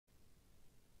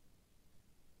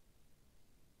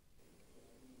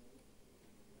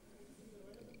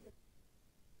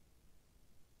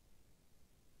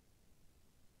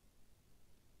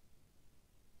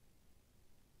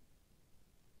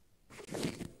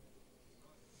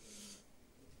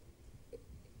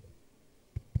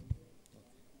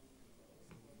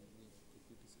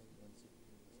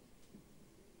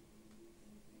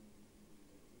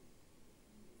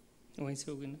वहीं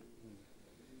से होगी ना.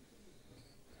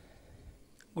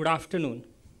 Good afternoon.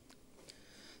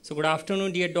 So good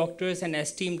afternoon, dear doctors and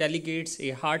esteemed delegates.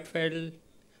 A heartfelt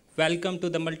welcome to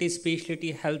the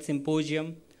Multi-Speciality Health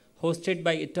Symposium hosted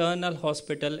by Eternal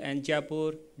Hospital and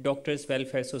Jaipur Doctors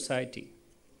Welfare Society.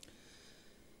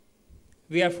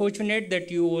 We are fortunate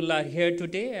that you all are here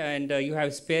today and you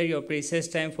have spared your precious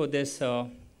time for this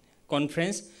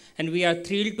conference. And we are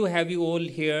thrilled to have you all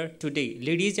here today.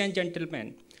 Ladies and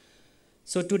gentlemen,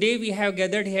 so today we have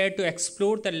gathered here to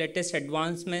explore the latest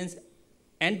advancements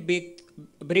and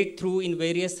breakthrough in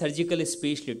various surgical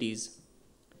specialties.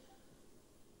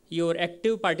 Your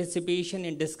active participation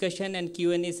in discussion and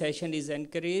Q&A session is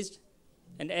encouraged,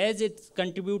 and as it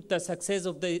contributes to the success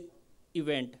of the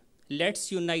event,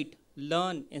 let's unite,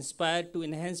 learn, inspire to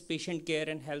enhance patient care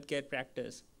and healthcare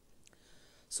practice.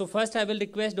 So first I will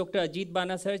request Dr. Ajit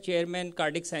Bana sir, Chairman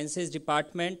Cardiac Sciences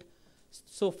Department.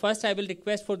 So first I will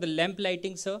request for the lamp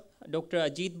lighting sir, Dr.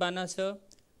 Ajit Bana sir,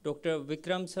 Dr.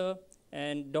 Vikram sir,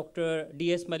 and Dr.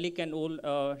 D.S. Malik and all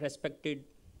respected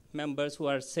members who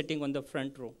are sitting on the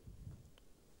front row.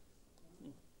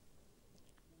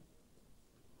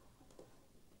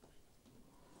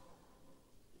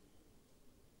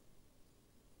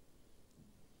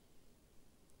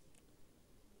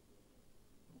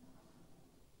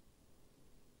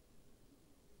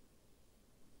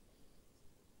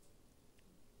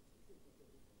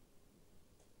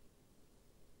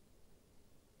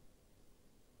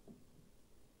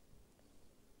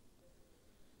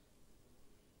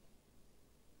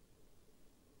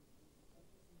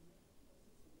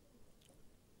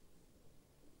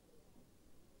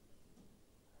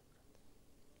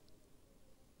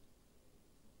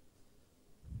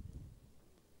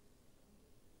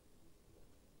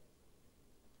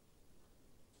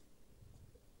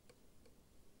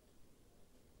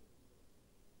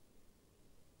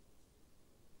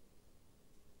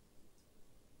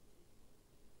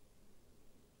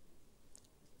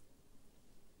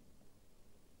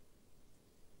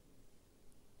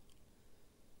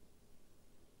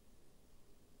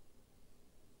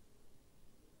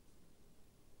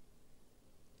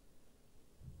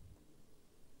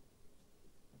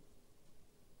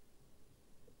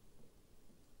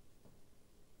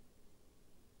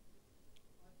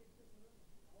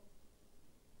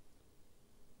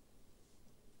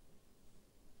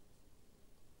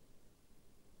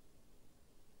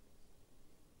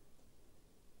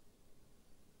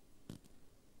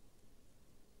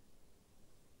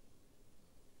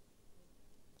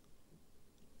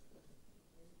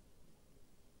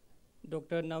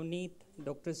 Doctor Navneet,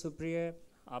 doctor Supriya,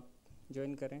 आप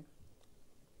join करें.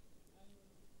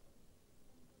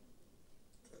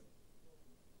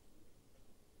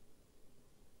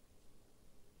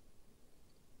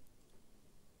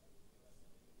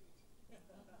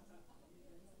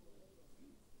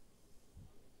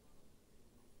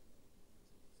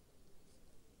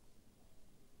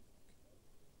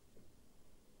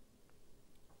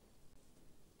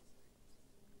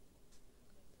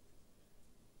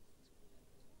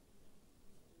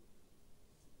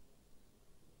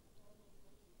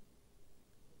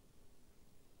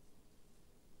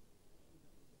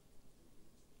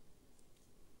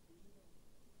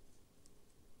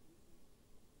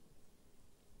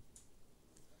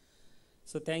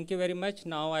 So thank you very much.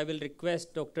 Now I will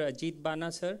request Dr. Ajit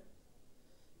Bana sir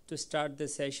to start the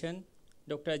session.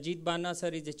 Dr. Ajit Bana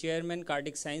sir is the Chairman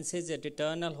Cardiac Sciences at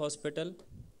Eternal Hospital.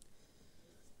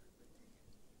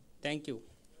 Thank you.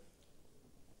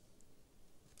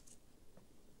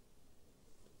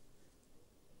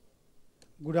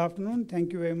 Good afternoon.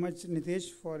 Thank you very much, Nitesh,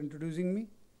 for introducing me.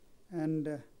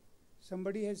 And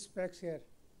somebody has specs here.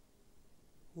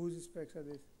 Whose specs are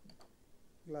these?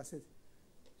 Glasses.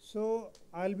 So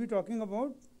I'll be talking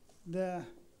about the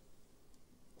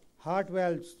heart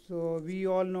valves. So we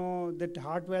all know that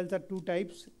heart valves are two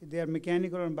types. They are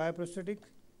mechanical and bioprosthetic.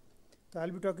 So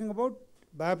I'll be talking about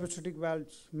bioprosthetic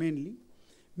valves mainly.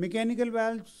 Mechanical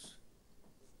valves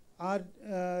are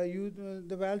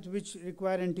the valves which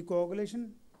require anticoagulation.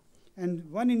 And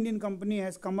one Indian company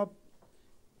has come up.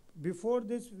 Before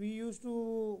this, we used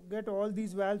to get all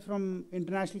these valves from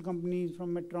international companies,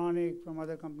 from Medtronic, from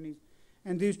other companies.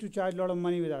 And they used to charge a lot of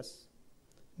money with us.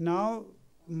 Now,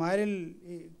 Myril,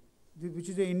 which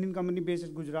is an Indian company based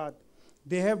in Gujarat,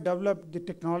 they have developed the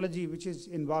technology which is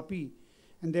in Vapi,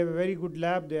 and they have a very good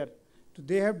lab there. So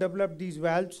they have developed these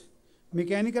valves.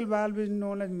 Mechanical valve is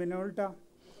known as Minolta.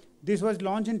 This was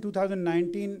launched in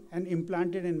 2019 and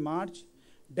implanted in March.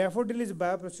 Daffodil is a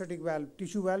bioprosthetic valve,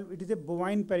 tissue valve. It is a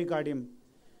bovine pericardium.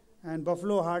 and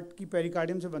buffalo heart की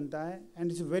pericardium से बनता है,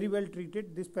 and it's very well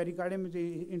treated. This pericardium is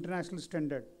the international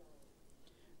standard.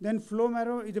 Then flow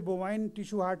marrow is a bovine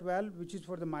tissue heart valve which is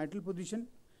for the mitral position,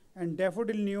 and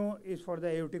daffodil neo is for the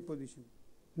aortic position.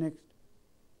 Next.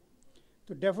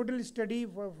 So daffodil study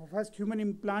for first human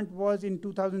implant was in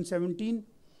 2017,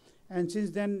 and since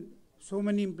then so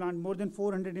many implants, more than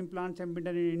 400 implants have been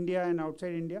done in India and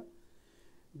outside India.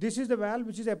 This is the valve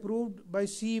which is approved by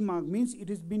CE mark, means it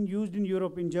has been used in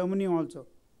Europe, in Germany also.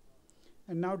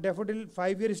 And now daffodil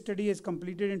 5-year study is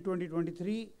completed in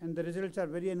 2023, and the results are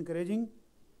very encouraging.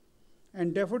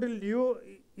 And daffodil neo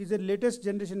is a latest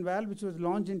generation valve which was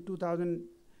launched in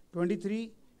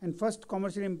 2023, and first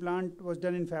commercial implant was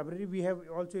done in February. We have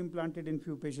also implanted in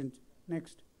few patients.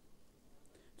 Next.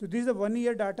 So this is the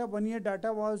 1-year data. 1-year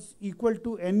data was equal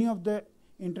to any of the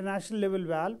international level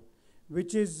valve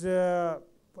which is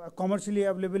commercially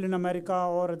available in America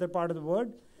or other part of the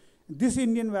world. This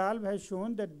Indian valve has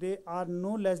shown that they are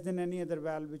no less than any other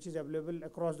valve which is available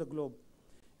across the globe.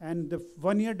 And the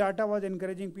 1-year data was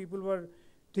encouraging. People were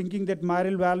thinking that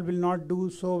mitral valve will not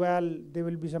do so well, there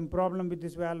will be some problem with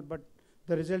this valve, but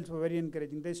the results were very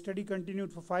encouraging. The study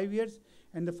continued for 5 years,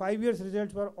 and the 5 years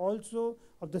results were also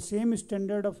of the same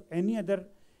standard of any other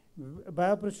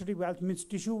bioprosthetic valve, means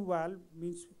tissue valve,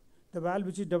 means the valve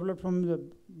which is developed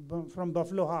from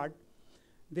buffalo heart.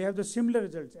 They have the similar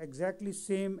results, exactly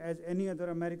same as any other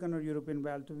American or European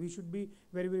valve. So we should be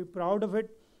very, very proud of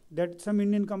it, that some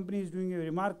Indian company is doing a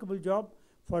remarkable job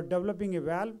for developing a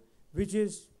valve which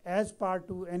is as par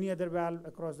to any other valve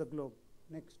across the globe.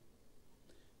 Next.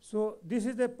 So this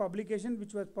is the publication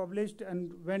which was published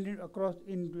and went across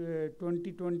in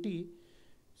 2020,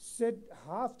 said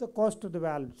half the cost of the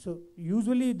valve. So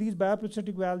usually these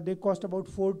bioprosthetic valves, they cost about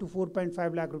 4 to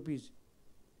 4.5 lakh rupees,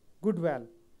 good valve.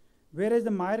 Whereas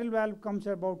the mitral valve comes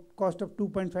at about cost of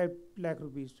 2.5 lakh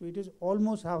rupees. So it is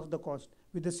almost half the cost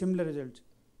with the similar results.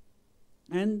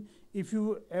 And if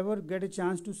you ever get a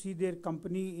chance to see their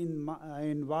company in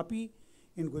Vapi,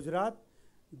 in Gujarat,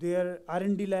 their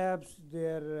R&D labs,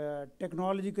 their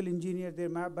technological engineers, their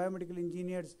biomedical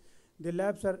engineers, the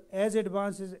labs are as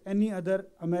advanced as any other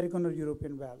American or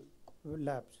European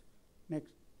labs.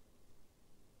 Next.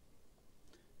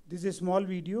 This is a small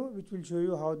video which will show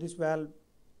you how this valve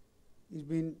is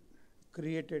being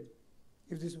created,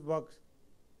 if this works.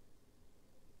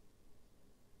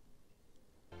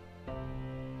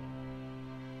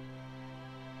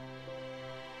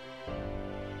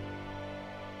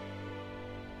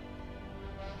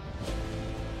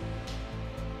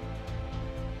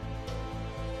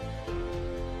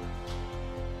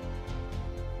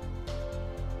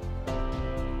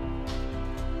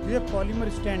 This is a polymer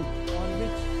stand on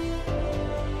which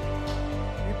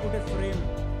we put a frame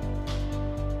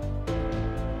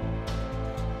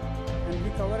and we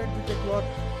cover it with a cloth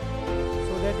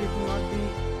so that it will not be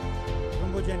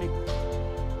thrombogenic.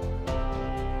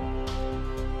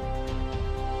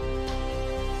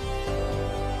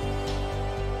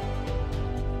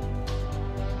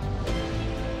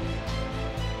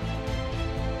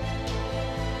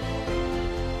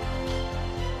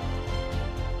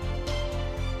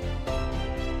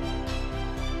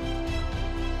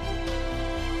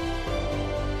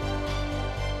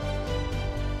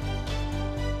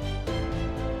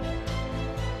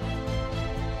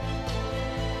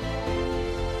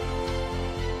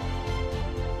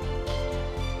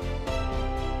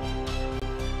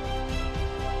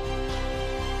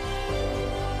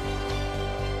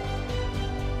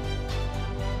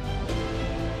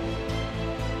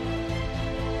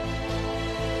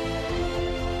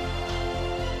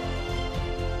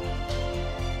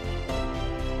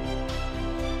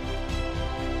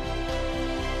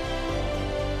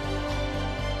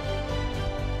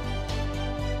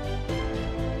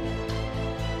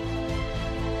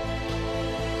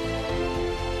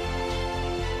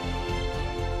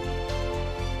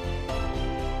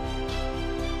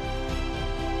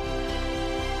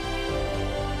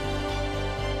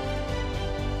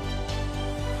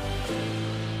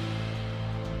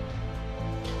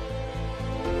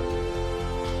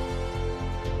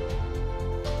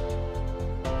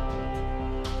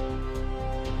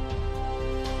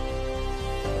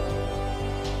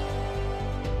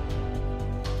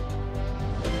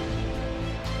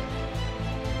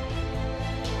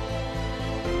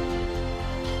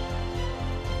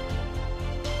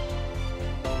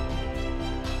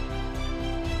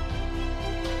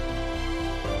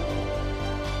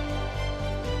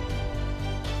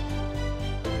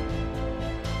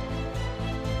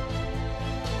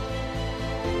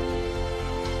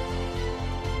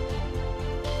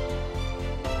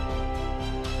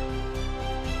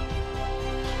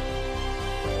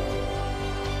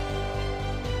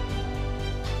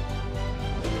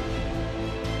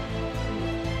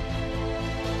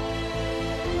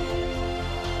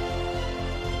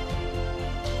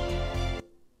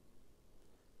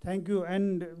 Thank you.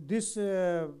 And this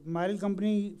Myril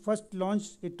company first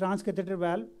launched a transcatheter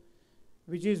valve,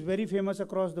 which is very famous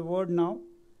across the world now.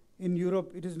 In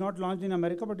Europe, it is not launched in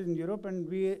America, but in Europe, and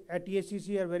we at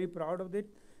ESCC are very proud of it.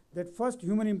 That first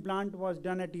human implant was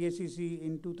done at ESCC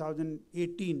in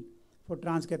 2018 for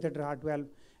transcatheter heart valve.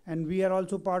 And we are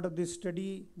also part of this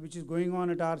study which is going on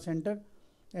at our center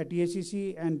at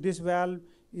ESCC, and this valve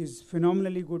is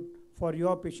phenomenally good for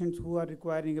your patients who are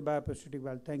requiring a bioprosthetic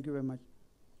valve. Thank you very much.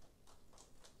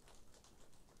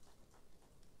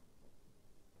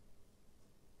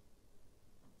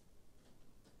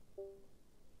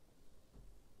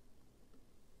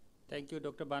 Thank you,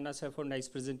 Dr. Bana sir, for nice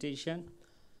presentation.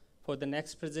 For the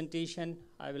next presentation,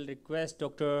 I will request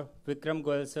Dr. Vikram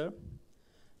Goyal sir.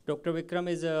 Dr. Vikram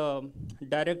is a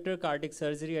Director Cardiac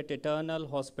Surgery at Eternal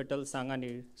Hospital,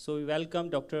 Sanganer. So we welcome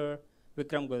Dr.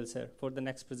 Vikram Goyal sir for the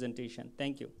next presentation.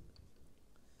 Thank you.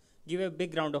 Give a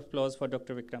big round of applause for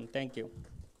Dr. Vikram. Thank you.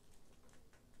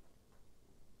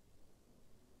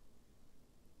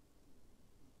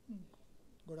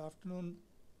 Good afternoon,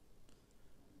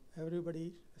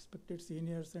 everybody, respected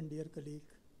seniors and dear colleague.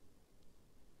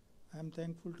 I am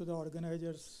thankful to the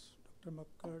organizers, Dr.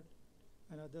 Makkad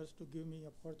and others, to give me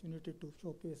opportunity to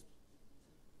showcase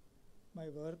my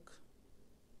work.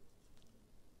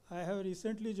 I have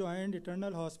recently joined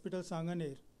Eternal Hospital,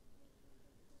 Sanganer,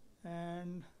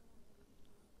 and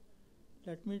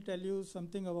let me tell you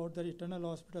something about the Eternal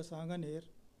Hospital, Sanganer.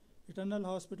 Eternal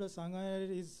Hospital,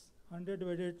 Sanganer is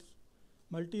 100-bedded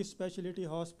multi-speciality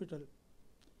hospital,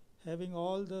 having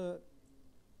all the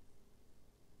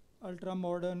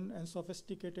ultra-modern and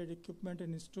sophisticated equipment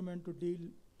and instrument to deal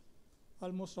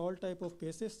almost all type of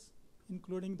cases,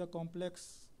 including the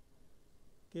complex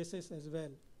cases as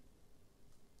well.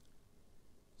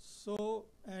 So,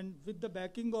 and with the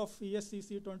backing of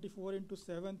ESCC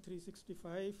 24/7,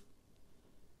 365,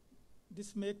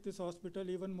 this makes this hospital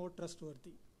even more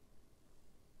trustworthy.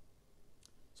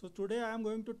 So today I am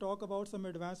going to talk about some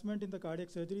advancement in the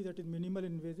cardiac surgery that is minimal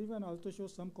invasive and also show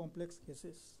some complex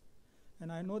cases.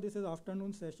 And I know this is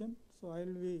afternoon session, so I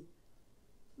will be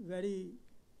very,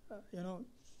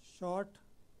 short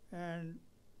and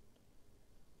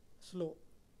slow.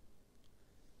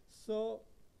 So,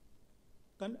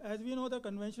 as we know, the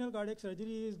conventional cardiac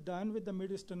surgery is done with the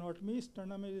mid-sternotomy.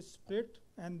 Sternum is split,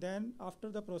 and then after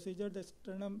the procedure, the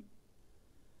sternum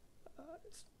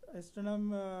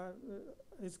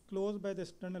is closed by the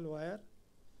sternal wire.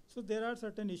 So there are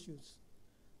certain issues.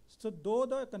 So though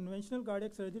the conventional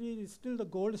cardiac surgery is still the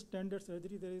gold standard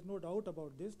surgery, there is no doubt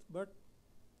about this, but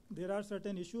there are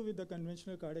certain issues with the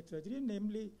conventional cardiac surgery,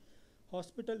 namely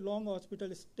long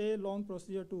hospital stay, long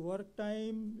procedure to work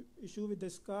time, issue with the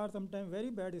scar, sometimes very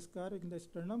bad scar in the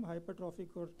sternum, hypertrophic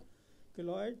or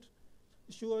keloid,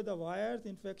 issue with the wires,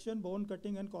 infection, bone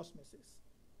cutting, and cosmesis.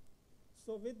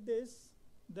 So with this,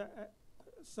 the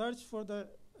search for the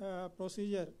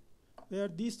procedure where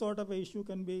these sort of issue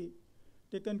can be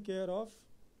taken care of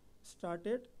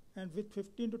started, and with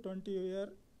 15 to 20 year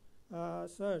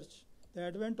search, the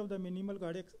advent of the minimal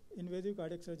invasive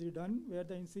cardiac surgery done, where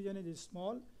the incision is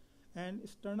small and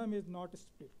sternum is not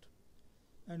split.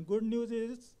 And good news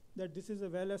is that this is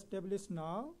well established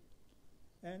now,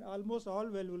 and almost all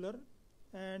valvular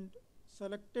and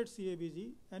selected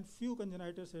CABG and few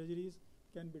congenital surgeries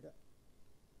can be done.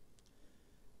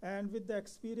 And with the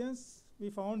experience, we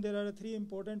found there are 3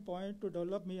 important points to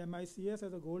develop MICS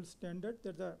as a gold standard,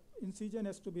 that the incision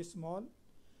has to be small,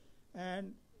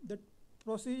 and the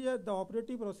procedure, the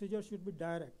operative procedure should be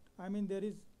direct. I mean,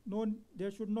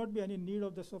 there should not be any need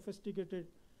of the sophisticated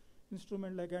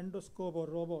instrument like endoscope or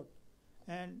robot.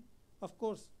 And of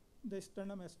course, the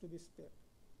sternum has to be spared.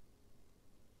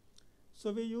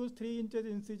 So we use 3 inches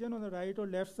incision on the right or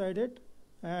left sided,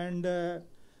 and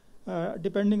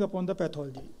depending upon the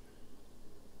pathology.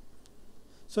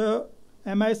 So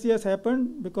MICS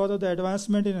happened because of the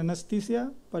advancement in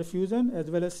anesthesia, perfusion,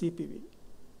 as well as CPV,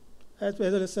 as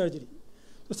well as surgery.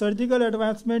 So surgical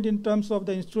advancement in terms of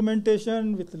the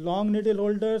instrumentation with long needle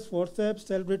holders, forceps,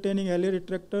 self-retaining LA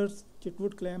retractors,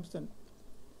 Chitwood clamps, and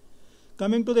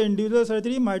coming to the individual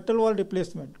surgery, mitral valve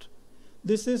replacement.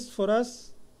 This is for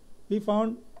us, we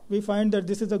find that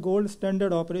this is a gold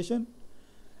standard operation,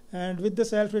 and with the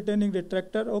self-retaining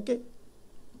retractor. Okay,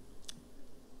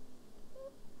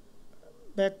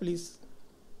 back please,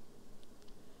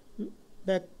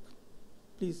 back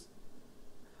please.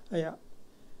 Yeah.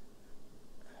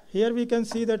 Here we can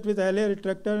see that with LA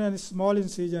retractor and small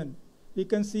incision, we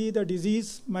can see the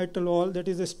disease mitral valve, that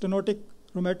is a stenotic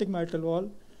rheumatic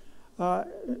mitral valve,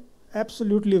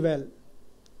 absolutely well.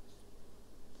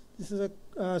 This is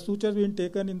a suture being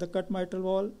taken in the cut mitral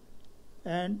valve,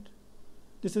 and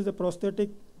this is the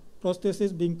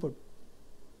prosthesis being put.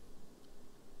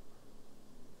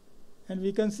 And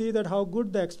we can see that how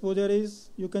good the exposure is.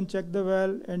 You can check the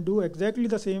well and do exactly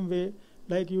the same way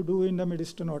like you do in the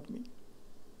mid-sternotomy.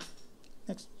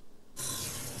 Next.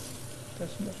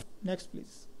 Next,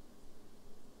 please.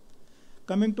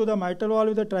 Coming to the mitral valve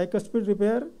with the tricuspid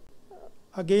repair,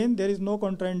 again there is no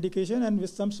contraindication, and with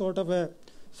some sort of a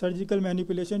surgical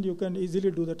manipulation you can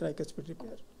easily do the tricuspid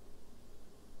repair.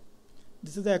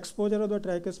 This is the exposure of the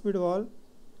tricuspid valve,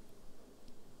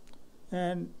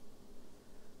 and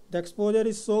the exposure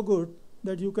is so good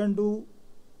that you can do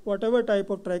whatever type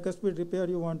of tricuspid repair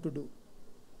you want to do.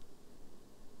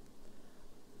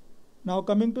 Now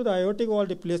coming to the aortic valve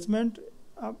replacement,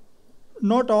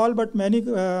 not all but many,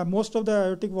 most of the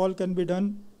aortic valve can be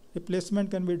done, replacement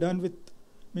can be done with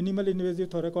minimal invasive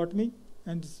thoracotomy,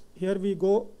 and here we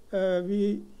go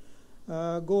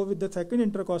with the second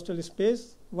intercostal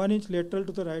space, 1 inch lateral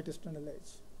to the right sternal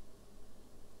edge.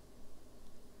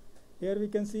 Here we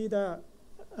can see the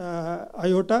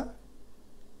aorta,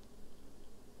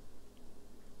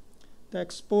 the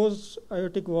exposed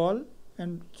aortic wall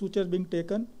and sutures being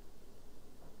taken,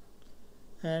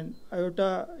 and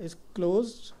aorta is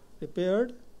closed,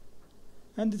 repaired,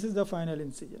 and this is the final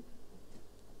incision.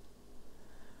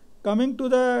 Coming to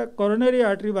the coronary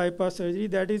artery bypass surgery,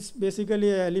 that is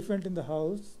basically an elephant in the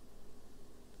house.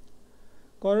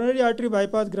 Coronary artery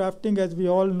bypass grafting, as we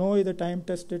all know, is a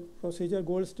time-tested procedure,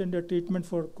 gold standard treatment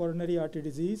for coronary artery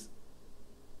disease.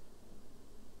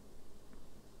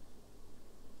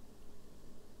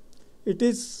 It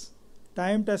is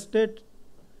time-tested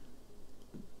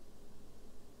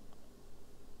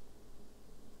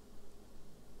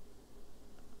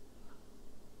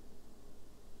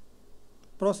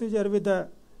procedure with a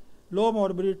low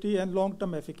morbidity and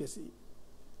long-term efficacy.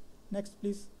 Next,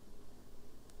 please.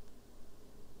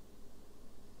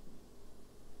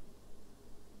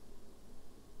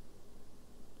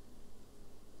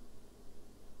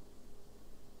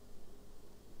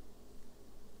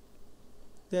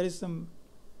 There is some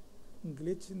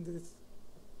glitch in this.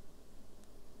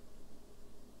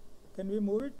 Can we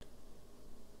move it?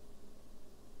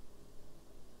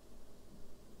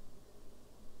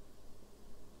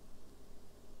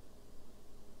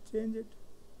 Change it.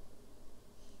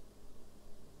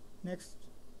 Next.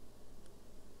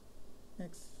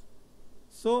 Next.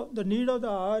 So the need of the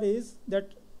hour is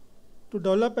that to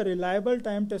develop a reliable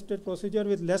time-tested procedure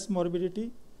with less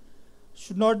morbidity,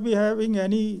 should not be having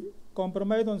any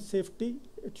compromise on safety.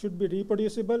 It should be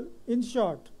reproducible. In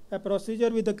short, a procedure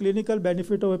with the clinical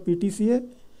benefit of a PTCA,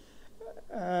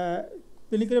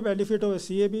 clinical benefit of a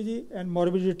CABG, and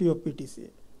morbidity of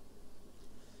PTCA.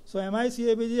 So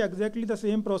MI-CABG exactly the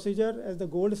same procedure as the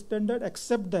gold standard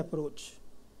except the approach.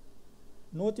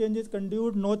 No changes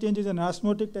conduit, no changes in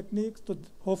osmotic techniques, so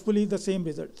hopefully the same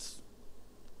results.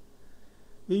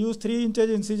 We use 3 inches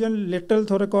incision lateral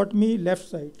thoracotomy left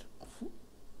side.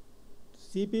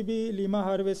 CPB, Lima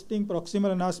harvesting,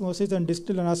 proximal anastomosis, and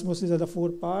distal anastomosis are the 4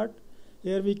 parts.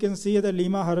 Here we can see the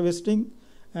Lima harvesting,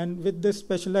 and with this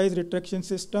specialized retraction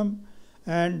system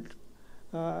and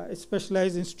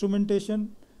specialized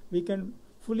instrumentation, we can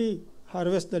fully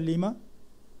harvest the Lima.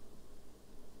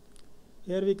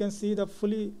 Here we can see the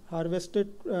fully harvested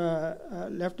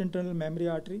left internal mammary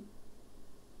artery.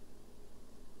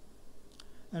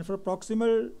 And for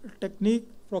proximal technique,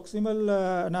 proximal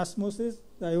anastomosis,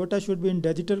 the aorta should be in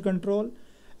digital control.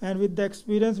 And with the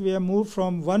experience, we have moved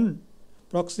from 1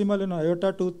 proximal in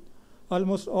aorta to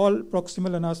almost all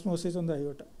proximal anastomosis on the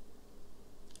aorta.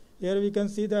 Here we can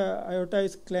see the aorta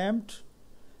is clamped.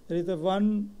 There is a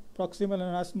 1 proximal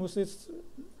anastomosis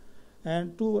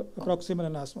and 2 proximal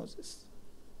anastomosis.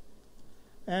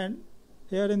 And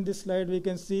here in this slide, we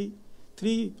can see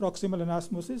 3 proximal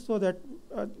anastomosis, so that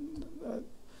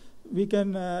we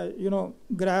can,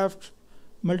 graft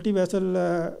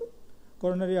multivessel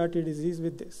coronary artery disease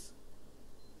with this.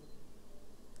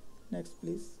 Next,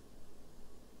 please.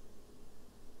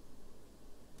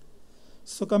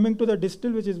 So coming to the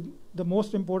distal, which is the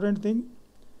most important thing,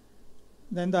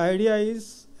 then the idea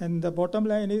is, and the bottom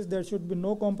line is, there should be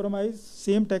no compromise,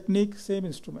 same technique, same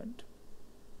instrument.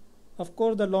 Of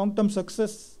course, the long-term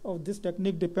success of this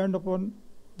technique depends upon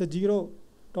the zero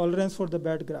tolerance for the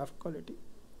bad graft quality.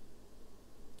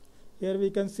 Here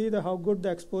we can see how good the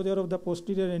exposure of the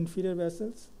posterior and inferior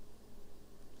vessels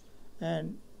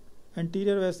and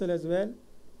anterior vessel as well.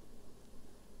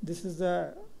 This is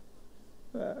the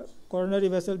coronary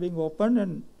vessel being opened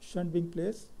and shunt being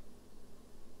placed.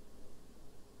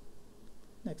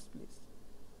 Next, please.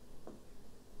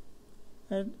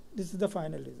 And this is the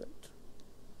final result.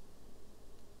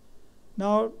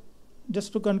 Now,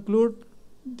 just to conclude,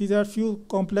 these are few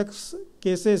complex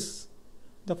cases,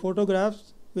 the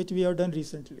photographs which we have done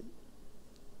recently.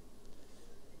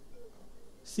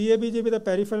 CABG with a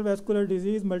peripheral vascular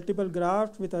disease, multiple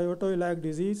graft with aortoiliac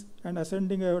disease, and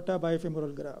ascending aorta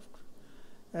bifemoral graft.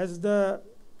 As the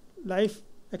life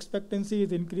expectancy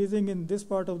is increasing in this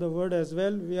part of the world as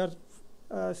well, we are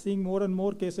seeing more and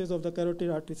more cases of the carotid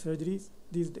artery surgeries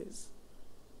these days.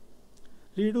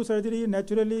 Redo surgery,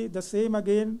 naturally the same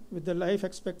again with the life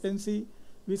expectancy.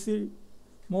 We see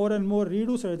more and more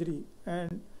redo surgery,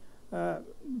 and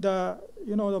the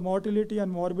mortality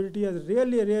and morbidity has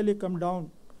really come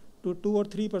down to 2 or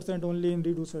 3% only in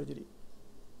redo surgery.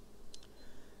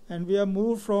 And we have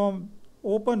moved from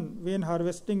open vein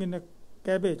harvesting in a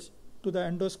cabbage to the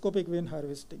endoscopic vein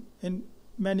harvesting in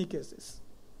many cases.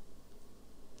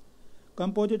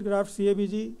 Composite graft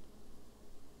CABG,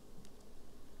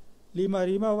 Lima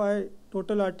Y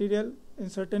total arterial in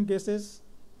certain cases,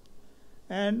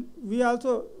 and we are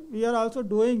also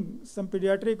doing some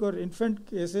pediatric or infant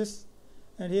cases,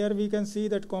 and here we can see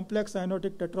that complex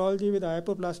cyanotic tetralogy with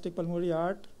hypoplastic pulmonary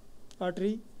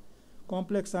artery,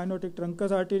 complex cyanotic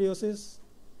truncus arteriosus,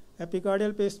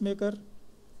 epicardial pacemaker,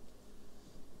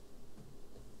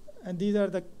 and these are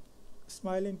the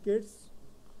smiling kids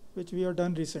which we have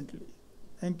done recently.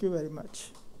 Thank you very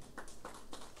much.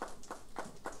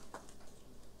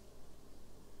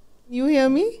 You hear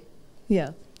me?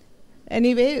 Yeah.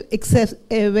 Anyway,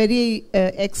 a very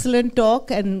excellent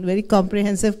talk and very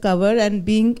comprehensive cover, and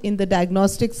being in the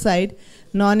diagnostic side,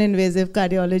 non-invasive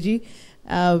cardiology,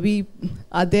 we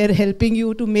are there helping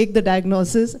you to make the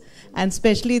diagnosis, and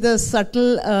especially the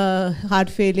subtle heart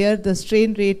failure, the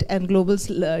strain rate and global,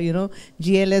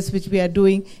 GLS, which we are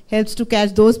doing, helps to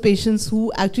catch those patients who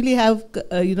actually have,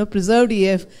 preserved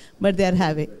EF, but they are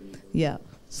having. Yeah.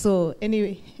 So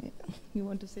anyway, you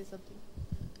want to say something?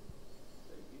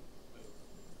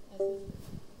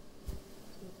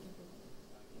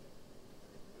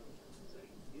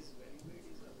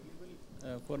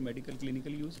 For medical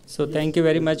clinical use. So thank you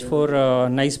very much for a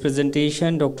nice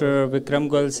presentation, Dr. Vikram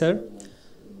Goyal sir.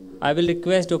 I will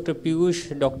request Dr.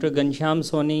 Piyush, Dr. Ghanshyam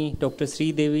Soni, Dr.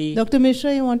 Sri Devi. Dr.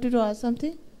 Mishra, you wanted to ask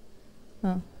something?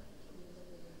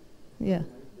 Yeah.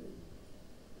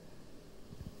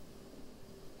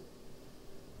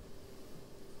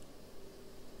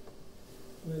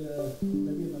 Well,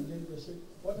 maybe one last question.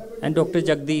 And Dr.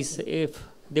 Jagdish, if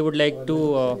they would like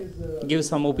to give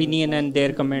some opinion and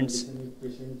their comments.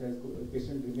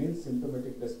 Patient remains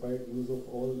symptomatic despite use of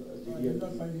all GDL.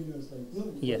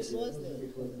 Yes.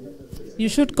 You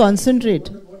should concentrate.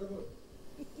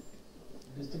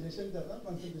 Destination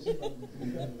concentration.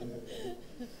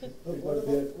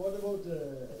 What about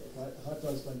heart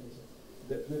transplantation?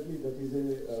 Definitely, that is a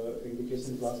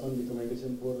indication, class 1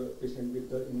 recommendation for patient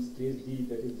with in stage D,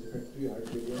 that is refractory heart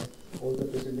failure. All the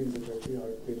patient in refractory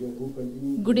heart failure who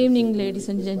continue. Good evening, ladies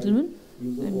and gentlemen,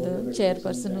 and the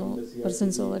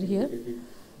persons over here.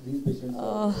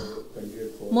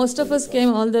 Most of us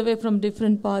came all the way from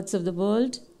different parts of the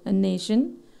world and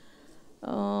nation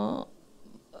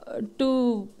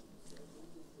to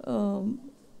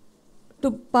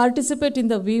participate in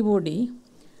the VOD.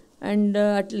 And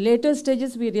at later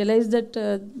stages, we realized that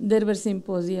there were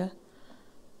symposia,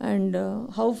 and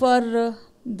how far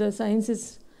the science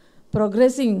is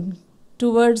progressing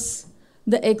towards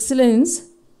the excellence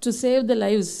to save the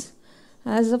lives.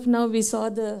 As of now, we saw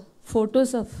the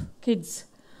photos of kids.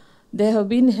 They have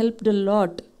been helped a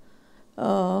lot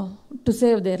to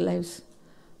save their lives.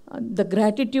 The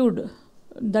gratitude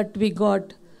that we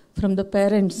got from the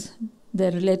parents,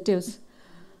 their relatives,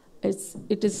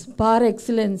 it is par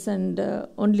excellence, and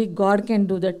only God can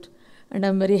do that. And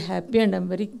I'm very happy and I'm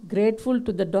very grateful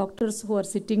to the doctors who are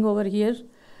sitting over here,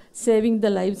 saving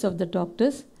the lives of the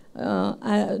doctors,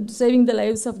 saving the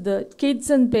lives of the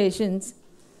kids and patients,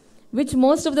 which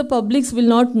most of the publics will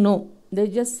not know. They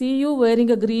just see you wearing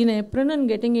a green apron and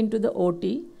getting into the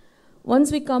OT.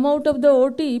 Once we come out of the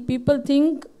OT, people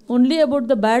think only about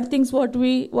the bad things, what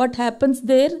happens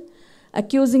there,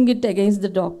 accusing it against the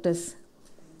doctors.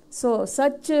 So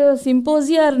such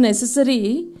symposia are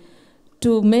necessary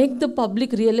to make the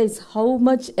public realize how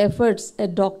much efforts a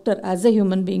doctor as a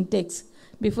human being takes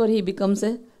before he becomes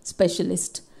a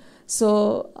specialist.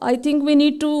 So I think we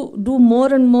need to do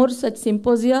more and more such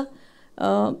symposia,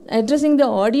 addressing the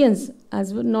audience,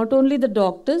 as well, not only the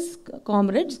doctors,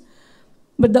 comrades,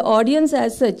 but the audience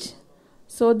as such,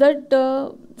 so that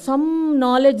some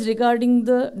knowledge regarding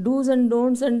the do's and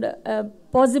don'ts and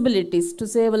possibilities to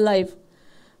save a life.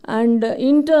 And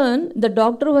in turn, the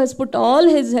doctor who has put all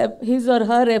his or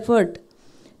her effort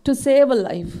to save a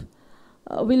life,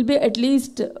 will be at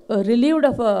least relieved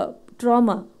of a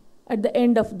trauma at the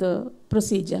end of the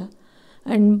procedure.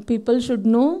 And people should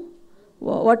know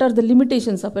what are the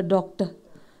limitations of a doctor.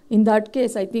 In that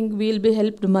case, I think we will be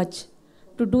helped much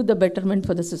to do the betterment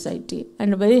for the society.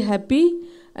 And very happy,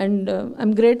 and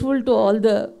I'm grateful to all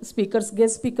the speakers,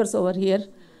 guest speakers over here.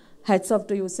 Hats off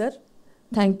to you, sir.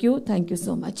 Thank you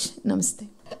so much. Namaste.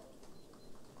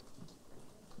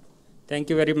 Thank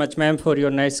you very much, ma'am, for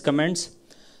your nice comments.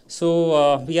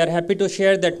 So we are happy to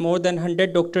share that more than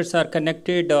 100 doctors are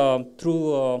connected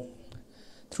through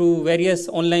various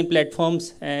online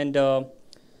platforms, and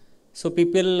so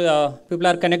people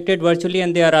are connected virtually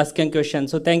and they are asking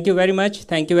questions. So thank you very much.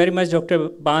 Thank you very much, Dr.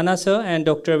 Bana sir and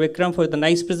Dr. Vikram, for the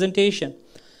nice presentation.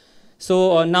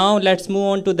 So now let's move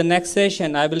on to the next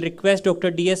session. I will request Dr.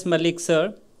 D.S. Malik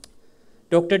sir.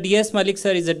 Dr. D.S. Malik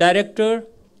sir is a director,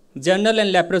 general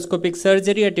and laparoscopic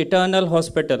surgery at Eternal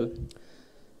Hospital.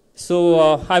 So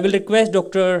I will request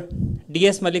Dr.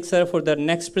 D.S. Malik sir for the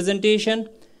next presentation.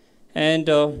 And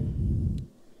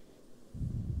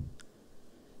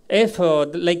if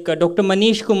Dr.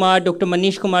 Manish Kumar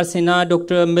Sinha,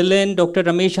 Dr. Milind, Dr.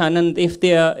 Ramesh Anand, if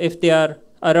they are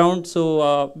around,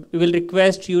 so we will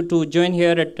request you to join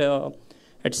here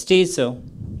at stage, sir.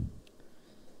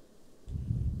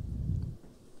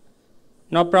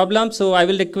 No problem. So I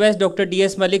will request Dr.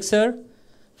 D.S. Malik sir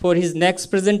for his next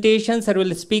presentation. Sir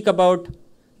will speak about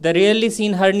the rarely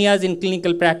seen hernias in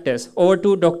clinical practice. Over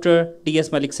to Dr.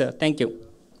 D.S. Malik sir. Thank you.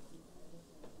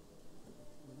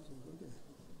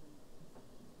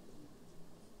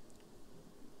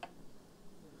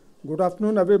 Good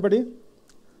afternoon, everybody.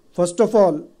 First of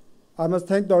all, I must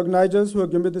thank the organizers who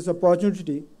have given me this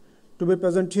opportunity to be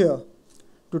present here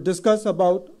to discuss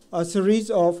about a series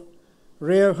of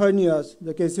rare hernias,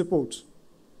 the case reports.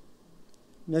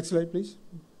 Next slide, please.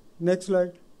 Next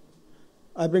slide.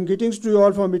 I bring greetings to you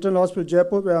all from Eternal Hospital,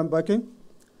 Jaipur, where I'm working.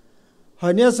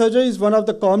 Hernia surgery is one of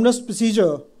the commonest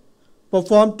procedures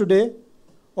performed today.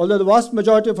 Although the vast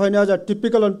majority of hernias are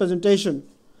typical on presentation,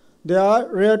 there are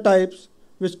rare types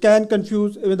which can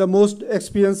confuse even the most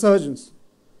experienced surgeons.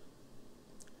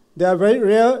 They are very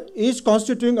rare, each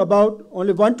constituting about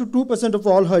only 1 to 2% of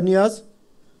all hernias.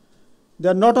 They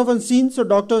are not often seen, so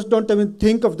doctors don't even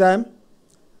think of them.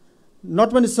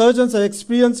 Not many surgeons are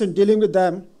experienced in dealing with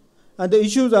them, and the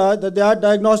issues are that they are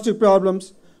diagnostic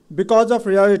problems because of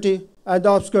rarity and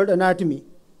the obscure anatomy.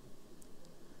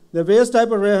 The various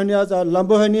types of rare hernias are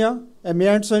lumbar hernia,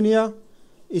 Amiens hernia,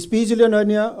 Spegelian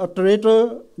hernia,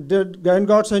 obturator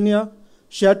Gangot's hernia,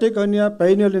 sciatic hernia,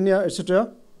 perineal hernia, etc.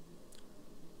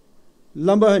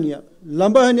 Lumbar hernia.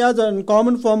 Lumbar hernias are an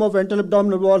uncommon form of ventral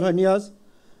abdominal wall hernias,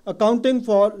 accounting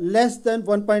for less than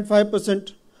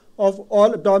 1.5% of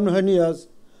all abdominal hernias,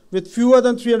 with fewer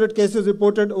than 300 cases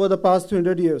reported over the past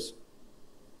 300 years.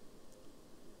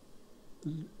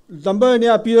 Lumbar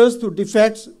hernia appears through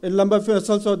defects in lumbar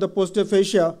vessels or the posterior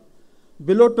fascia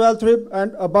below 12th rib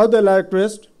and above the iliac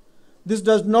crest. This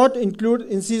does not include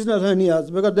incisional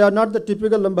hernias because they are not the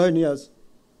typical lumbar hernias.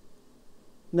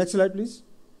 Next slide, please.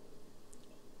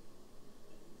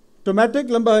 Traumatic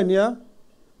lumbar hernia.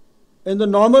 In the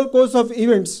normal course of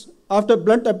events after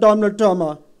blunt abdominal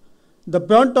trauma, the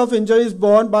brunt of injury is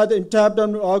borne by the entire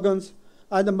abdominal organs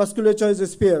and the musculature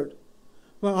is spared.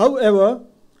 However,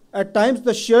 at times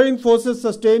the shearing forces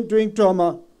sustained during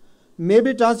trauma may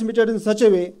be transmitted in such a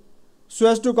way so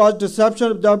as to cause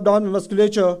disruption of the abdominal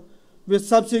musculature with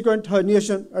subsequent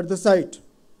herniation at the site.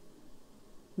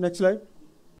 Next slide.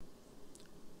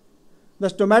 The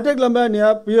traumatic lumbar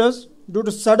hernia appears due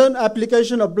to sudden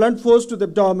application of blunt force to the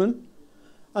abdomen,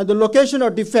 and the location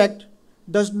of defect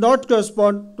does not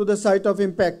correspond to the site of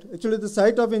impact. Actually, the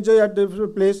site of injury at a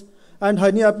different place and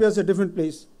hernia appears at a different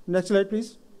place. Next slide,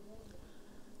 please.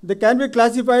 They can be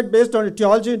classified based on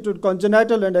etiology into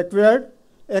congenital and acquired.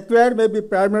 Acquired may be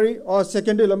primary or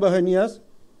secondary lumbar hernias.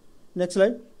 Next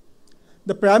slide.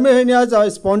 The primary hernias are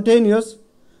spontaneous,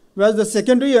 whereas the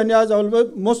secondary hernias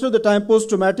are most of the time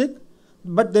post-traumatic,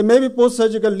 but they may be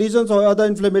post-surgical lesions or other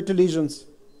inflammatory lesions.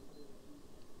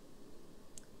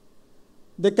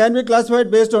 They can be classified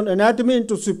based on anatomy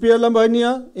into superior lumbar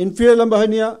hernia, inferior lumbar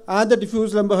hernia, and the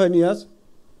diffuse lumbar hernias.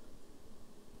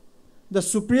 The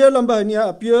superior lumbar hernia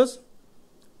appears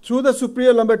through the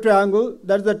superior lumbar triangle,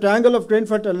 that is the triangle of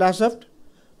Greenfeld and Lashaft,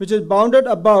 which is bounded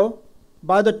above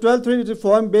by the 12th rib, which is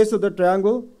formed base of the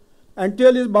triangle.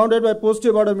 Anteriorly is bounded by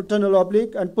posterior border of maternal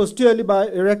oblique and posteriorly by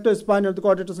erector spine of the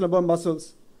quadratus lumbar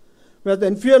muscles. Whereas the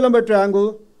inferior lumbar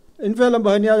triangle, inferior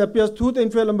lumbar hernia appears through the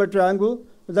inferior lumbar triangle,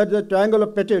 that is the triangle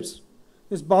of Petit's,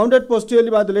 is bounded posteriorly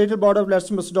by the lateral border of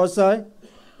latissimus dorsi,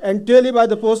 anteriorly by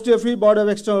the posterior free border of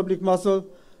external oblique muscle,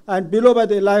 and below by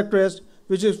the iliac crest,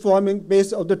 which is forming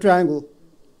base of the triangle.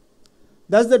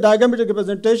 That's the diagrammatic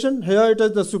representation. Here it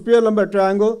is the superior lumbar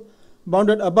triangle,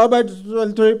 bounded above by the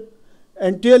distal trip,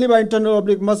 anteriorly by internal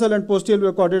oblique muscle and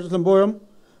posteriorly by quadratus lumborum.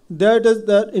 There it is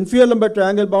the inferior lumbar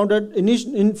triangle, bounded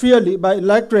inferiorly by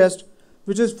iliac crest,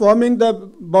 which is forming the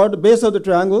base of the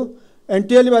triangle,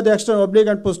 anteriorly by the external oblique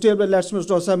and posteriorly by latissimus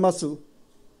dorsi muscle.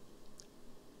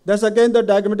 That's again the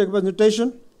diagrammatic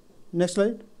representation. Next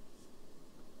slide.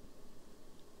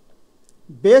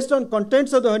 Based on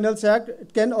contents of the hernial sac,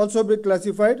 it can also be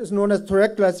classified. It's known as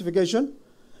thoracic classification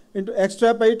into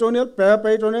extraperitoneal,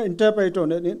 paraperitoneal,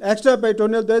 interperitoneal. In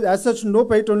extraperitoneal, there is as such no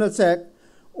peritoneal sac.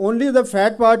 Only the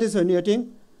fat part is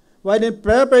herniating. While in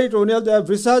paraperitoneal, the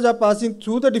visage are passing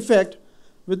through the defect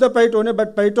with the peritoneum,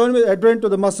 but peritoneum is adherent to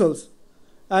the muscles.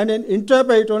 And in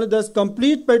intraperitoneal, there's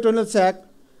complete peritoneal sac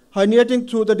herniating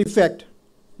through the defect.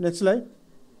 Next slide.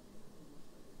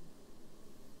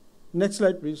 Next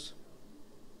slide, please.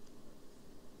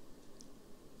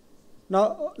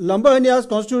 Now, lumbar hernias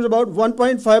constitute about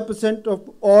 1.5% of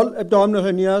all abdominal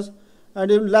hernias,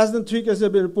 and in less than 3 cases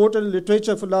have been reported in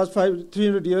literature for the last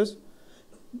 300 years.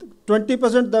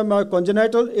 20% of them are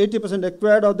congenital, 80%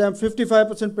 acquired, of them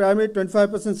 55% primary,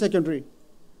 25% secondary.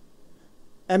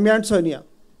 Ambience hernia.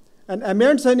 An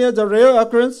ambience hernia is a rare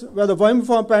occurrence where the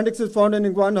vermiform appendix is found in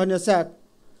inguinal hernia sac.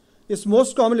 It's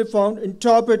most commonly found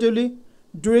intraoperatively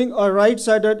during a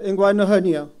right-sided inguinal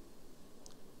hernia.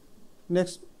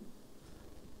 Next.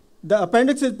 The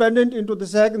appendix is pendant into the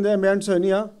sac in the ambience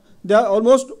hernia. They are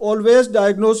almost always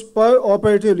diagnosed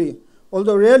per-operatively,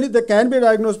 although rarely they can be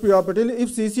diagnosed pre-operatively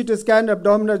if CT scan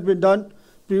abdomen has been done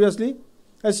previously.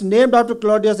 It's named after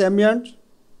Claudius Ambiance.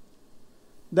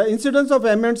 The incidence of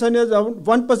ambience hernia is around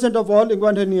 1% of all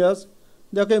inguinal hernias.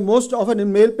 They occur most often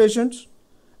in male patients,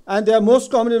 and they are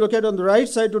most commonly located on the right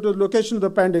side due to the location of the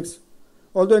appendix,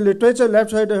 although in literature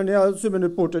left-sided hernia has also been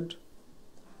reported.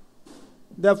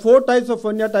 There are 4 types of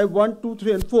hernia, type 1, 2,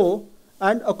 3, and 4,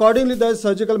 and accordingly there is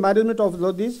surgical management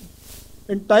of these.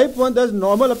 In type 1, there is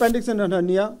normal appendix in an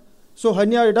hernia, so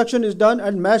hernia reduction is done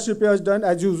and mesh repair is done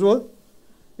as usual.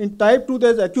 In type 2,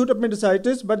 there is acute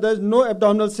appendicitis, but there is no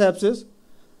abdominal sepsis.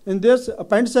 In this,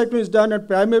 appendicectomy is done and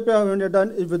primary repair of hernia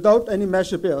done without any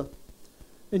mesh repair.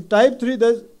 In type 3,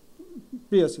 there is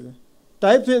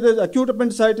acute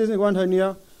appendicitis in one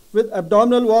hernia with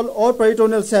abdominal wall or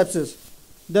peritoneal sepsis.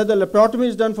 There the laparotomy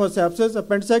is done for sepsis,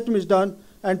 appendicectomy is done,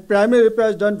 and primary repair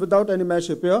is done without any mesh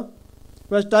repair.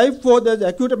 Whereas type 4, there is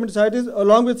acute appendicitis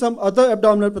along with some other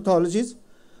abdominal pathologies.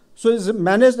 So it is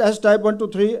managed as type 1 to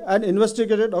 3 and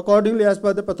investigated accordingly as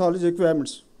per the pathology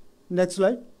requirements. Next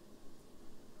slide.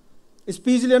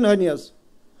 Episiotomy hernias.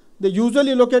 They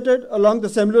usually located along the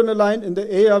semilunar line in the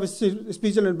area of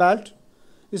Episiotomy belt.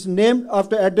 It's named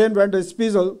after Adrian van der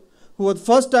Espiegel, who was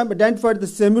first time identified the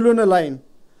semilunar line,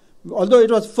 although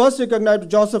it was first recognized by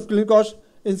Joseph Klinkosch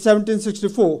in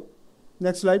 1764.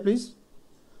 Next slide, please.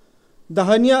 The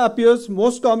hernia appears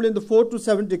most commonly in the 4 to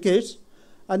 7 decades,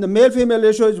 and the male-female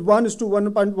ratio is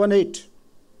 1:1.18.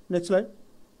 Next slide.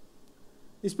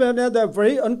 Episiotomy hernias, they are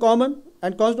very uncommon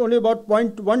and constitute only about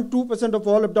 0.12% of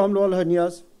all abdominal wall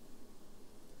hernias.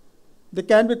 They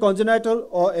can be congenital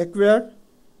or acquired.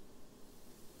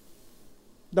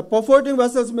 The perforating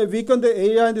vessels may weaken the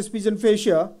area in the episiotomy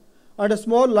fascia, and a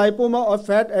small lipoma or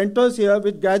fat enters here,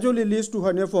 which gradually leads to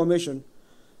hernia formation.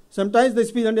 Sometimes the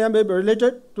episiotomy hernia may be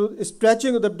related to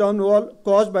stretching of the abdominal wall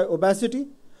caused by obesity,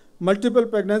 multiple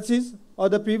pregnancies, or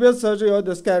the previous surgery or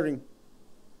the scarring.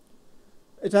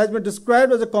 It has been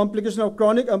described as a complication of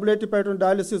chronic ambulatory peritoneal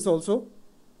dialysis also.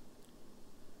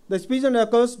 The episiotomy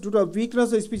occurs due to a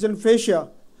weakness of episiotomy fascia,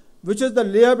 which is the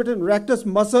layer between rectus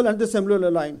muscle and the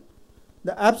semilunar line.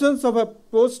 The absence of a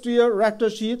posterior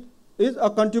rectus sheath is a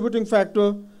contributing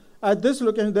factor, as this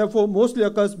location therefore mostly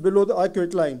occurs below the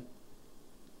arcuate line.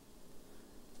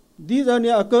 These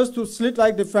hernia occurs through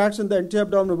slit-like defects in the anterior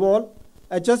abdominal wall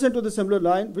adjacent to the semilunar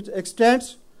line, which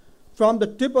extends from the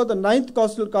tip of the 9th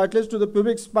costal cartilage to the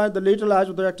pubic spine, the lateral edge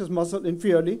of the rectus muscle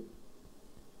inferiorly.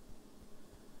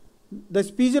 The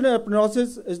episiotomy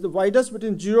aponeurosis is the widest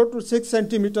between 0 to 6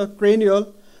 centimeter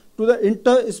cranial to the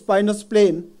interspinous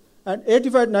plane, and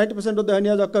 85–90% of the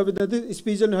hernias occur within the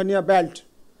episiotomy hernia belt.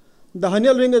 The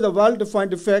hernial ring is a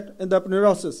well-defined defect in the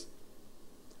aponeurosis.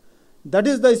 That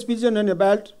is the episiotomy hernia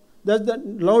belt. That's the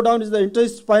low down is the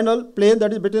interspinal plane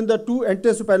that is between the 2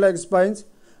 anterosupine spines,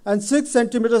 and 6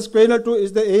 centimeters cranial to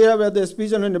is the area where the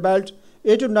episiotomy hernia belt.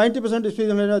 80–90%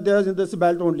 episiotomy hernia there is in this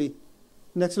belt only.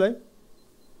 Next slide.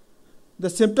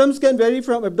 The symptoms can vary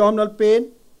from abdominal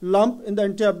pain, lump in the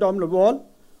anterior abdominal wall,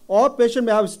 or patient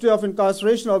may have a history of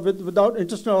incarceration or without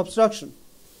intestinal obstruction.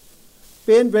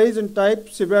 Pain varies in type,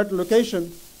 severity,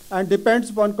 location, and depends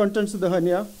upon contents of the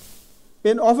hernia.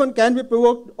 Pain often can be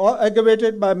provoked or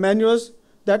aggravated by maneuvers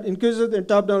that increases the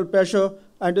intra-abdominal pressure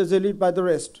and is relieved by the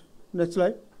rest. Next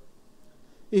slide.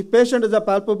 If patient has a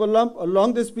palpable lump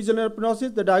along the special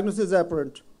epinosis, the diagnosis is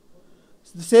apparent.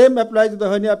 The same applies to the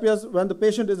hernia appears when the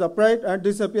patient is upright and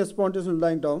disappears spontaneously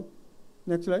lying down.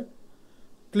 Next slide.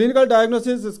 Clinical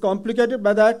diagnosis is complicated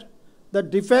by that the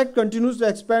defect continues to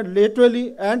expand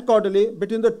laterally and caudally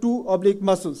between the two oblique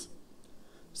muscles.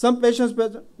 Some patients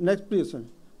present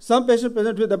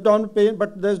with abdominal pain,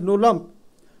 but there is no lump.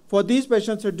 For these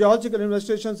patients, radiological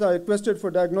investigations are requested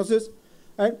for diagnosis.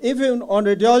 And if on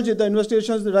radiology the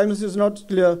investigations, the diagnosis is not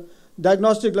clear,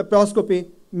 diagnostic laparoscopy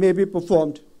may be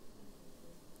performed.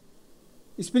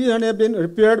 Special hernia have been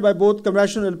repaired by both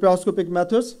conventional and laparoscopic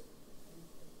methods.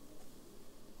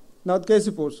 Now the case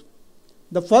reports.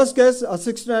 The first case, a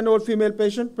 69-year-old female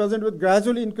patient present with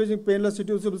gradually increasing painless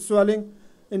reducible swelling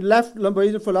in left lumbar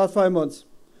region for last 5 months.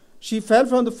 She fell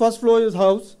from the first floor of his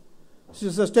house. She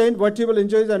sustained vertebral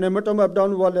injuries and hematoma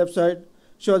abdominal wall left side.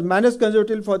 She was managed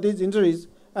conservatively for these injuries,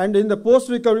 and in the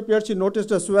post-recovery period, she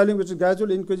noticed a swelling which is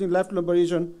gradually increasing left lumbar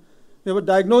region. They were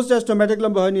diagnosed as traumatic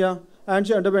lumbar hernia, and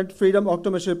she underwent freedom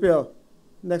octomesh repair.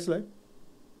 Next slide.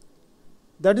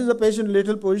 That is the patient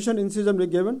lateral position, incision being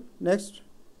given. Next.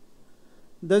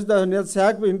 This is the hernial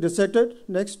sac being dissected.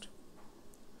 Next.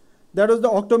 That was the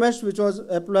octomesh which was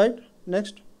applied.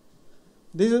 Next.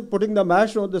 This is putting the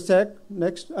mesh on the sac.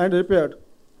 Next, and repaired.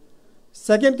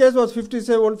 Second case was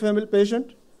 57-year-old female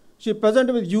patient. She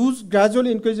presented with huge,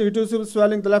 gradually increasing reducible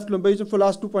swelling in the left lumbar region for the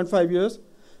last 2.5 years.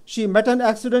 She met an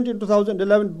accident in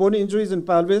 2011, bony injuries in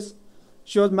pelvis.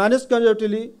 She was managed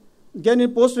conservatively. Again,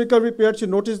 in post-recovery period, she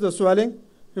noticed the swelling.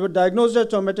 She was diagnosed as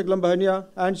traumatic lumbar hernia,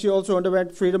 and she also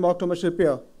underwent freedom octomesh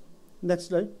repair. Next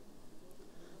slide.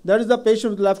 That is the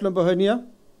patient with left lumbar hernia.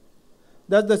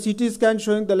 That's the CT scan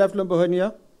showing the left lumbar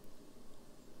hernia.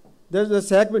 There's the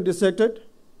sac being dissected.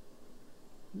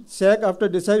 Sac after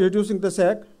reducing the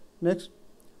sac. Next.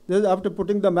 This is after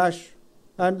putting the mesh,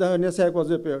 and the hernia sac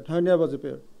was repaired. Hernia was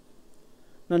repaired.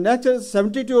 Now next is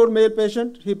 72-year-old male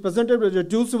patient. He presented with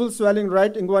reducible swelling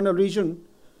right inguinal region,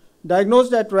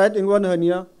 diagnosed at right inguinal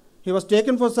hernia. He was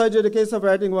taken for surgery in the case of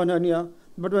right inguinal hernia,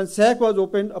 but when sac was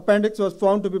opened, appendix was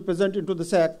found to be present into the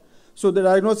sac, so the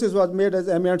diagnosis was made as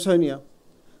Amiens hernia.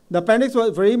 The appendix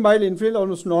was very mild inferior,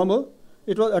 almost normal.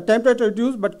 It was attempted to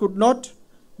reduce, but could not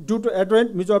due to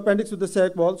adherent mesoappendix with the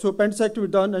sac wall, so appendicectomy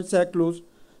done and sac closed.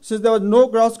 Since there was no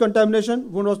gross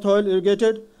contamination, wound was thoroughly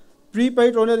irrigated,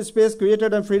 pre-peritoneal space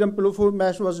created and freedom pillow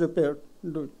mesh was repaired.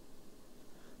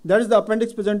 That is the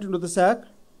appendix presented into the sac.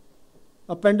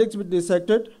 Appendix was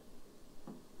dissected.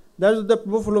 That is the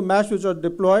pillow mesh which was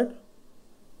deployed.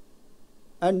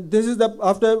 And this is the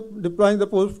after deploying the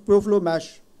pillow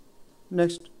mesh.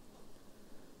 Next.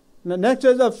 Now next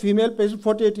is a female patient,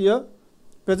 48 years,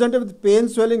 presented with pain,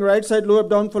 swelling right side lower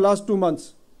abdomen for last 2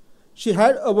 months. She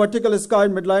had a vertical scar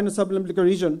in midline and subumbilical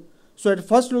region. So at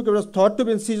first look, it was thought to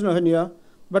be incisional hernia,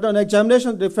 but on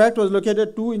examination, the defect was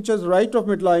located 2 inches right of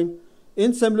midline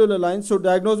in semilunar line. So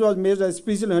diagnosis was made as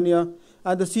special hernia,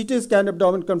 and the CT scan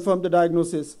abdomen confirmed the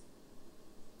diagnosis.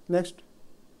 Next.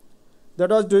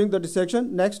 That was during the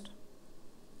dissection. Next.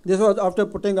 This was after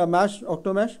putting a mesh,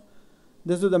 octomesh.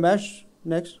 This is the mesh.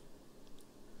 Next.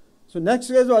 So next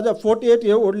case was a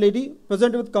 48-year-old lady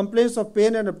presented with complaints of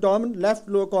pain and abdomen, left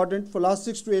lower quadrant for last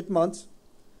 6 to 8 months.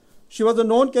 She was a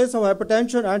known case of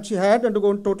hypertension, and she had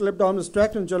undergone total abdominal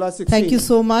hysterectomy in July 16. Thank you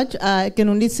so much. I can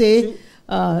only say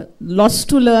lots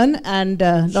to learn, and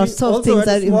lots of things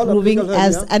are improving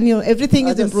and everything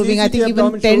is improving. I think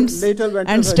even tents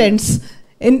and stents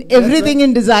in everything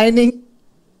in designing.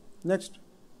 Next.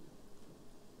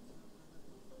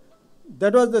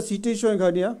 That was the CT showing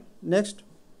hernia. Next.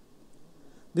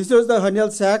 This was the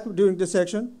hernial sac during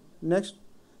dissection. Next.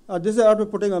 This is after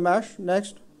putting a mesh.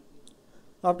 Next.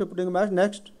 After putting a mesh.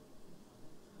 Next.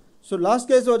 So last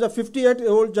case was a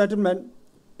 58-year-old gentleman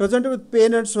presented with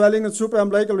pain and swelling in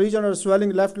supraumbilical region or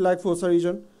swelling left iliac fossa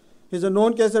region. He is a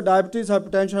known case of diabetes,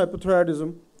 hypertension,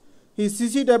 hypothyroidism. His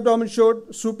CT abdomen showed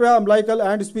supraumbilical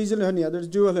and special hernia, that is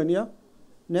dual hernia.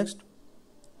 Next.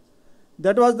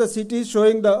 That was the CT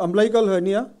showing the umbilical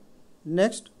hernia.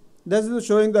 Next. This is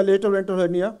showing the lateral ventral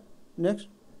hernia. Next.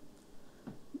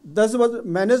 This was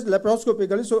managed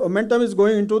laparoscopically, so omentum is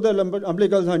going into the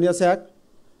umbilical hernia sac.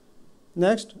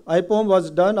 Next. IPOM was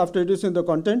done after reducing the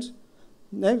contents.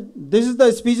 Next. This is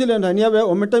the special hernia where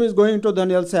omentum is going into the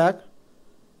hernial sac.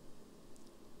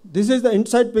 This is the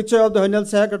inside picture of the hernial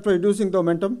sac after reducing the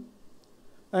omentum.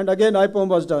 And again, IPOM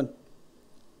was done.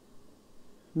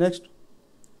 Next.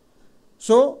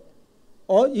 So,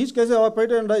 each case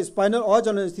operated under spinal or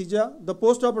general anesthesia. The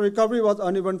post-op recovery was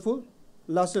uneventful.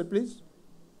 Last slide, please.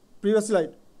 Previous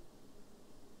slide.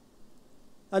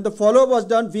 And the follow-up was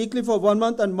done weekly for 1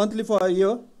 month and monthly for a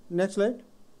year. Next slide.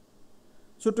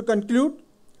 So to conclude,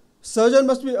 surgeon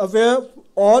must be aware of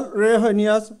all rare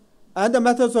hernias and the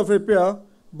methods of repair,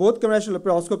 both conventional and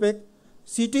laparoscopic.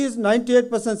 CT is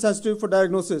 98% sensitive for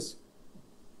diagnosis.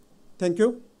 Thank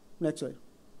you. Next slide.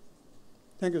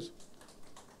 Thank you, sir.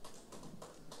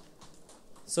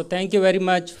 So thank you very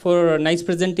much for a nice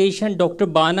presentation. Dr.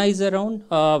 Bana is around.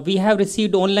 We have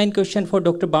received online question for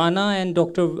Dr. Bana and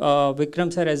Dr.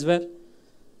 Vikram sir as well.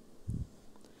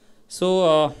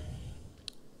 So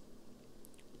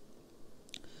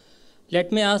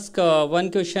let me ask one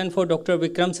question for Dr.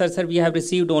 Vikram sir. Sir, we have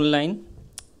received online.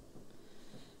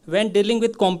 When dealing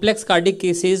with complex cardiac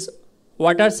cases,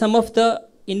 what are some of the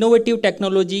innovative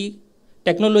technologies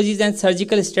and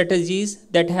surgical strategies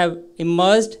that have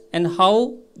emerged and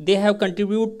how they have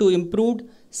contributed to improved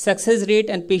success rate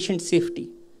and patient safety?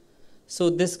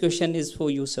 So this question is for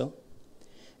you, sir.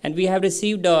 And we have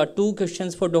received 2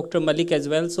 questions for Dr. Malik as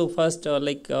well. So first,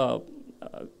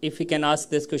 if we can ask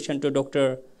this question to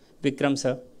Dr. Vikram,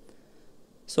 sir.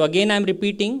 So again, I'm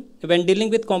repeating, when dealing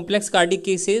with complex cardiac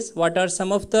cases, what are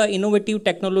some of the innovative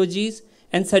technologies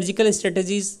and surgical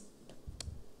strategies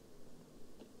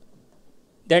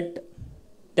that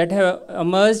have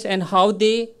emerged and how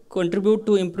they contribute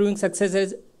to improving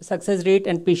success rate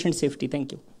and patient safety?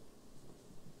 Thank you.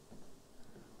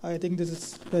 I think this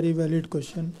is a very valid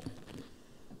question.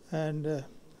 And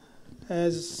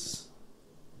as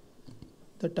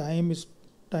the time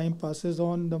passes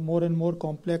on, the more and more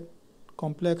complex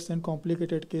and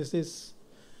complicated cases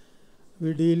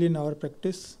we deal in our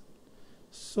practice.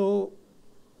 So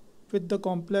with the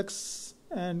complex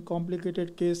and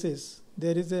complicated cases,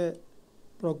 there is a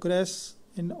progress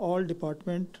in all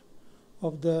department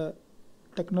of the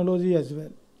technology as well.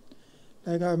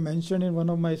 Like I mentioned in one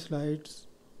of my slides,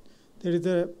 there is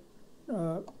a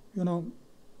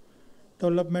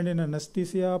development in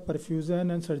anesthesia,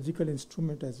 perfusion, and surgical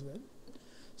instrument as well.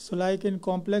 So like in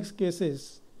complex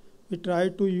cases, we try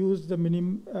to use the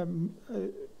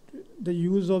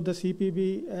use of the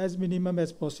CPB as minimum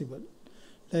as possible.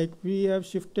 Like we have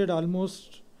shifted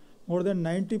almost more than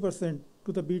 90%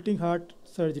 to the beating heart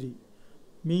surgery,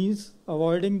 means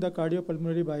avoiding the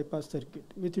cardiopulmonary bypass circuit,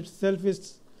 which itself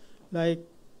is like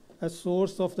a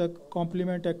source of the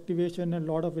complement activation and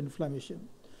lot of inflammation.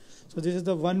 So this is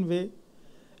the one way.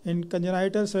 In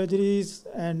congenital surgeries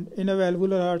and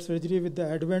intravalvular heart surgery, with the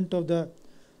advent of the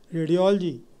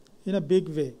radiology in a big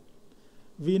way,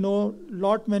 we know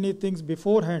many things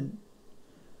beforehand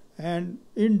and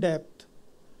in depth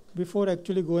before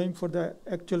actually going for the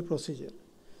actual procedure.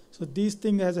 So these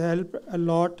things has helped a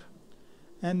lot.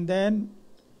 And then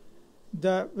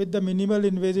with the minimal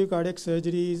invasive cardiac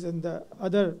surgeries and the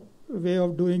other way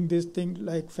of doing this thing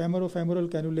like femoral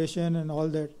cannulation and all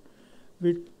that,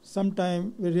 we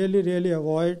really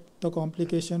avoid the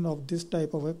complication of this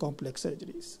type of complex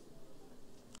surgeries.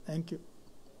 Thank you.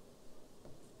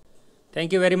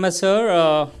 Thank you very much,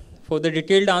 sir, for the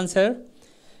detailed answer.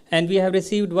 And we have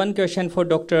received one question for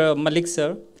Dr. Malik,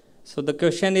 sir. So the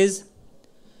question is,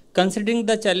 considering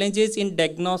the challenges in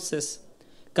diagnosing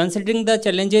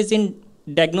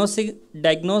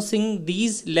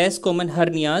these less common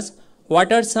hernias,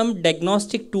 what are some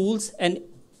diagnostic tools and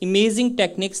imaging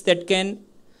techniques that can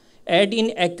aid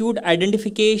in acute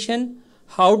identification?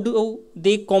 How do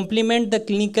they complement the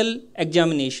clinical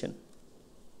examination?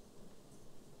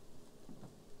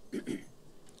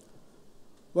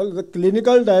 Well, the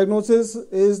clinical diagnosis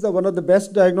is one of the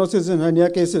best diagnoses in hernia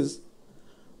cases.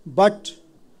 But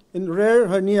in rare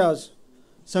hernias,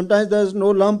 sometimes there is no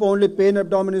lump, only plain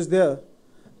abdomen is there.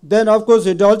 Then, of course,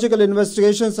 radiological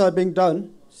investigations are being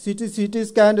done. CT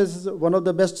scan is one of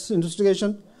the best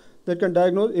investigation that can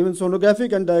diagnose. Even sonography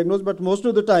can diagnose, but most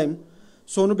of the time,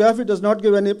 sonography does not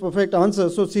give any perfect answer,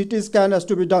 so CT scan has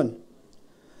to be done.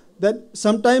 Then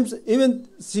sometimes even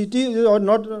CT is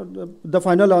not the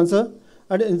final answer,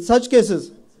 and in such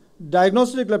cases,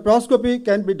 diagnostic laparoscopy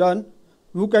can be done,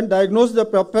 who can diagnose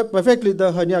perfectly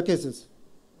the hernia cases.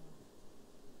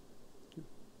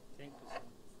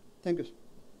 Thank you.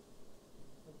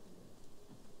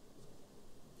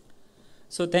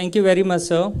 So thank you very much,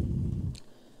 sir.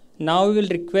 Now we will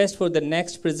request for the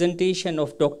next presentation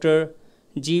of Dr.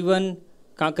 Jeevan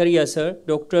Kakaria, sir.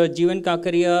 Dr. Jeevan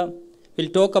Kakaria will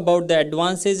talk about the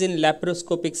advances in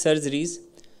laparoscopic surgeries.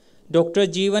 Dr.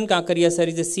 Jeevan Kakaria, sir,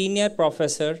 is a senior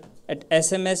professor at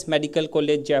SMS Medical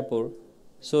College, Jaipur.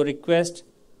 So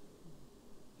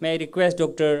may I request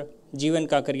Dr. Jeevan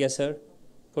Kakaria, sir,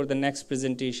 for the next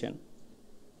presentation.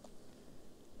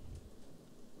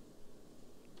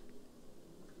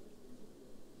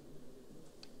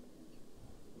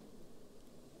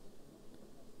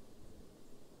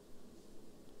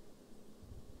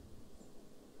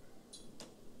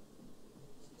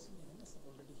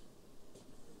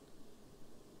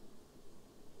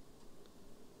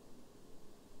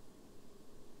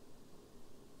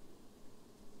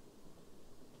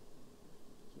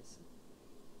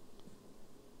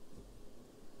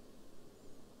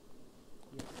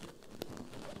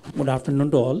 Good afternoon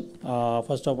to all.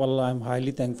 First of all, I'm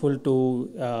highly thankful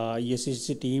to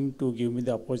ESCC team to give me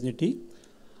the opportunity.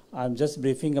 I'm just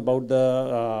briefing about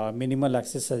the minimal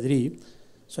access surgery.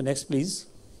 So next, please.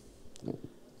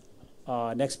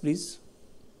 Next, please.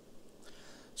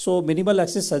 So minimal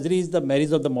access surgery is the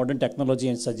marriage of the modern technology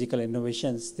and surgical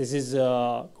innovations. This is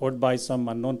quoted by some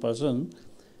unknown person.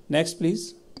 Next,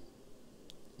 please.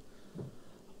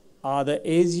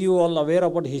 As you all aware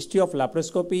about history of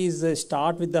laparoscopy is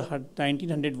start with the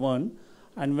 1901,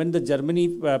 and when the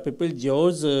Germany people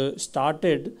George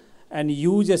started and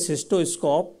used a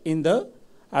cystoscope in the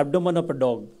abdomen of a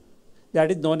dog,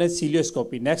 that is known as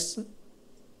cilioscopy. Next.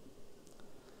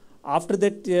 After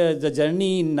that, the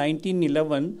journey in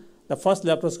 1911, the first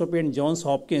laparoscopy in Johns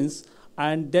Hopkins,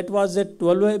 and that was a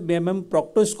 12 mm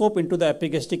proctoscope into the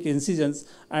epigastric incisions,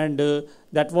 and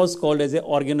that was called as a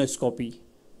organoscopy.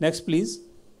 Next, please.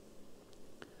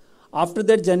 After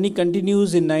that, journey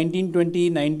continues in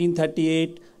 1920, 1938,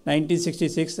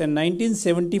 1966, and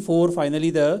 1974.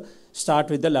 Finally, the start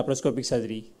with the laparoscopic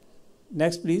surgery.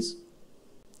 Next, please.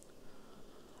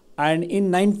 And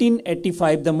in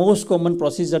 1985, the most common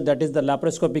procedure, that is the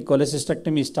laparoscopic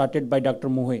cholecystectomy, started by Dr.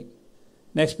 Muhe.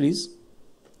 Next, please.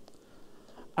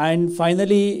 And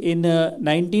finally, in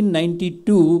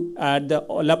 1992, the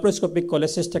laparoscopic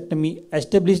cholecystectomy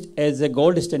established as a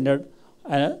gold standard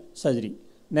surgery.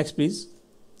 Next, please.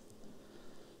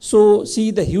 So,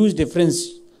 see the huge difference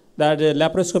that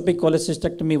laparoscopic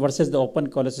cholecystectomy versus the open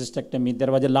cholecystectomy.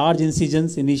 There was a large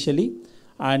incisions initially,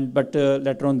 but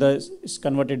later on is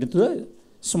converted into the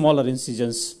smaller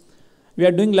incisions. We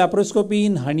are doing laparoscopy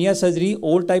in hernia surgery.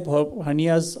 All type of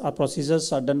hernias or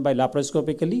procedures are done by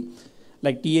laparoscopically,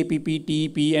 like TAPP,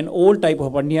 TEP, and all type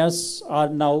of hernias are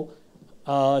now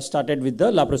started with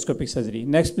the laparoscopic surgery.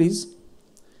 Next, please.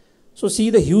 So see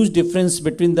the huge difference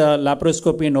between the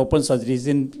laparoscopy and open surgeries.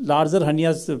 In larger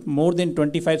hernias, more than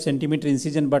 25 centimeter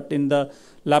incision, but in the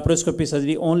laparoscopy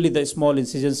surgery, only the small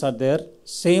incisions are there.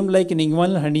 Same like in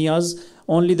inguinal hernias,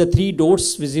 only the 3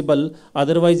 dots visible.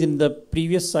 Otherwise, in the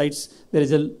previous sites, there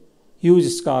is a huge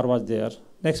scar was there.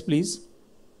 Next, please.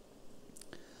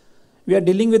 We are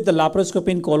dealing with the laparoscopy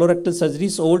in colorectal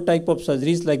surgeries, all type of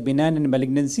surgeries like benign and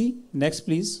malignancy. Next,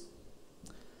 please.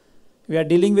 We are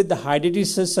dealing with the hereditary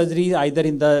surgery either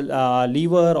in the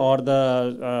liver or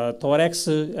the thorax.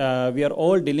 We are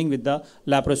all dealing with the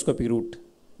laparoscopy route.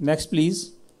 Next,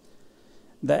 please.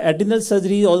 The adrenal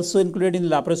surgery also included in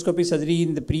laparoscopy surgery.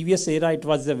 In the previous era, it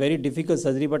was a very difficult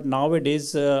surgery, but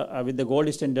nowadays, with the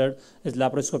gold standard, is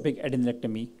laparoscopic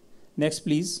adrenalectomy. Next,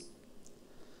 please.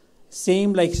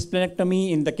 Same like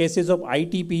splenectomy in the cases of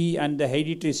ITP and the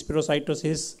hereditary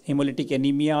spherocytosis, hemolytic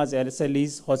anemias,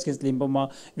 LSLEs, Hodgkin's lymphoma,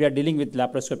 we are dealing with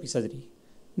laparoscopic surgery.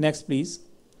 Next, please.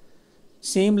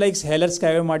 Same like Heller's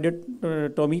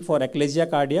kyphomydectomy for achalasia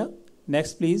cardia.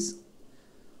 Next, please.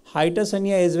 Hiatus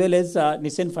hernia as well as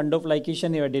Nissen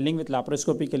fundoplication, we are dealing with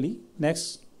laparoscopically.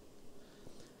 Next.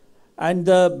 And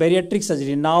the bariatric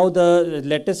surgery. Now the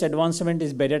latest advancement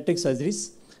is bariatric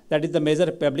surgeries. That is the major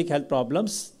public health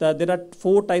problems. There are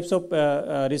 4 types of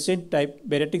recent type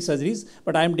bariatric surgeries,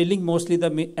 but I am dealing mostly the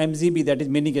MZB, that is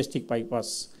mini gastric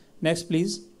bypass. Next,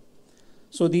 please.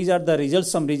 So these are the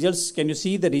results, some results. Can you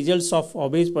see the results of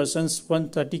obese persons,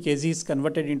 130 kg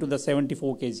converted into the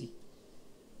 74 kg?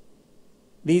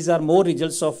 These are more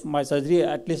results of my surgery.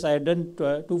 At least I have done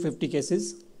 250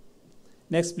 cases.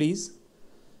 Next, please.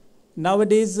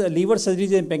 Nowadays, liver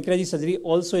surgeries and pancreatic surgery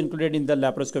also included in the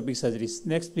laparoscopic surgeries.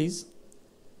 Next, please.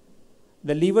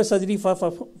 The liver surgery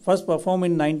first performed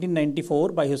in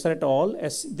 1994 by Husser et al.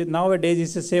 Nowadays,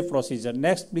 it's a safe procedure.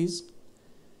 Next, please.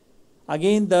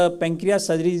 Again, the pancreas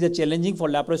surgery is challenging for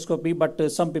laparoscopy, but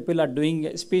some people are doing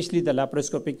especially the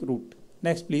laparoscopic route.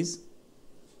 Next, please.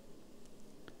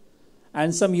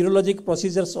 And some urologic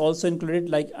procedures also included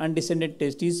like undescended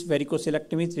testes,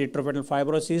 varicocelectomies, retroperitoneal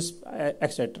fibrosis,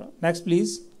 etc. Next,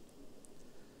 please.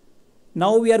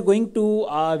 Now we are going to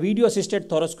video-assisted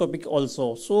thoracoscopic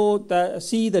also. So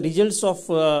see the results of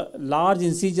large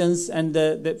incisions and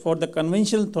for the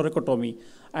conventional thoracotomy.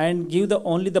 and give the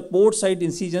only the port side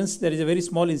incisions. There is a very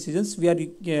small incisions. We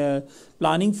are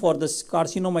planning for the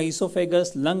carcinoma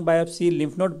esophagus, lung biopsy,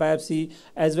 lymph node biopsy,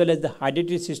 as well as the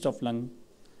hereditary cyst of lung.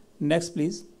 Next,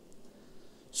 please.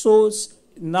 So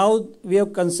now we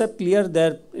have concept clear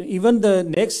that even the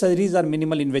neck surgeries are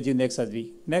minimal invasive neck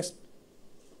surgery. Next.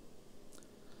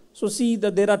 So see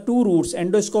that there are two routes,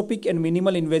 endoscopic and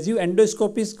minimal invasive.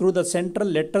 Endoscopic is through the central,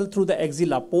 lateral through the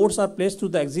axilla. Ports are placed through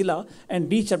the axilla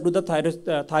and reach up to the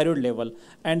thyroid level.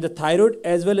 And the thyroid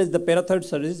as well as the parathyroid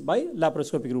surgery by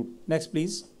laparoscopic route. Next,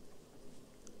 please.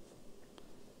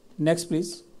 Next,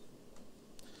 please.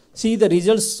 See the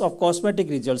results of cosmetic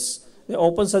results. The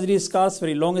open surgery scars,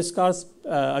 very long scars,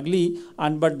 ugly,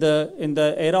 and but in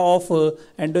the era of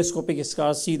endoscopic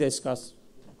scars, see the scars.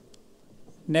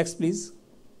 Next, please.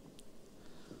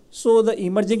 So the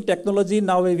emerging technology,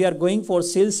 now we are going for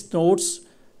Sills nodes,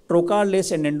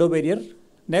 trocar-less and endobarrier.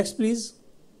 Next, please.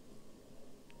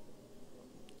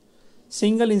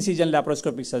 Single incision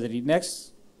laparoscopic surgery.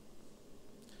 Next.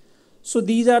 So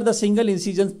these are the single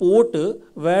incision port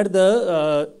where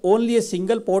the only a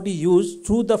single port is used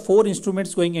through the 4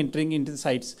 instruments entering into the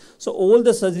sites. So all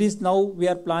the surgeries now we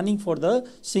are planning for the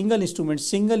single instruments,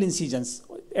 single incisions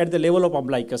at the level of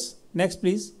umbilicus. Next,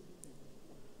 please.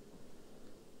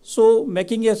 So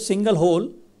making a single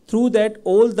hole, through that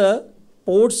all the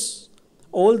ports,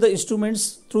 all the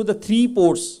instruments through the 3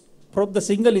 ports from the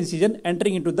single incision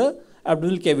entering into the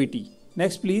abdominal cavity.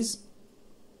 Next, please.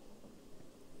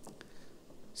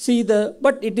 See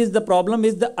but it is the problem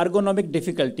is the ergonomic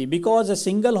difficulty, because a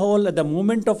single hole, the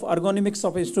movement of ergonomics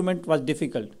of instrument was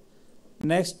difficult.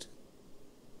 Next.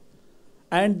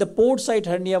 And the port site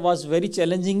hernia was very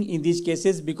challenging in these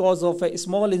cases because of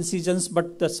small incisions,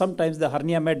 but sometimes the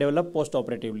hernia may develop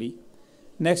post-operatively.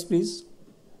 Next, please.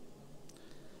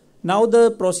 Now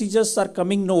the procedures are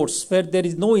coming nodes where there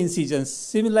is no incisions,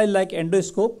 similarly like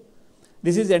endoscope.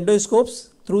 This is endoscopes,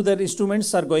 through the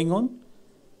instruments are going on.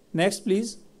 Next,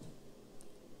 please.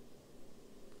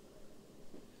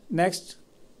 Next.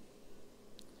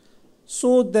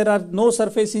 So there are no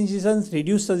surface incisions,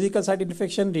 reduced surgical site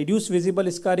infection, reduced visible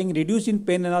scarring, reduced in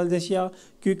pain analgesia,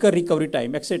 quicker recovery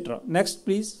time, etc. Next,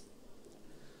 please.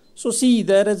 So see,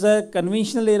 there is a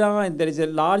conventional era and there is a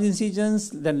large incisions,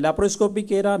 then laparoscopic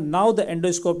era. Now the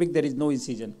endoscopic, there is no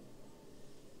incision.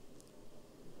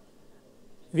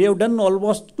 We have done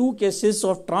almost 2 cases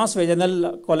of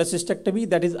transvaginal cholecystectomy,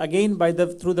 that is again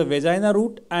through the vagina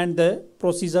route, and the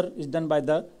procedure is done by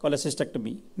the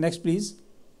cholecystectomy. Next, please.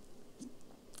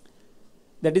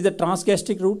 That is the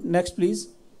transgastric route. Next, please.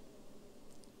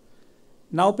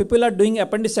 Now people are doing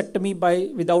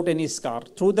appendicectomy without any scar.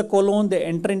 Through the colon, they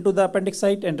enter into the appendix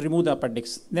site and remove the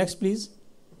appendix. Next, please.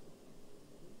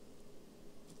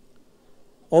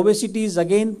 Obesity is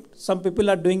again, some people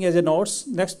are doing as a nodes.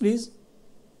 Next, please.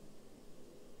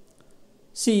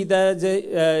 See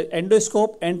the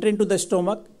endoscope enter into the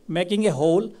stomach, making a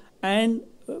hole and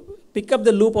pick up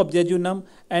the loop of jejunum,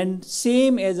 and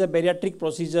same as a bariatric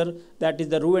procedure, that is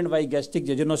the Roux and Weiss gastric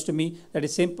jejunostomy, that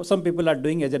is same some people are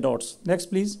doing as a dots. Next,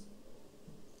 please.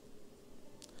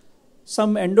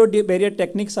 Some endo-barrier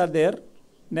techniques are there.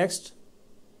 Next.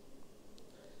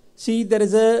 See, there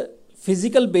is a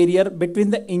physical barrier between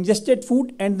the ingested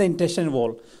food and the intestinal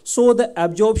wall, so the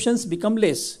absorptions become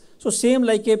less. So same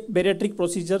like a bariatric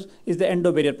procedure is the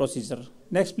endo-barrier procedure.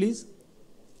 Next, please.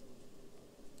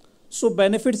 So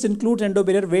benefits include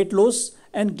endo-barrier weight loss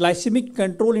and glycemic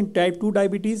control in type 2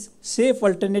 diabetes, safe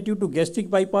alternative to gastric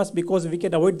bypass because we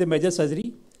can avoid the major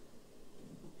surgery.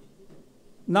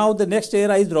 Now the next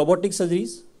era is robotic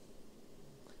surgeries.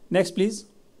 Next, please.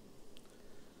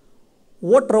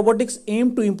 What robotics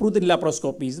aim to improve the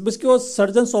laparoscopies? Because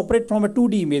surgeons operate from a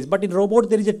 2D image, but in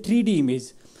robot there is a 3D image.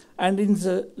 And in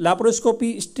the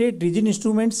laparoscopy, straight rigid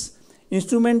instruments,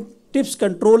 instrument tips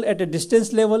control at a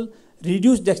distance level,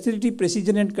 reduced dexterity,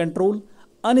 precision and control,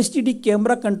 unsteady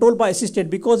camera control by assistant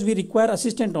because we require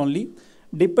assistant only,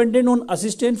 dependent on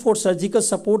assistant for surgical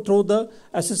support through the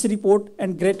accessory port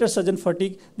and greater surgeon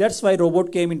fatigue. That's why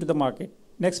robot came into the market.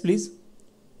 Next, please.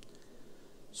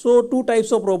 So 2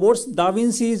 types of robots. Da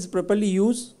Vinci is properly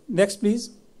used. Next,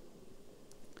 please.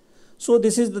 So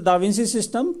this is the Da Vinci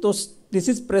system. So this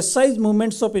is precise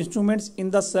movements of instruments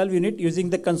in the cell unit using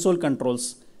the console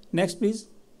controls. Next, please.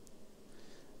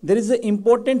 There is an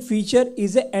important feature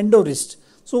is a endo wrist.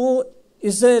 So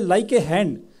it's like a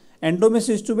hand. Endomess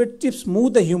instrument tips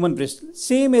move the human wrist.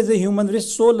 Same as a human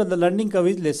wrist, so the learning curve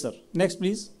is lesser. Next,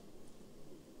 please.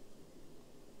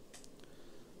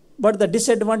 But the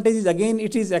disadvantage is again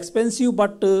it is expensive,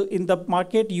 but in the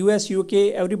market, US, UK,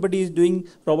 everybody is doing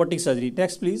robotic surgery.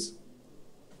 Next, please.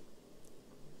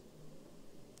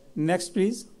 Next,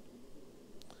 please.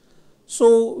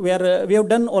 So we have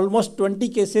done almost 20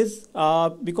 cases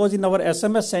because in our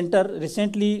SMS center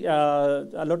recently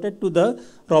allotted to the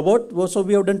robot. So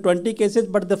we have done 20 cases,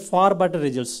 but the far better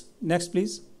results. Next,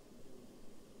 please.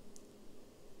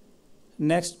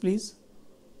 Next, please.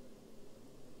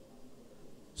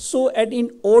 So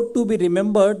it ought to be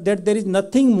remembered that there is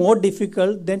nothing more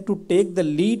difficult than to take the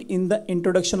lead in the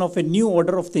introduction of a new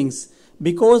order of things,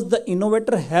 because the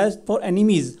innovator has for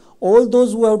enemies all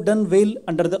those who have done well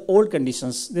under the old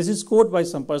conditions. This is quote by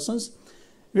some persons.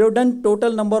 We have done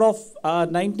total number of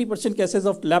 90% cases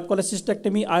of lap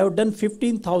cholecystectomy. I have done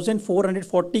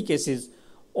 15,440 cases.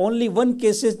 Only one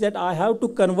case is that I have to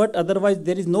convert, otherwise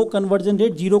there is no conversion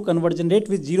rate, zero conversion rate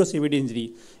with zero CVD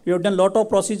injury. We have done lot of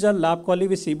procedure, lap chole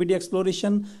with CVD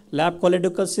exploration, lap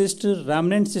choledochal cyst,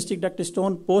 remnant cystic duct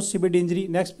stone, post CVD injury.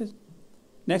 Next, please.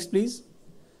 Next, please.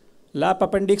 Lap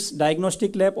appendix,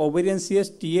 diagnostic lab, ovarian CS,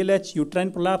 TLH,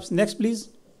 uterine prolapse. Next, please.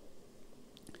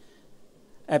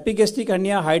 Epigastric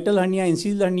hernia, hiatal hernia,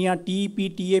 incisional hernia,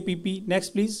 TEP, TAPP.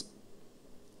 Next, please.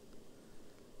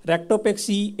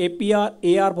 Rectopexy, APR,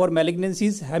 AR for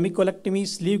malignancies, hemicolectomy,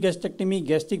 sleeve gastrectomy,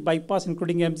 gastric bypass,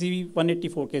 including MCV,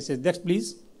 184 cases. Next,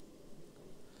 please.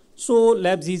 So,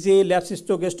 lab ZZ, lab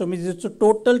cystogastomy, so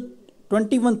total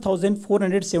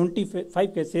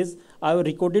 21,475 cases. I have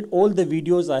recorded all the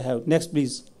videos I have. Next,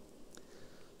 please.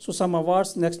 So, some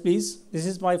awards. Next, please. This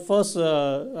is my first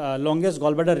longest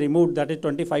gallbladder removed, that is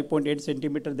 25.8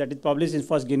 centimeter, that is published in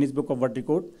first Guinness Book of World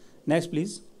Record. Next,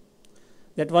 please.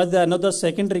 That was another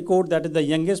second record, that is the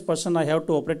youngest person I have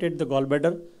to operate the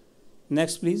gallbladder.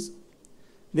 Next, please.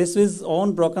 This is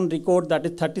on broken record, that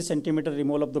is 30 centimeter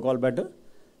removal of the gallbladder.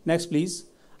 Next, please.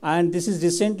 And this is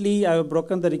recently I have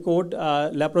broken the record,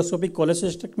 laparoscopic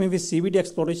cholecystectomy with CVD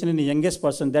exploration in the youngest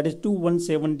person, that is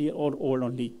 217-year-old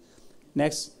only.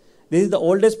 Next. This is the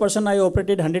oldest person I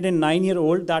operated,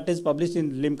 109-year-old, that is published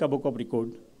in Limca Book of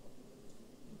Record.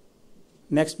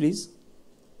 Next, please.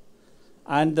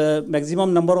 And the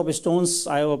maximum number of stones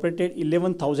I have operated,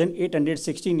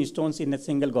 11,816 stones in a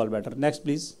single gallbladder. Next,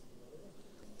 please.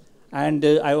 And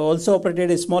I have also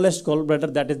operated a smallest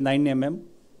gallbladder, that is 9 mm.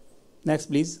 Next,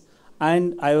 please.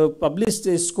 And I have published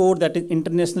a score, that is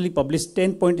internationally published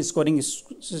 10-point scoring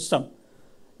system,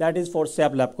 that is for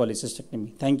SAP lap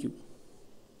cholecystectomy. Thank you.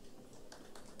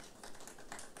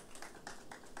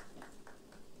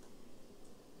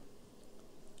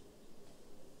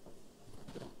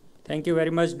 Thank you very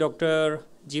much, Dr.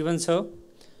 Jeevan sir,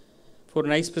 for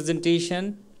nice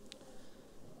presentation.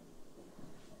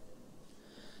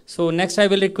 So next I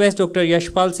will request Dr.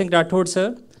 Yashpal Singh Rathod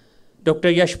sir. Dr.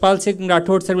 Yashpal Singh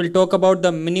Rathod sir will talk about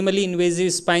the minimally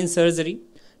invasive spine surgery.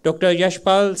 Dr.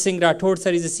 Yashpal Singh Rathod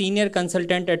sir is a senior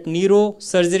consultant at Neuro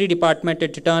Surgery Department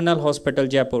at Eternal Hospital,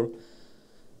 Jaipur.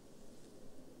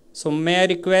 So may I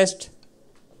request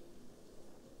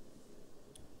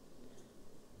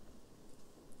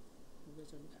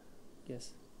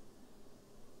yes.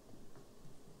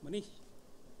 Manish.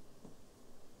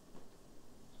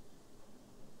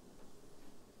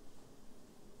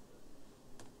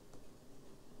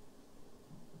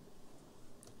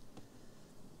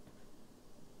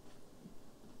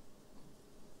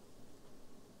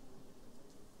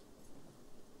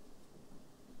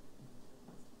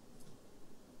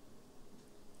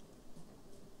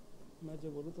 मैं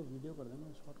जो बोलूँ तो video कर देना,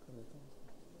 short कर देता हूँ,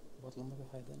 बहुत लंबा का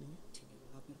फायदा नहीं है।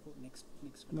 आप मेरे को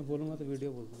नेक्स्ट मैं बोलूँगा तो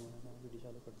वीडियो बोल दूँगा, वीडियो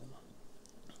चालू कर देना।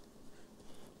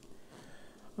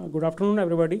 Good afternoon,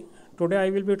 everybody. Today I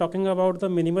will be talking about the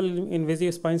minimal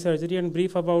invasive spine surgery and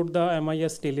brief about the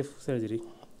MIS TLIF surgery.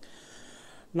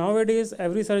 Nowadays,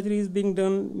 every surgery is being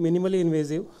done minimally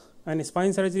invasive, and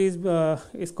spine surgery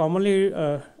is commonly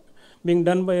being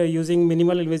done by using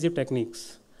minimal invasive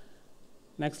techniques.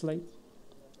 Next slide.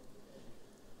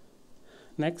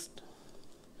 Next.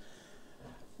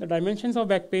 The dimensions of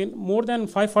back pain. More than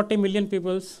 540 million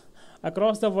people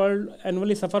across the world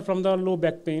annually suffer from the low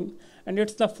back pain, and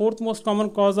it's the fourth most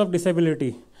common cause of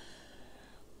disability.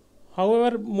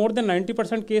 However, more than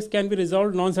 90% case can be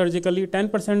resolved non-surgically,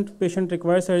 10% patient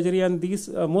requires surgery, and these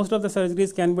most of the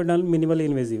surgeries can be done minimally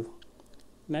invasive.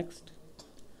 Next.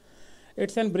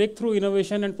 It's a breakthrough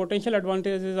innovation, and potential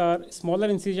advantages are smaller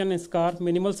incision and scar,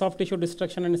 minimal soft tissue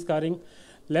destruction and scarring,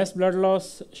 less blood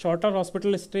loss, shorter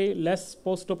hospital stay, less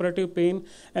post-operative pain,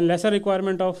 and lesser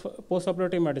requirement of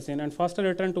post-operative medicine, and faster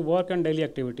return to work and daily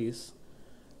activities.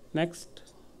 Next.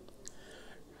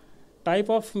 Type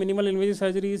of minimal invasive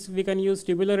surgeries, we can use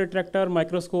tubular retractor,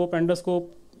 microscope,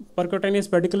 endoscope,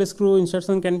 percutaneous pedicle screw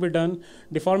insertion can be done.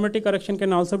 Deformity correction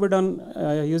can also be done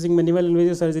using minimal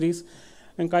invasive surgeries.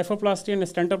 And kyphoplasty and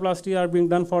stentoplasty are being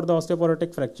done for the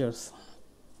osteoporotic fractures.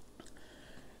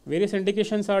 Various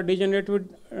indications are degenerative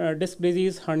disc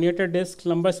disease, herniated disc,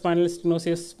 lumbar spinal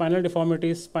stenosis, spinal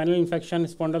deformities, spinal infection,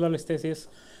 spondylolisthesis,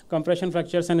 compression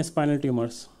fractures, and spinal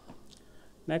tumors.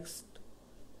 Next.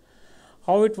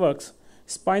 How it works.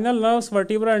 Spinal nerves,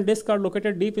 vertebra, and disc are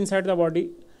located deep inside the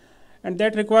body, and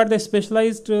that require the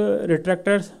specialized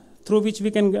retractors through which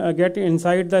we can get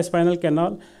inside the spinal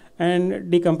canal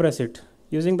and decompress it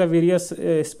using the various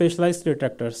specialized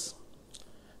retractors.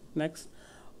 Next.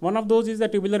 One of those is the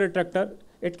tubular retractor.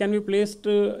 It can be placed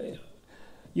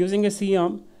using a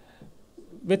C-arm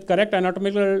with correct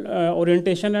anatomical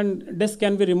orientation, and disc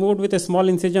can be removed with a small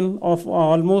incision of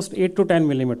almost 8 to 10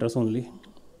 millimeters only.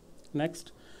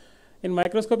 Next. In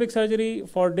microscopic surgery,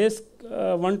 for disc,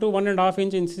 1 to 1.5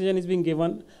 inch incision is being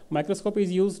given. Microscope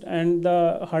is used and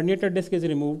the herniated disc is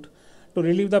removed to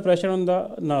relieve the pressure on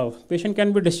the nerve. Patient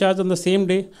can be discharged on the same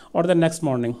day or the next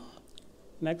morning.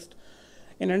 Next.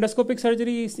 In endoscopic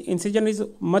surgery, incision is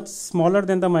much smaller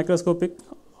than the microscopic,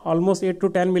 almost 8 to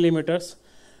 10 millimeters.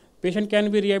 Patient can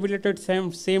be rehabilitated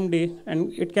same day,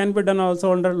 and it can be done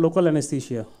also under local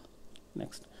anesthesia.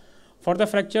 Next. For the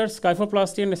fractures,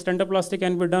 kyphoplasty and stentoplasty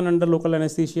can be done under local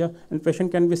anesthesia, and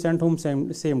patient can be sent home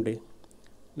same day.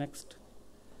 Next.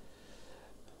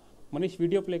 Manish,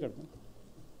 video play kar do.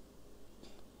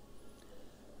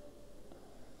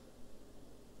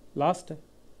 Last.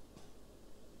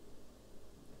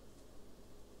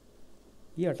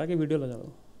 ये हटा के video लगा दो.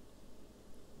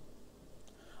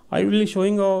 I will be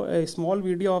showing a small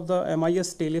video of the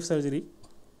MIS tail lift surgery.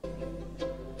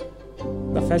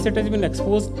 The facet has been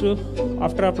exposed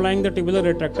after applying the tubular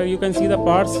retractor. You can see the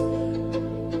parts.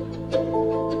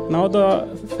 Now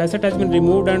the facet has been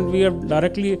removed and we have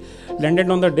directly landed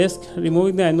on the disc,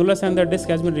 removing the annulus, and the disc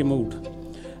has been removed.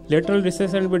 Lateral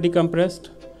recess and be decompressed.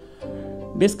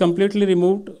 Disc completely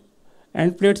removed,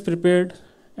 end plates prepared,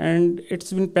 and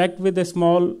it's been packed with a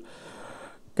small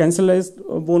cancellized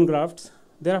bone grafts.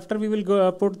 Thereafter, we will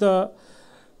go put the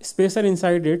spacer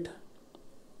inside it.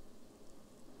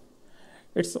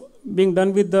 It's being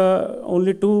done with the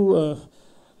only two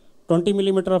 20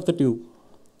 millimeter of the tube.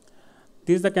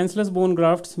 These are the cancellous bone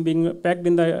grafts being packed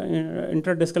in the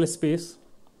interdiscal space.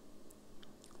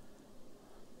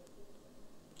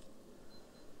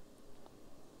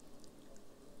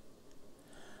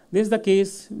 This is the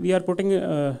case we are putting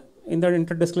in the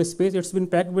interdiscal space. It's been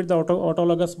packed with the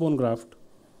autologous bone graft.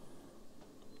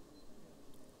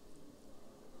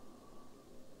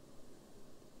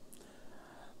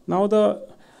 Now the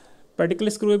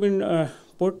pedicle screw has been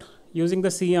put using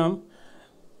the C-arm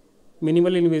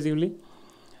minimally invasively.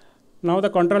 Now the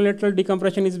contralateral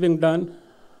decompression is being done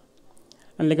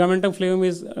and ligamentum flavum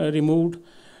is removed.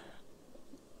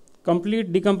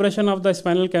 Complete decompression of the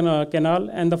spinal canal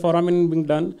and the foramen being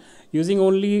done using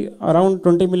only around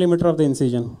 20 millimeter of the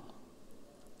incision.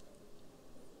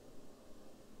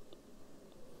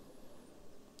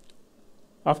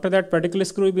 After that, pedicle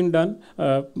screw is been done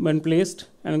when placed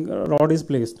and rod is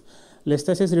placed.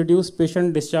 Listhesis reduced,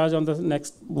 patient discharge on the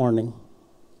next morning.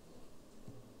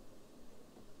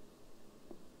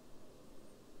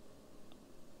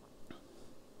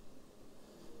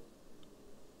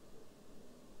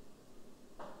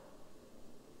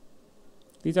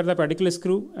 These are the pedicle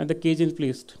screw and the cage is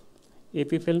placed.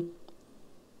 AP film.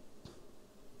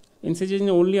 Incision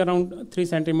only around 3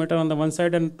 centimeter on the one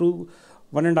side and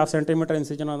 1.5 centimeter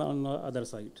incision on the other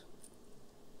side.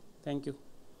 Thank you.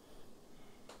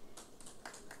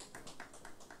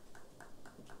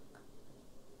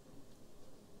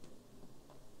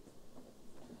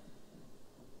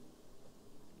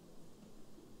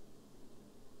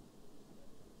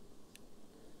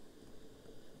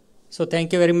 So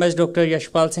thank you very much, Dr.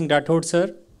 Yashpal Singh Rathod,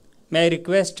 sir. May I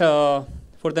request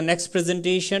for the next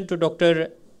presentation to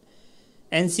Dr.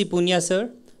 N.C. Punia,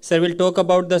 sir. Sir will talk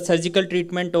about the surgical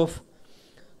treatment of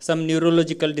some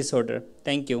neurological disorder.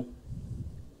 Thank you.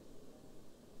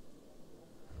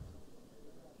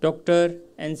 Dr.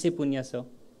 N.C. Punia, sir.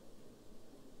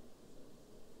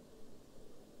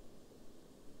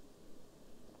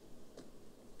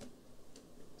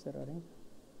 Sir, are you?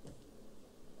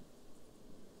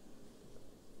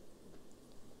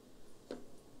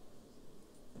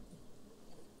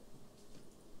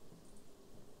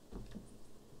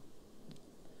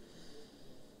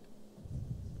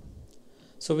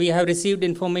 So we have received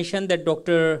information that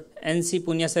Dr. N.C.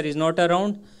 Punia sir is not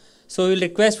around. So we will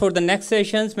request for the next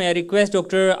sessions. May I request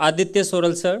Dr. Aditya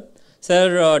Soral sir.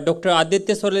 Sir, Dr.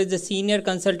 Aditya Soral is the senior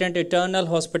consultant at Eternal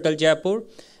Hospital, Jaipur.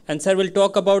 And sir will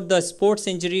talk about the sports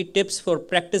injury tips for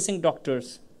practicing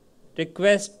doctors.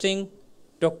 Requesting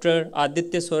Dr.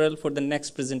 Aditya Soral for the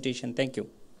next presentation. Thank you.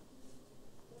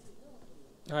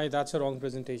 Hi, that's a wrong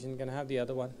presentation. Can I have the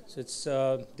other one? So it's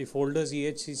the folders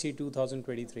EHCC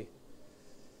 2023.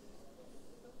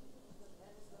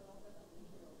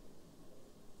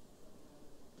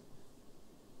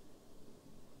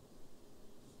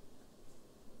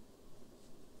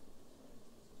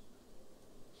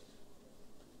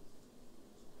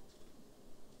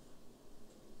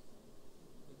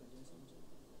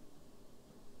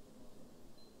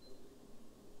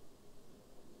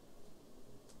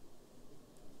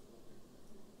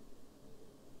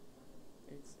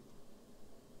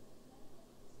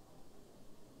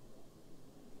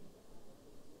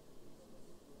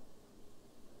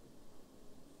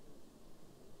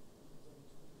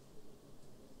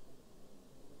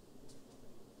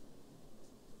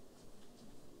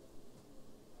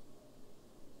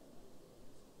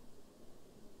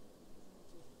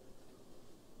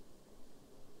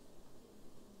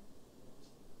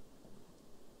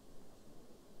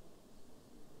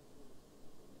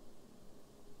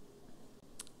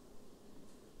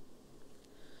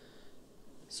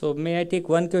 So may I take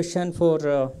one question for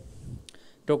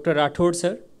Dr. Rathod,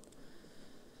 sir?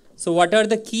 So what are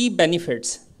the key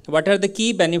benefits? What are the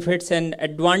key benefits and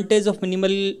advantage of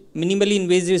minimally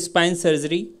invasive spine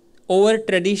surgery over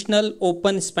traditional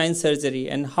open spine surgery,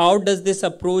 and how does this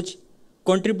approach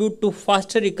contribute to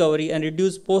faster recovery and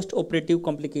reduce post-operative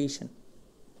complication?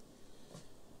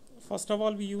 First of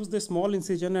all, we use the small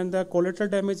incision, and the collateral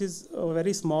damage is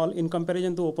very small in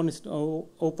comparison to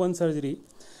open surgery.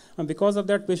 And because of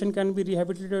that, patient can be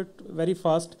rehabilitated very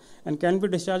fast and can be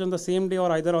discharged on the same day or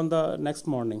either on the next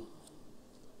morning.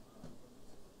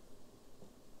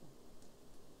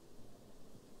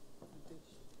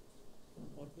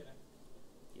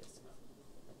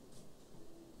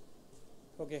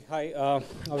 Okay, hi. A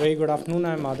very good afternoon.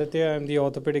 I'm Aditya. I'm the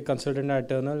orthopedic consultant at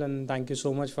Eternal, and thank you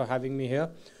so much for having me here.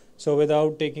 So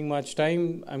without taking much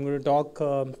time, I'm going to talk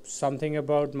something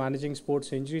about managing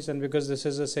sports injuries, and because this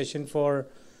is a session for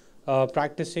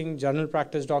practicing general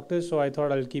practice doctors, so I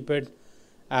thought I'll keep it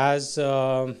as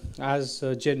general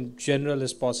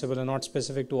as possible and not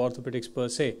specific to orthopedics per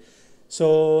se.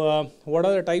 So what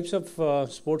are the types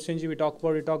of sports injury we talk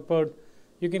about? We talk about,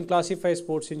 you can classify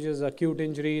sports injuries as acute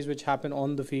injuries which happen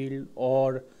on the field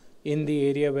or in the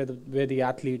area where the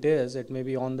athlete is. It may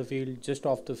be on the field, just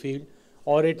off the field,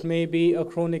 or it may be a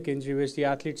chronic injury which the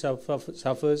athlete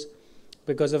suffers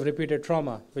because of repeated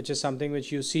trauma, which is something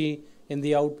which you see in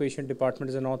the outpatient department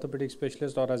as an orthopedic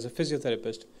specialist or as a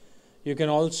physiotherapist. You can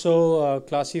also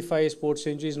classify sports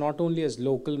injuries not only as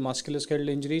local musculoskeletal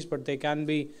injuries, but they can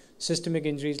be systemic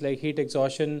injuries like heat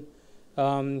exhaustion.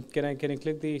 Can I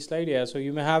click the slide? Yeah. So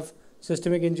you may have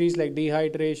systemic injuries like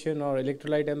dehydration or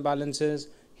electrolyte imbalances,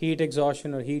 heat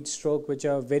exhaustion or heat stroke, which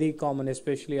are very common,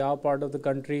 especially our part of the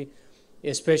country,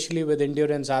 especially with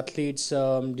endurance athletes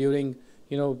during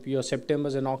your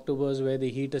Septembers and Octobers where the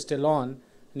heat is still on.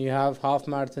 And you have half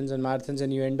marathons and marathons,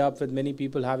 and you end up with many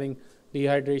people having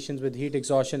dehydrations with heat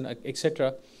exhaustion,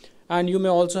 etc. And you may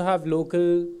also have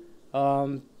local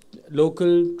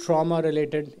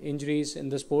trauma-related injuries in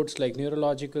the sports like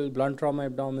neurological, blunt trauma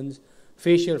abdomens,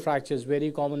 facial fractures,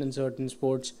 very common in certain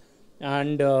sports,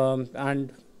 and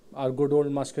our good old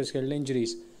musculoskeletal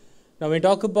injuries. Now, when we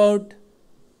talk about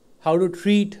how to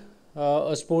treat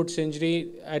a sports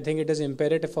injury, I think it is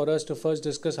imperative for us to first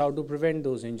discuss how to prevent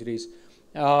those injuries.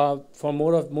 For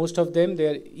most of them, they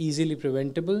are easily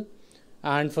preventable,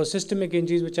 and for systemic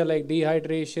injuries which are like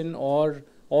dehydration or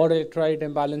electrolyte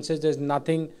imbalances, there's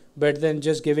nothing better than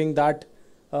just giving that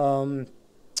a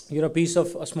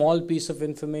small piece of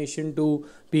information to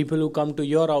people who come to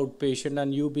your outpatient,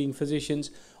 and you being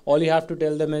physicians, all you have to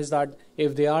tell them is that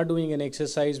if they are doing an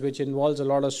exercise which involves a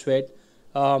lot of sweat,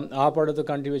 our part of the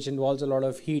country which involves a lot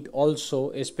of heat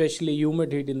also, especially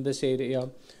humid heat in this area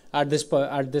at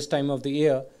this time of the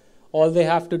year, all they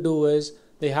have to do is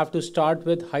they have to start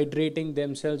with hydrating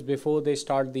themselves before they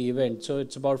start the event. So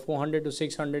it's about 400 to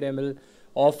 600 ml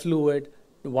of fluid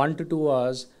 1 to 2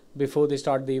 hours before they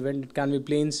start the event. It can be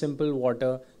plain simple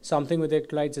water. Something with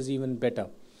electrolytes is even better.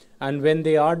 And when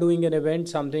they are doing an event,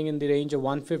 something in the range of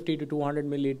 150 to 200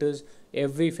 milliliters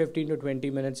every 15 to 20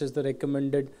 minutes is the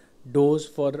recommended dose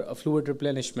for fluid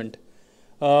replenishment.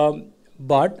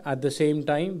 But at the same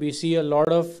time, we see a lot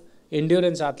of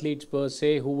endurance athletes per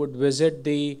se who would visit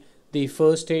the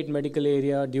first aid medical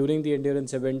area during the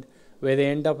endurance event, where they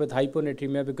end up with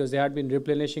hyponatremia because they had been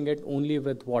replenishing it only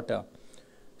with water.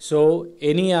 So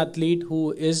any athlete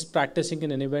who is practicing in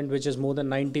an event which is more than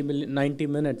 90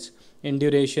 minutes in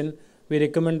duration, we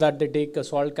recommend that they take a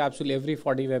salt capsule every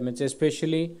 45 minutes,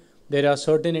 especially There are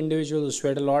certain individuals who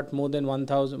sweat a lot, more than 1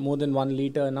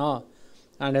 liter an hour,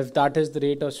 and if that is the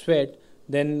rate of sweat,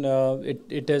 then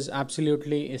it is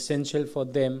absolutely essential for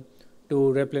them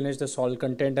to replenish the salt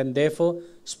content, and therefore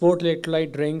sport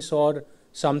electrolyte drinks or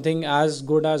something as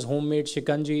good as homemade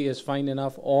shikanji is fine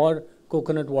enough, or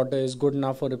coconut water is good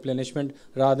enough for replenishment,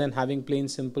 rather than having plain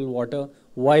simple water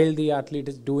while the athlete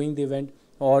is doing the event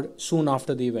or soon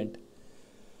after the event.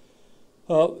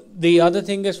 The other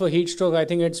thing is for heat stroke, I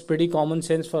think it's pretty common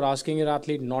sense for asking your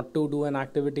athlete not to do an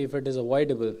activity if it is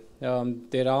avoidable.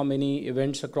 There are many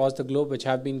events across the globe which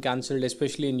have been cancelled,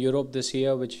 especially in Europe this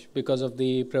year, which because of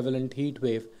the prevalent heat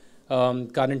wave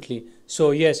currently.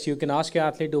 So yes, you can ask your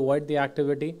athlete to avoid the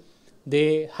activity.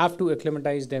 They have to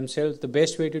acclimatize themselves. The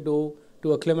best way to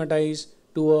acclimatize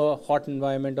to a hot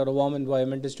environment or a warm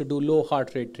environment is to do low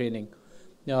heart rate training.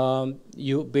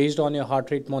 You based on your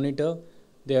heart rate monitor,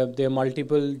 there are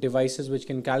multiple devices which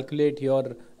can calculate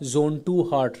your zone 2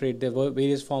 heart rate. There were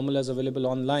various formulas available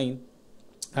online,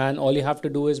 and all you have to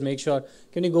do is make sure.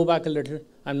 Can you go back a little?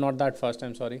 I'm not that fast,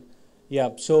 I'm sorry. Yeah,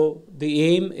 so the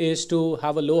aim is to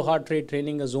have a low heart rate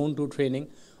training, a zone 2 training.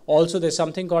 Also, there's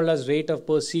something called as rate of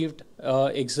perceived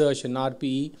exertion,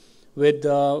 RPE, with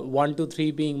 1 to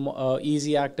 3 being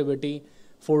easy activity,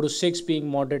 4 to 6 being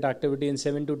moderate activity, and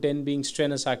 7 to 10 being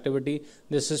strenuous activity.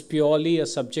 This is purely a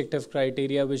subjective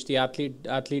criteria which the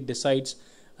athlete decides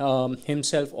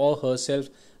himself or herself,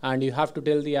 and you have to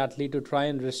tell the athlete to try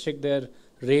and restrict their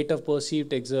rate of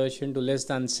perceived exertion to less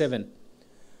than 7.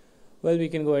 Well, we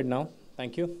can go ahead now.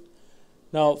 Thank you.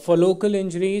 Now, for local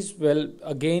injuries, well,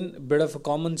 again, a bit of a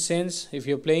common sense. If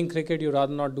you're playing cricket, you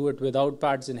rather not do it without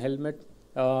pads and helmet.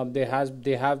 There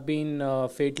have been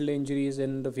fatal injuries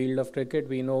in the field of cricket.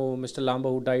 We know Mr. Lamba,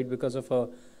 who died because of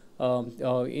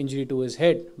a injury to his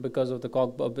head because of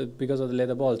the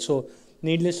leather ball. So,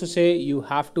 needless to say, you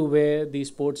have to wear the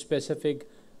sport-specific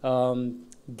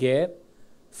gear.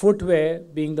 Footwear,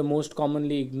 being the most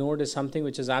commonly ignored, is something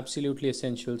which is absolutely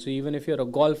essential. So even if you're a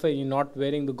golfer, you're not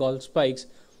wearing the golf spikes,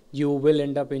 you will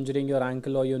end up injuring your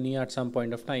ankle or your knee at some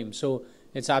point of time. So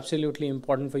it's absolutely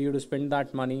important for you to spend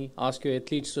that money, ask your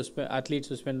athletes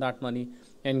to spend that money,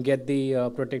 and get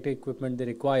the protective equipment they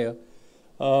require.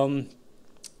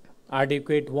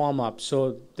 Adequate warm-up.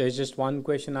 So there's just one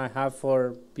question I have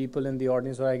for people in the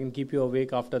audience, so I can keep you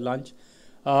awake after lunch.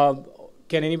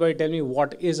 Can anybody tell me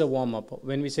what is a warm-up?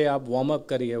 When we say aap warm-up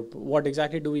kariye, what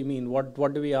exactly do we mean?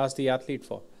 What do we ask the athlete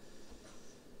for?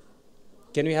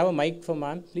 Can we have a mic for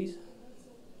ma'am, please?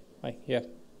 Hi, yeah.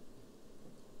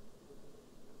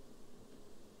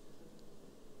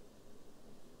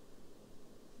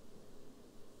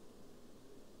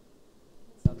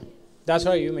 That's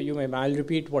right, you may. I'll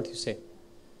repeat what you say.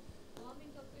 Warming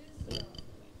up is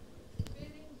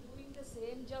doing the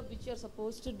same job which you're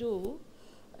supposed to do.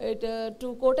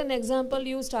 To quote an example,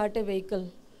 you start a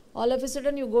vehicle. All of a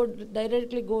sudden, you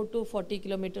directly go to 40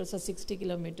 kilometers or 60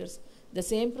 kilometers. The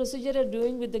same procedure you're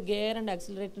doing with the gear and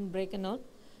accelerate and brake and all.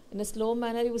 In a slow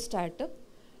manner, you start up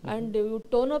and you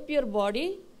tone up your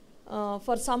body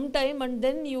for some time, and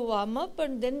then you warm up,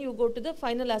 and then you go to the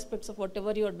final aspects of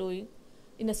whatever you are doing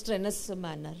in a strenuous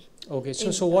manner. Okay,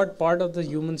 so what part of the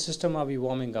human system are we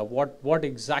warming up? What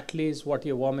exactly is what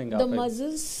you're warming up? The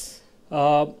muscles.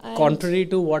 Contrary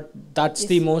to what that's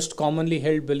the most commonly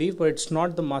held belief, but it's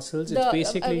not the muscles. It's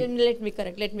basically. Let me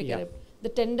correct. The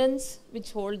tendons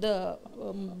which hold the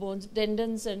bones,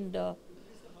 tendons and.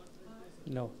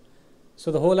 No.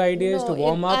 So the whole idea is to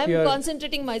warm up your. I'm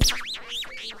concentrating myself.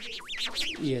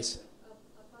 Yes.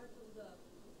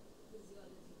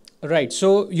 Right.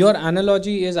 So your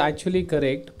analogy is actually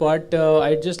correct, but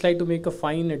I'd just like to make a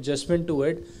fine adjustment to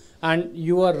it. And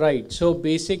you are right. So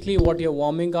basically what you're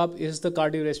warming up is the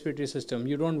cardiorespiratory system.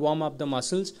 You don't warm up the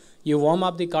muscles. You warm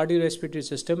up the cardiorespiratory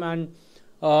system. And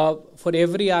for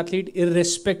every athlete,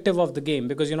 irrespective of the game,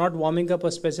 because you're not warming up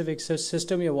a specific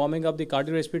system, you're warming up the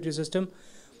cardiorespiratory system,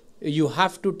 you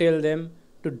have to tell them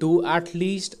to do at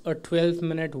least a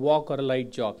 12-minute walk or a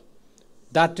light jog.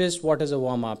 That is what is a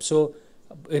warm-up. So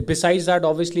besides that,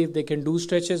 obviously, if they can do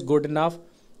stretches, good enough.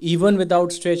 Even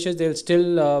without stretches, they'll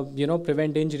still,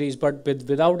 prevent injuries. But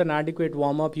without an adequate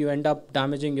warm-up, you end up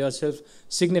damaging yourself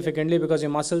significantly because your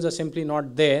muscles are simply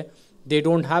not there. They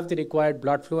don't have the required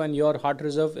blood flow, and your heart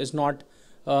reserve is not,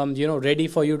 ready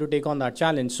for you to take on that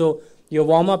challenge. So your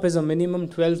warm-up is a minimum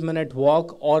 12-minute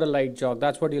walk or a light jog.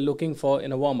 That's what you're looking for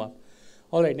in a warm-up.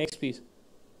 All right, next please.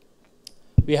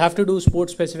 We have to do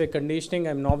sport-specific conditioning.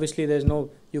 I mean, obviously,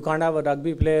 you can't have a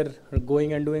rugby player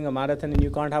going and doing a marathon, and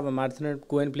you can't have a marathoner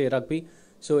go and play rugby.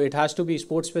 So it has to be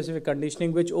sport-specific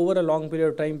conditioning, which over a long period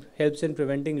of time helps in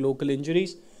preventing local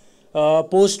injuries.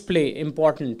 Post-play,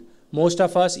 important. Most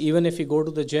of us, even if we go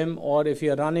to the gym or if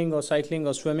you're running or cycling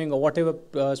or swimming or whatever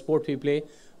sport we play,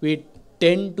 we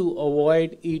tend to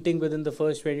avoid eating within the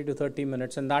first 20 to 30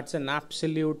 minutes, and that's an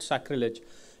absolute sacrilege.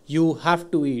 You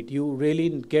have to eat. You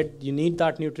need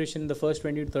that nutrition in the first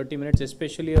 20 to 30 minutes,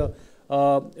 especially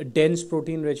a dense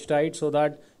protein-rich diet, so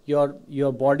that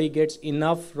your body gets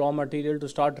enough raw material to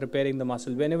start repairing the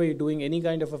muscle. Whenever you're doing any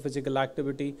kind of a physical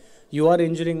activity, you are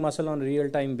injuring muscle on a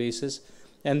real-time basis,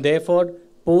 and therefore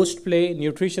post-play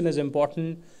nutrition is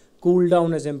important. Cool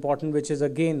down is important, which is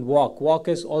again walk. Walk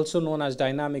is also known as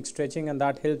dynamic stretching, and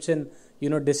that helps in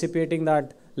dissipating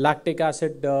that lactic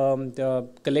acid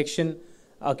collection,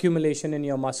 accumulation in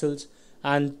your muscles,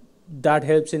 and that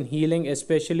helps in healing.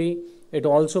 Especially it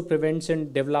also prevents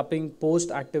in developing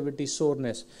post-activity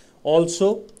soreness.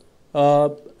 Also,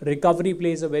 recovery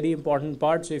plays a very important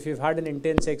part. So if you've had an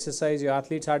intense exercise, your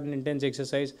athletes had an intense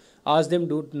exercise, ask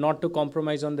them not to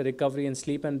compromise on the recovery and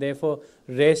sleep, and therefore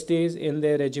rest days in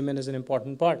their regimen is an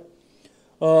important part.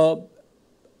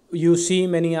 You see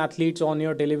many athletes on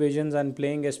your televisions and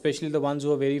playing, especially the ones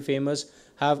who are very famous,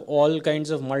 have all kinds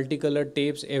of multicolored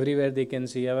tapes everywhere they can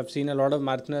see. I've seen a lot of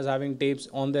marathoners having tapes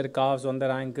on their calves, on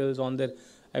their ankles, on their,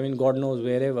 God knows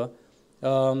wherever.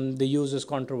 The use is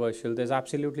controversial. There's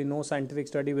absolutely no scientific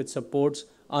study which supports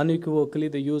unequivocally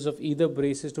the use of either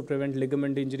braces to prevent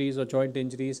ligament injuries or joint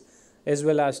injuries, as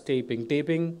well as taping.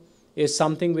 Taping is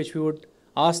something which we would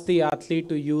ask the athlete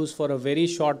to use for a very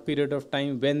short period of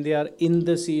time when they are in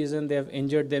the season, they have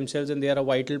injured themselves and they are a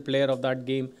vital player of that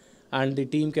game, and the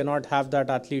team cannot have that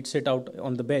athlete sit out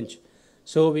on the bench.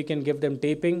 So we can give them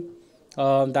taping.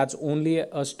 That's only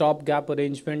a stopgap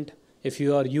arrangement. If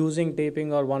you are using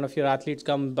taping or one of your athletes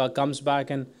comes back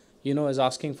and is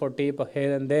asking for tape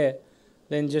here and there,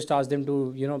 then just ask them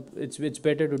to, it's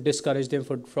better to discourage them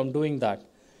from doing that.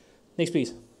 Next,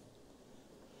 please.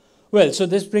 Well, so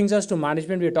this brings us to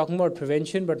management. We're talking about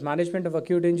prevention, but management of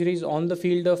acute injuries on the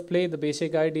field of play. The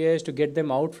basic idea is to get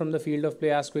them out from the field of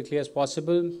play as quickly as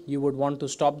possible. You would want to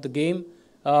stop the game.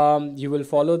 You will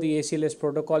follow the ACLS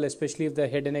protocol, especially if they're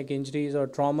head and neck injuries or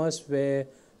traumas where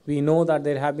we know that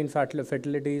there have been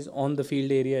fatalities on the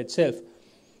field area itself.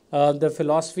 The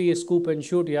philosophy is scoop and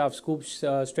shoot. You have scoop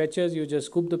stretchers. You just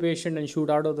scoop the patient and shoot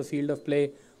out of the field of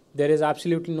play. There is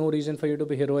absolutely no reason for you to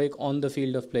be heroic on the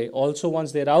field of play. Also,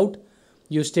 once they're out,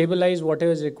 you stabilize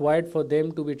whatever is required for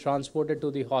them to be transported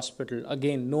to the hospital.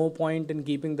 Again, no point in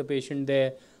keeping the patient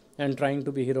there and trying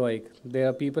to be heroic. There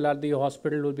are people at the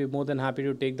hospital who will be more than happy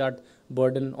to take that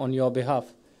burden on your behalf.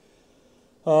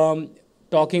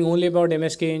 Talking only about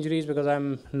MSK injuries because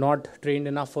I'm not trained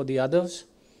enough for the others.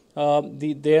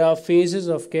 There are phases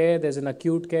of care. There's an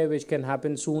acute care which can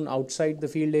happen soon outside the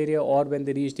field area or when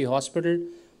they reach the hospital.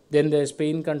 Then there's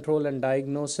pain control and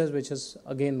diagnosis, which is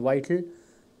again vital.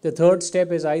 The third step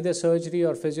is either surgery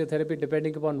or physiotherapy,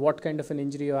 depending upon what kind of an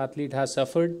injury your athlete has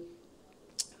suffered.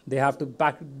 They have to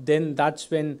then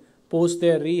that's when post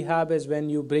their rehab is when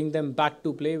you bring them back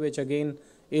to play, which again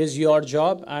is your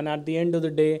job. And at the end of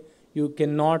the day, you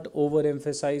cannot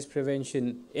overemphasize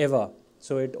prevention ever.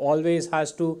 So it always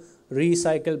has to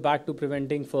recycle back to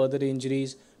preventing further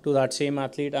injuries to that same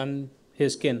athlete and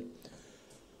his skin.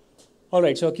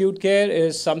 Alright, so acute care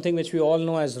is something which we all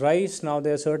know as RICE. Now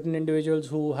there are certain individuals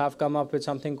who have come up with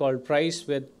something called PRICE,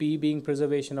 with P being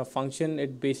preservation of function.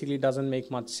 It basically doesn't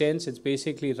make much sense. It's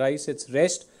basically RICE, it's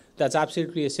rest. That's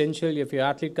absolutely essential. If your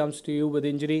athlete comes to you with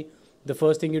injury, the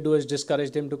first thing you do is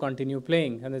discourage them to continue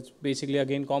playing. And it's basically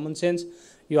again common sense.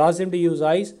 You ask them to use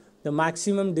ice. The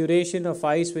maximum duration of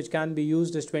ice which can be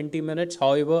used is 20 minutes.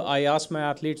 However, I ask my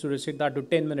athletes to restrict that to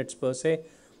 10 minutes per se.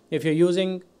 If you're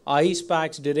using ice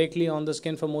packs directly on the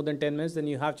skin for more than 10 minutes, then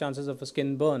you have chances of a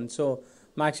skin burn. So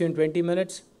maximum 20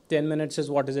 minutes, 10 minutes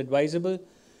is what is advisable.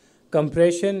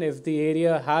 Compression, if the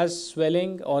area has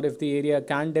swelling or if the area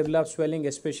can develop swelling,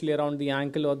 especially around the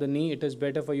ankle or the knee, it is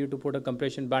better for you to put a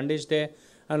compression bandage there,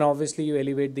 and obviously you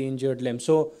elevate the injured limb.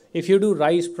 So if you do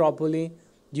RICE properly,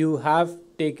 you have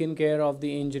taken care of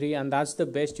the injury, and that's the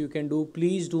best you can do.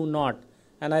 Please do not,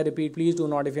 and I repeat, please do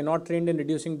not. If you're not trained in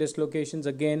reducing dislocations,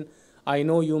 again, I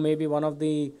know you may be one of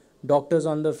the doctors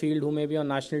on the field who may be on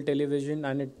national television,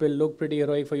 and it will look pretty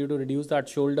heroic for you to reduce that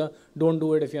shoulder. Don't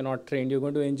do it if you're not trained. You're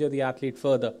going to injure the athlete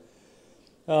further.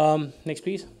 Next,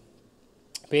 please.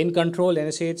 Pain control,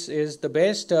 NSAIDs is the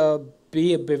best.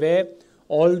 Beware.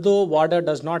 Although WADA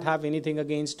does not have anything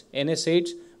against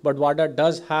NSAIDs, but WADA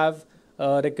does have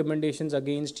recommendations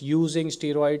against using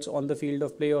steroids on the field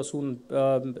of play or soon.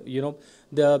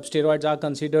 The steroids are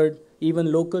considered,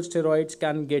 even local steroids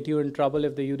can get you in trouble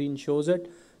if the urine shows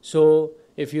it. So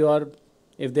if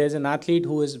there's an athlete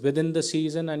who is within the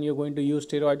season and you're going to use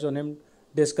steroids on him,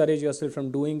 discourage yourself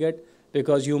from doing it,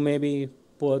 because you may be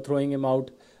throwing him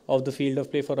out of the field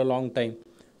of play for a long time.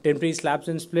 Temporary slabs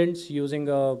and splints using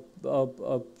a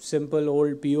simple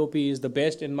old POP is the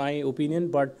best in my opinion,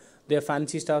 but there are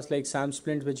fancy stuffs like SAM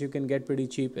splints which you can get pretty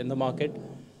cheap in the market,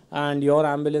 and your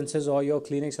ambulances or your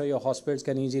clinics or your hospitals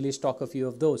can easily stock a few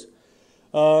of those.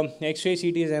 X-ray,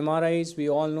 CTs, MRIs, we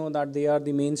all know that they are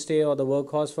the mainstay or the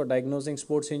workhorse for diagnosing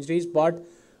sports injuries, but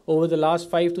over the last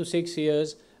 5 to 6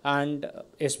 years, and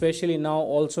especially now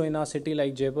also in our city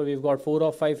like Jaipur, we've got 4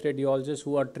 or 5 radiologists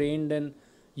who are trained in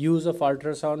use of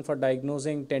ultrasound for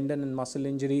diagnosing tendon and muscle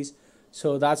injuries.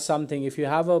 So that's something. If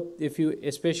you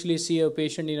especially see a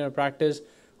patient in your practice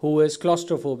who is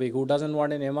claustrophobic, who doesn't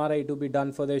want an MRI to be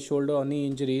done for their shoulder or knee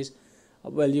injuries,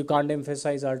 well, you can't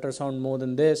emphasize ultrasound more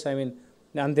than this. I mean,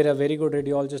 and there are very good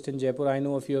radiologists in Jaipur. I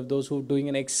know a few of those who are doing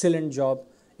an excellent job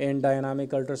in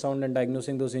dynamic ultrasound and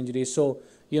diagnosing those injuries. So,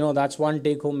 that's one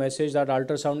take-home message, that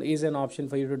ultrasound is an option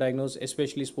for you to diagnose,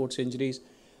 especially sports injuries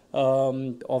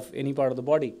of any part of the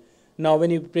body. Now,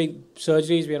 when you take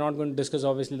surgeries, we are not going to discuss,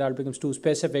 obviously, that becomes too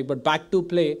specific, but back to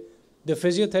play, the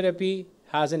physiotherapy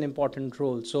has an important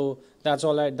role. So that's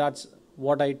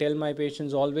what I tell my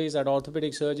patients always, that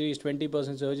orthopedic surgery is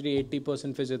 20% surgery,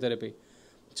 80% physiotherapy.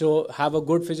 So have a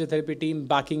good physiotherapy team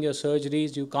backing your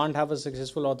surgeries. You can't have a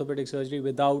successful orthopedic surgery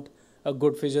without a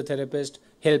good physiotherapist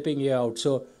helping you out.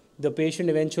 So the patient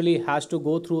eventually has to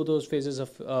go through those phases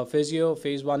of physio.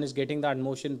 Phase 1 is getting that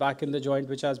motion back in the joint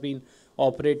which has been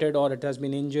operated or it has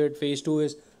been injured. Phase 2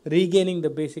 is regaining the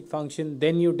basic function.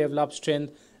 Then you develop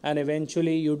strength, and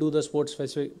eventually you do the sports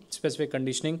specific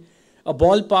conditioning. A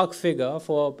ballpark figure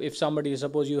for if somebody,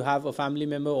 suppose you have a family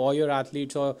member or your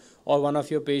athletes or one of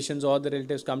your patients or the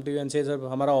relatives come to you and say, sir,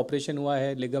 hamara operation hua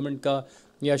hai ligament ka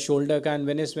ya shoulder ka, and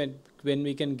when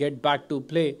we can get back to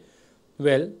play,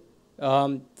 well,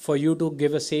 for you to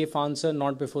give a safe answer,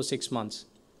 not before 6 months,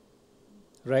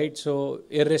 right? So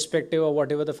irrespective of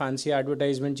whatever the fancy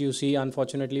advertisement you see,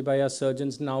 unfortunately, by our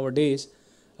surgeons nowadays,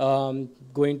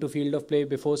 going to field of play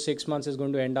before 6 months is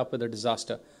going to end up with a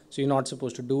disaster. So you're not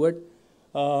supposed to do it.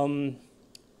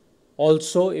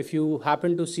 Also, if you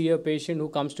happen to see a patient who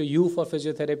comes to you for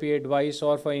physiotherapy advice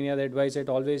or for any other advice, it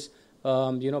always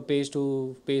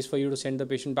pays for you to send the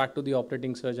patient back to the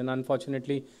operating surgeon.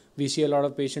 Unfortunately, we see a lot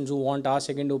of patients who want our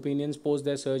second opinions post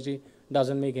their surgery.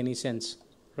 Doesn't make any sense,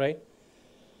 right?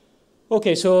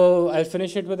 Okay, so I'll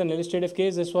finish it with an illustrative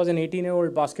case. This was an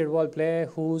 18-year-old basketball player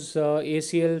whose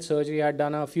ACL surgery had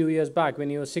done a few years back when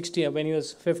he was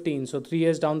 15. So 3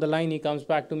 years down the line, he comes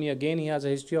back to me again. He has a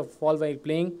history of fall while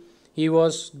playing. He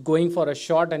was going for a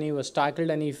shot and he was tackled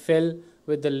and he fell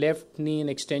with the left knee in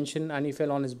extension and he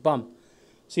fell on his bum.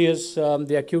 So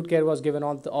the acute care was given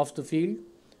off the field,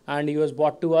 and he was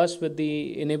brought to us with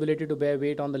the inability to bear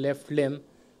weight on the left limb,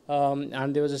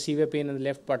 and there was a severe pain in the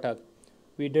left buttock.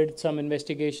 We did some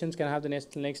investigations. Can I have the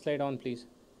next slide on, please?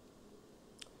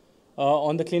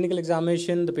 On the clinical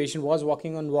examination, the patient was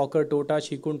walking on walker, toe touch.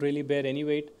 He couldn't really bear any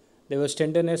weight. There was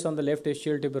tenderness on the left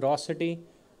ischial tuberosity,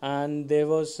 and there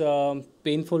was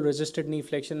painful resisted knee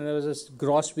flexion, and there was a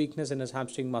gross weakness in his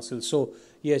hamstring muscle. So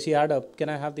yes, he had can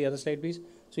I have the other slide, please?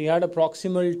 So he had a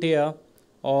proximal tear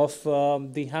of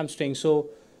the hamstring. So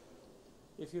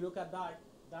if you look at that,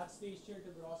 that's the ischial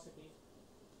tuberosity.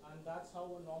 And that's how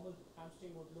a normal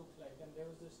hamstring would look like. And there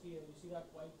was this tear. You see that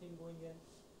white thing going in?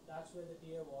 That's where the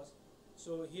tear was.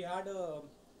 So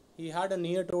he had a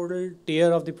near total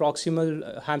tear of the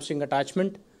proximal hamstring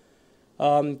attachment.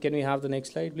 Can we have the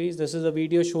next slide, please? This is a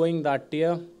video showing that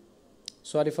tear.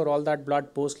 Sorry for all that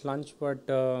blood post lunch, but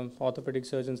orthopedic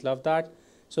surgeons love that.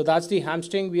 So that's the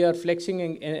hamstring. We are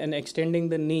flexing and extending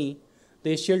the knee.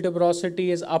 The ischial tuberosity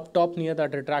is up top near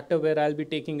that retractor where I'll be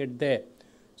taking it there.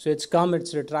 So it's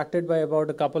retracted by about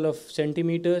a couple of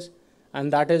centimeters,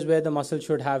 and that is where the muscle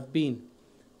should have been.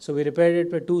 So we repaired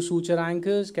it with 2 suture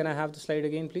anchors. Can I have the slide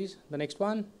again, please? The next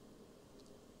one.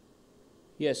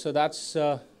 Yes, so that's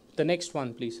the next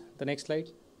one, please. The next slide.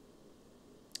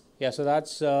 Yeah, so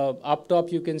that's up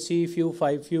top. You can see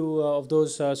few of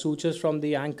those sutures from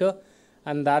the anchor,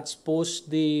 and that's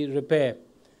post the repair.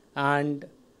 And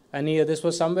here, this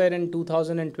was somewhere in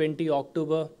 2020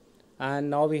 October.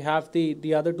 And now we have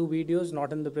the other 2 videos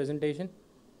not in the presentation.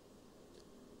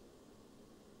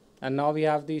 And now we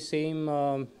have the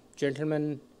same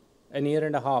gentleman an year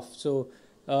and a half. So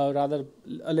rather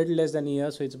a little less than a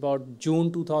year. So it's about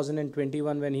June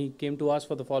 2021 when he came to us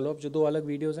for the follow-up. Jo 2 alag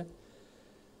videos hai.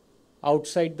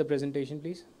 Outside the presentation,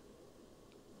 please.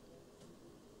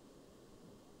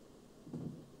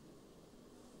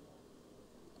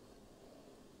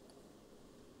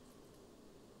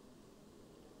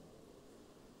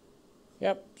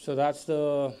 Yep, so that's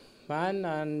the man,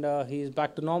 and he's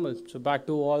back to normal. So back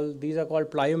to all, these are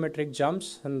called plyometric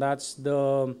jumps, and that's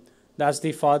the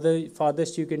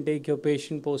farthest you can take your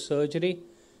patient post-surgery.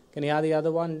 Can you have the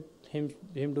other one, him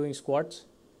doing squats?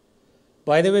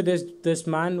 By the way, this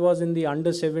man was in the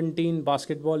under-17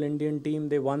 basketball Indian team.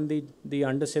 They won the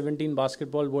under-17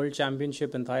 basketball world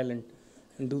championship in Thailand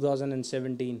in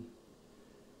 2017.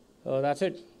 That's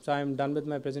it. So I'm done with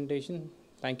my presentation.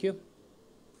 Thank you.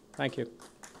 Thank you.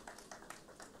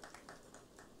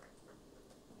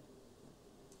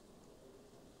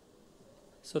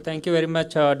 So thank you very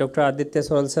much, Dr. Aditya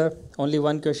Soral sir. Only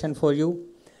one question for you.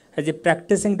 As a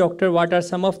practicing doctor, what are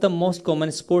some of the most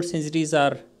common sports injuries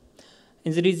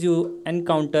you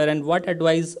encounter, and what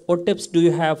advice or tips do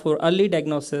you have for early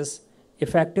diagnosis,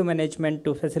 effective management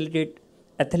to facilitate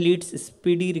athletes'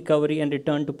 speedy recovery and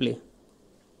return to play?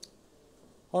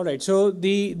 All right, so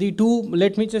the two,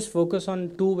 let me just focus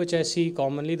on two which I see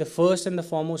commonly. The first and the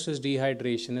foremost is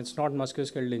dehydration. It's not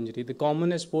musculoskeletal injury. The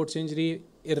commonest sports injury,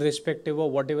 irrespective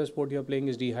of whatever sport you're playing,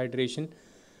 is dehydration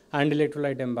and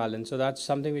electrolyte imbalance. So that's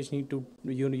something which you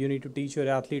need to teach your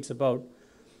athletes about.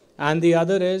 And the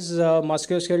other is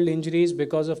musculoskeletal injuries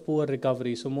because of poor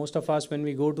recovery. So most of us, when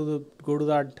we go to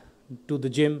the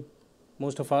gym,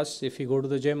 most of us, if we go to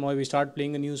the gym or we start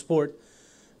playing a new sport,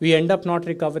 we end up not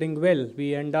recovering well.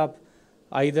 We end up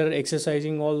either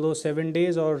exercising all those 7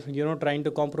 days or trying to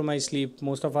compromise sleep.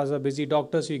 Most of us are busy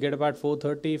doctors. You get up at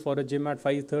 4:30 for a gym at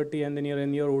 5:30, and then you're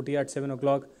in your OT at 7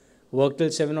 o'clock. Work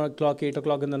till 7 o'clock, 8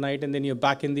 o'clock in the night, and then you're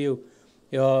back in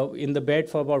the bed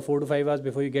for about 4 to 5 hours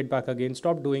before you get back again.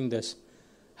 Stop doing this.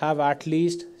 Have at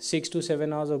least 6 to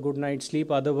 7 hours of good night's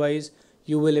sleep. Otherwise,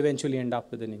 you will eventually end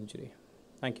up with an injury.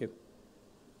 Thank you.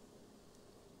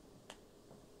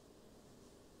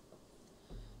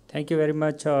 Thank you very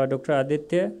much, Dr.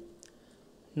 Aditya.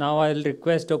 Now I'll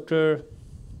request Dr.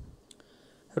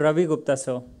 Ravi Gupta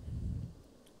sir.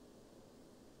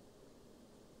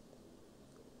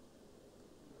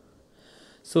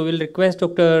 So we'll request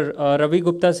Dr. Ravi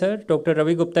Gupta sir. Dr.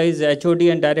 Ravi Gupta is HOD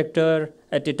and Director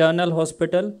at Eternal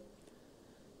Hospital.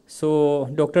 So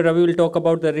Dr. Ravi will talk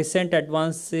about the recent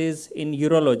advances in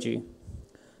urology.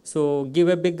 So give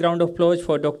a big round of applause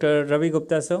for Dr. Ravi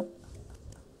Gupta sir.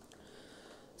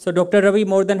 So Dr. Ravi,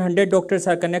 more than 100 doctors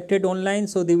are connected online,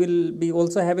 so they will be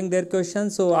also having their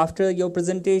questions. So after your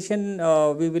presentation,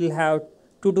 we will have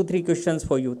 2 to 3 questions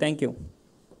for you. Thank you.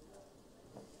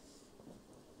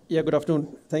 Yeah, good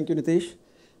afternoon. Thank you, Nitesh,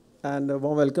 and a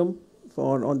warm welcome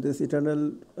on this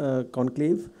Eternal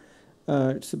conclave.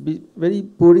 It's a very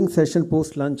boring session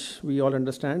post-lunch, we all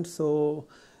understand. So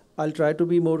I'll try to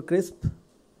be more crisp.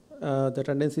 The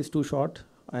attendance is too short,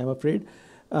 I am afraid.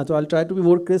 So I'll try to be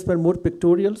more crisp and more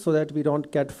pictorial so that we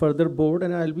don't get further bored,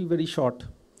 and I'll be very short.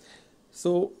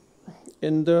 So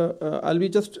I'll be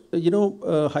just,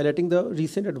 highlighting the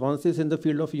recent advances in the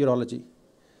field of urology.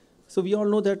 So we all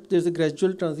know that there's a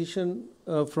gradual transition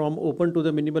from open to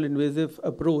the minimal invasive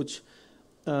approach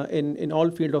in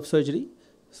all field of surgery.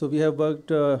 So we have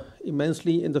worked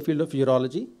immensely in the field of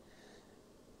urology.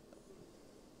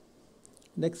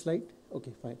 Next slide.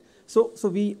 Okay, fine. So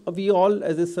we all,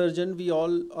 as a surgeon, we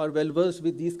all are well versed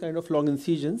with these kind of long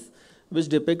incisions, which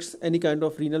depicts any kind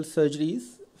of renal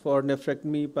surgeries for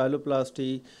nephrectomy,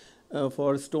 pyeloplasty,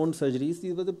 for stone surgeries.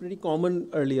 These were pretty common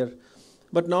earlier.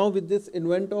 But now with this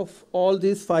invent of all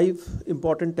these 5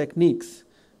 important techniques,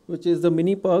 which is the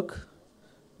mini-PERC,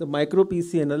 the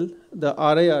micro-PCNL, the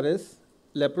RIRS,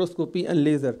 laparoscopy, and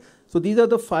laser. So these are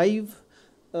the 5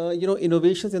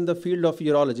 innovations in the field of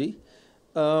urology,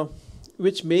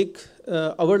 which make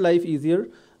our life easier,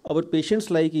 our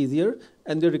patients' life easier,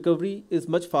 and their recovery is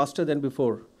much faster than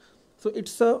before. So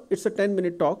it's a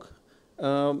 10-minute talk.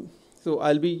 So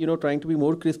I'll be trying to be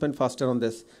more crisp and faster on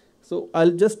this. So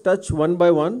I'll just touch one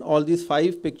by one all these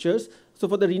 5 pictures. So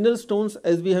for the renal stones,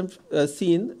 as we have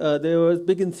seen, there was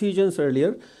big incisions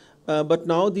earlier, but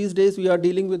now these days we are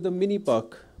dealing with the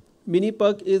mini-PERC.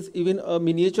 Mini-PERC is even a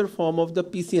miniature form of the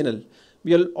PCNL.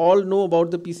 We all know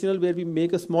about the PCNL, where we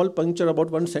make a small puncture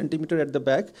about 1 centimeter at the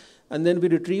back, and then we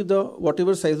retrieve the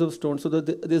whatever size of stone. So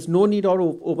that there's no need of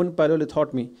open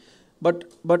pyelolithotomy. But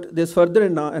there's further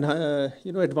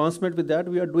advancement with that.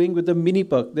 We are doing with the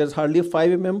mini-PERC. There's hardly a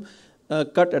 5 mm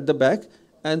cut at the back,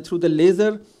 and through the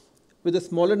laser, with a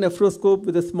smaller nephroscope,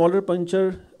 with a smaller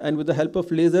puncture, and with the help of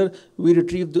laser, we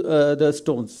retrieve the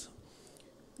stones.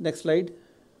 Next slide.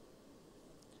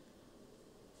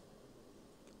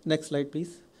 Next slide,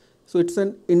 please. So it's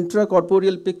an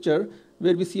intracorporeal picture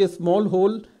where we see a small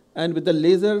hole, and with the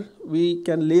laser we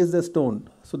can lase the stone.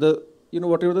 So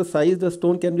whatever the size, the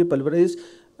stone can be pulverized,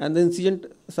 and the incision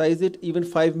size is even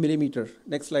 5 millimeter.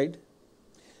 Next slide.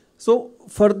 So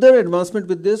further advancement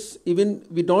with this, even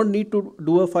we don't need to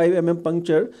do a 5 mm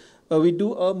puncture. We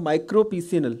do a micro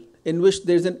PCNL in which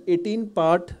there's an 18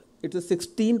 part, it's a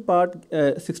 16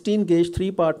 gauge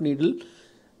 3-part needle.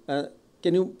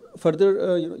 Can you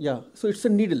further, yeah, so it's a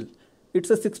needle. It's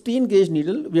a 16 gauge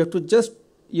needle. We have to just,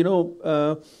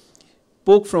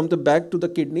 poke from the back to the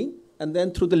kidney, and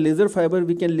then through the laser fiber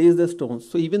we can lace the stones.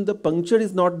 So even the puncture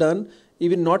is not done,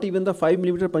 not even the 5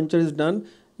 millimeter puncture is done.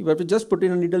 You have to just put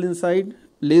in a needle inside,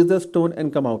 lace the stone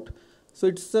and come out. So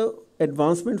it's a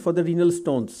advancement for the renal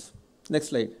stones. Next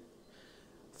slide.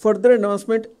 Further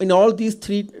advancement in all these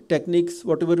 3 techniques,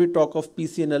 whatever we talk of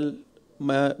PCNL,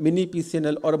 mini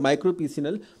PCNL or a micro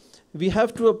PCNL, we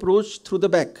have to approach through the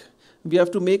back. We have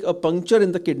to make a puncture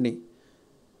in the kidney.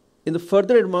 In the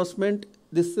further advancement,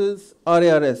 this is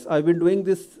RARS. I've been doing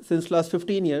this since last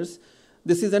 15 years.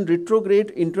 This is a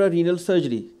retrograde intrarenal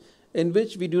surgery in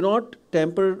which we do not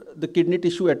tamper the kidney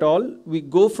tissue at all. We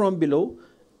go from below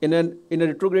in a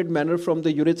retrograde manner from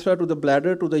the urethra to the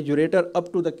bladder to the ureter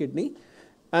up to the kidney,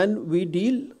 and we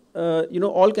deal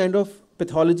all kind of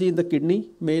pathology in the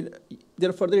kidney. There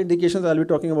are further indications I'll be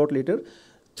talking about later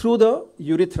through the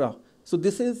urethra. So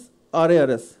this is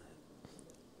RARS.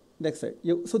 Next slide.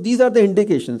 So these are the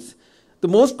indications. The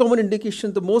most common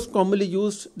indication, the most commonly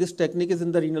used this technique is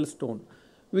in the renal stone.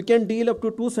 We can deal up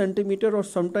to 2 centimeter or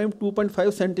sometimes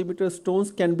 2.5 centimeter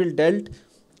stones can be dealt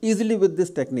easily with this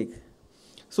technique.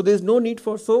 So there is no need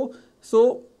for,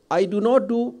 so I do not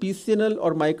do PCNL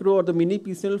or micro or the mini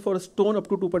PCNL for a stone up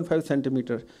to 2.5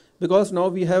 centimeter because now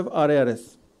we have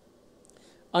RARS.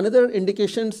 Another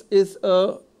indications is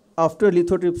after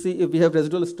lithotripsy, if we have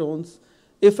residual stones,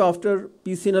 if after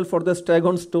PCNL for the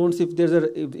Staghorn stones, if there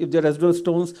are residual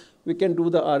stones, we can do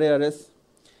the RARS.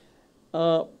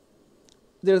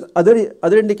 There's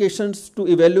other indications to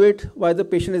evaluate why the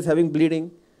patient is having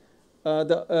bleeding,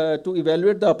 to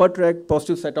evaluate the upper tract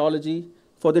positive cytology,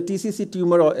 for the TCC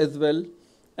tumor as well,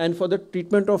 and for the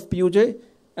treatment of PUJ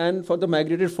and for the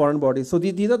migrated foreign body. So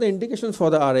these are the indications for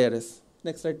the RARS.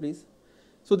 Next slide, please.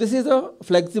 So this is a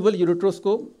flexible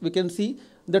ureteroscope. We can see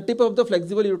the tip of the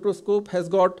flexible ureteroscope has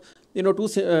got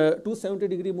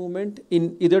 270-degree movement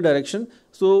in either direction.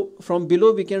 So from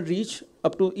below we can reach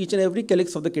up to each and every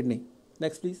calyx of the kidney.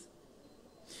 Next, please.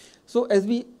 So as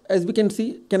we can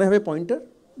see, can I have a pointer?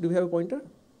 Do we have a pointer?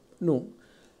 No.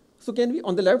 So can we,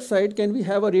 on the left side, can we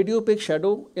have a radiopaque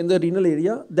shadow in the renal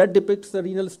area that depicts the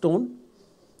renal stone?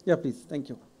 Yeah, please. Thank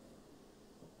you.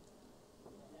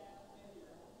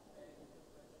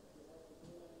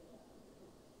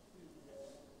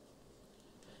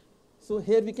 So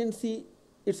here we can see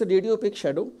it's a radiopaque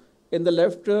shadow in the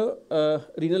left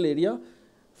renal area.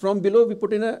 From below we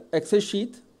put in an access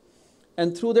sheath,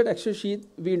 and through that access sheath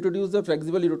we introduce the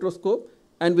flexible ureteroscope,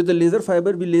 and with the laser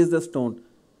fiber we lace the stone.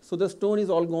 So the stone is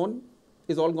all gone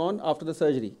after the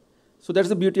surgery. So that's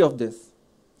the beauty of this.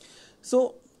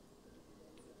 So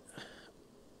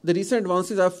the recent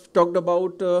advances I've talked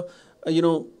about, the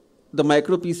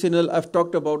micro PCNL, I've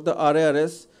talked about the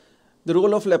RARS. The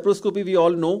role of laparoscopy we all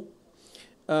know.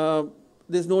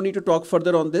 There's no need to talk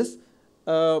further on this.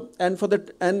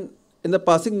 And in the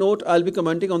passing note, I'll be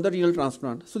commenting on the renal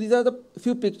transplant. So these are the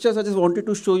few pictures I just wanted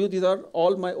to show you. These are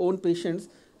all my own patients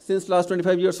since last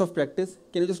 25 years of practice.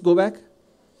 Can you just go back?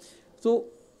 So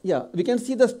yeah, we can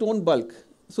see the stone bulk.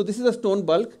 So this is a stone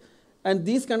bulk, and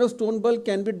these kind of stone bulk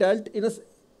can be dealt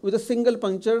with a single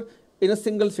puncture in a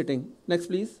single sitting. Next,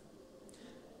 please.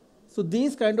 So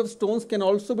these kind of stones can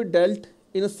also be dealt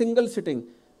in a single sitting.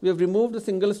 We have removed a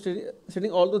single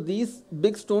sitting, although these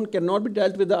big stone cannot be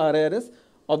dealt with the RARS.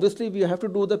 Obviously, we have to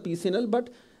do the PCNL,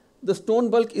 but the stone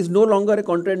bulk is no longer a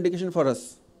contraindication for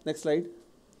us. Next slide.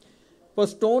 For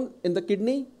stone in the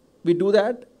kidney, we do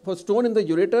that. For stone in the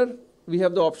ureter, we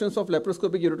have the options of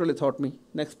laparoscopic ureterolithotomy.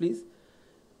 Next, please.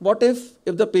 What if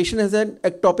the patient has an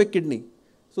ectopic kidney?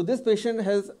 So this patient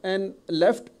has an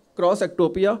left cross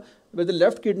ectopia where the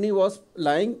left kidney was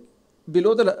lying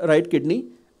below the right kidney,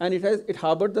 and it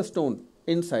harbored the stone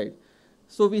inside.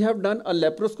 So we have done a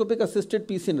laparoscopic assisted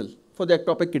PCNL for the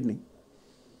ectopic kidney.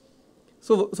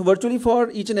 So virtually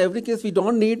for each and every case, we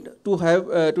don't need to have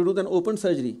to do an open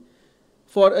surgery.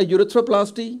 For a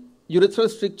urethroplasty, urethral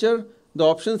stricture, the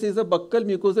options is a buccal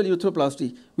mucosal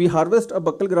urethroplasty. We harvest a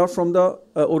buccal graft from the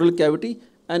oral cavity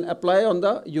and apply on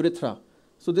the urethra.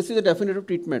 So this is a definitive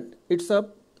treatment. It's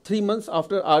 3 months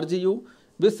after RGU,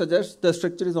 which suggests the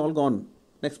stricture is all gone.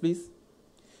 Next, please.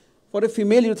 For a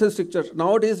female urethral stricture,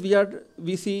 nowadays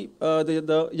we see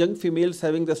the young females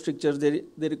having the strictures. They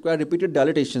require repeated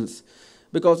dilatations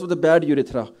because of the bad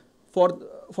urethra.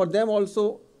 For them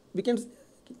also, we can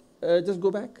just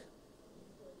go back.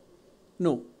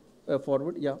 No,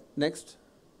 forward. Yeah, next.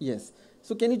 Yes.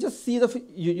 So can you just see the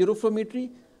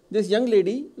uroflowmetry? This young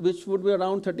lady, which would be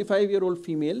around 35-year-old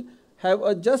female,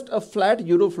 have just a flat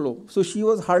uroflow. So she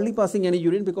was hardly passing any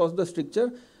urine because of the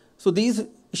stricture. So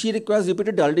she requires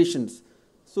repeated dilations.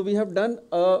 So we have done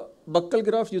a buccal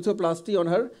graft urethroplasty on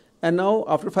her, and now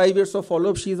after 5 years of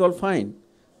follow-up, she is all fine.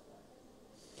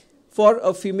 For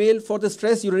a female, for the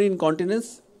stress urinary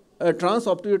incontinence,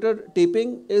 transobturator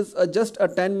taping is just a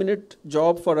 10-minute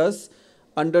job for us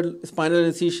under spinal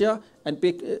anesthesia, and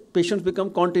patients become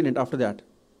continent after that.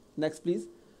 Next, please.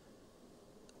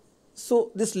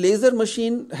 So this laser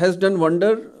machine has done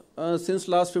wonder since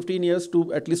last 15 years,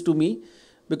 at least to me,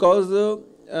 because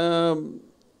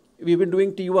we've been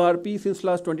doing TURP since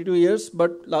last 22 years,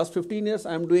 but last 15 years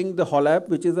I'm doing the HOLAP,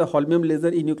 which is a holmium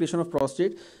laser enucleation of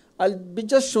prostate. I'll be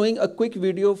just showing a quick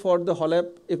video for the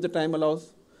HOLAP if the time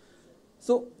allows.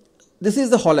 So this is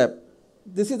the HOLAP.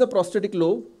 This is the prostatic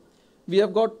lobe. We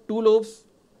have got two lobes,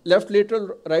 left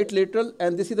lateral, right lateral,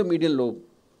 and this is the medial lobe.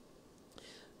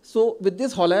 So with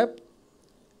this HOLAP,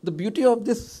 the beauty of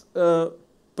this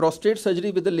prostate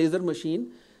surgery with the laser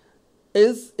machine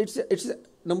is it's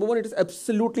number one, it is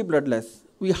absolutely bloodless.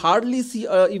 We hardly see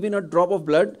even a drop of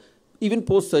blood, even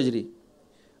post-surgery.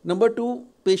 Number two,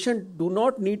 patients do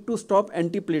not need to stop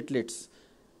antiplatelets.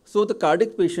 So the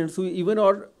cardiac patients who even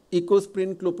are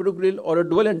ecosprin, clopidogrel, or a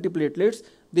dual antiplatelets,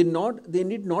 they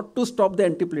need not to stop the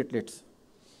antiplatelets.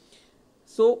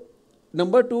 So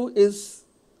number two is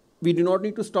we do not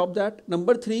need to stop that.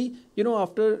 Number three,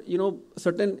 after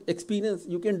certain experience,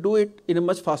 you can do it in a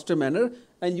much faster manner,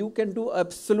 and you can do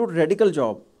absolute radical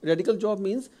job. Radical job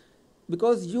means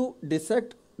because you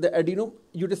dissect the adenoma,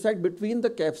 you dissect between the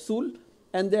capsule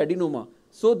and the adenoma.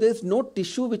 So there's no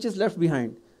tissue which is left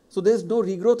behind. So there's no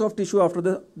regrowth of tissue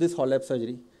after this HOLAP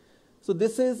surgery. So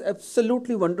this is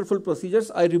absolutely wonderful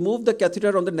procedures. I removed the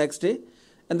catheter on the next day,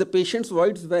 and the patient's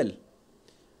voids well.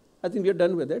 I think we are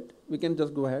done with it. We can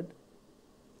just go ahead.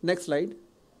 Next slide.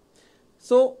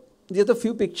 So these are the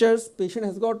few pictures. Patient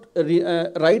has got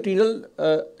a right renal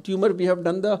tumor. We have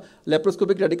done the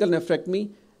laparoscopic radical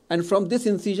nephrectomy, and from this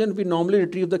incision, we normally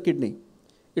retrieve the kidney.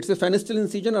 It's a fenestal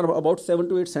incision of about 7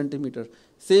 to 8 centimeters.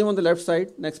 Same on the left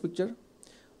side. Next picture.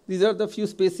 These are the few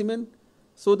specimen.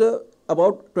 So the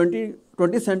about 20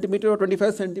 centimeter or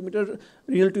 25 centimeter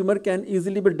renal tumor can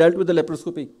easily be dealt with the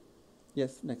laparoscopy.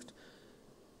 Yes, next.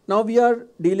 Now we are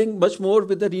dealing much more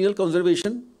with the renal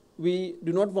conservation. We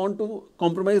do not want to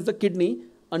compromise the kidney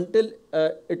until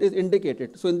it is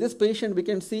indicated. So in this patient, we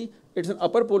can see it's an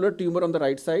upper polar tumor on the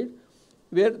right side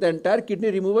where the entire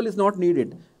kidney removal is not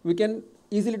needed. We can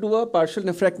easily do a partial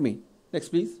nephrectomy. Next,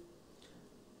 please.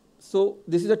 So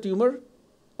this is a tumor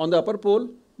on the upper pole.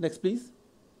 Next, please.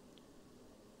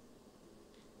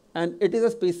 And it is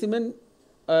a specimen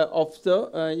of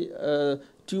the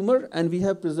tumor, and we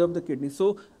have preserved the kidney.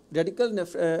 So radical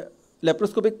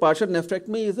laparoscopic partial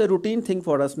nephrectomy is a routine thing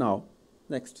for us now.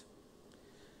 Next.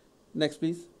 Next,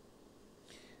 please.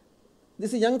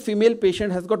 This is a young female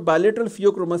patient has got bilateral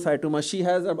pheochromocytoma. She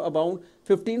has about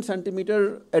 15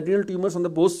 centimeter adrenal tumors on the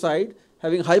both sides,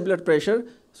 having high blood pressure.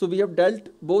 So we have dealt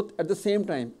both at the same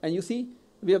time. And you see,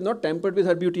 we have not tampered with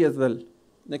her beauty as well.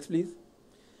 Next, please.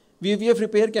 VVF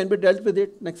repair can be dealt with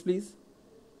it. Next, please.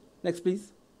 Next,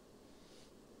 please.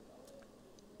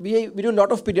 We do a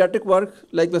lot of pediatric work,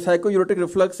 like vesico-ureteric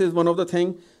reflux is one of the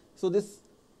things. So this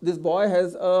boy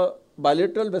has a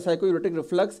bilateral vesico-ureteric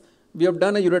reflux. We have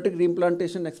done a ureteric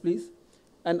reimplantation. Next, please.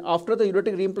 And after the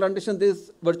ureteric reimplantation, there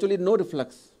is virtually no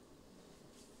reflux.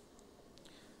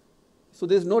 So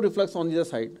there is no reflux on the other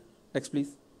side. Next,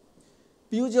 please.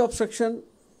 PUJ obstruction,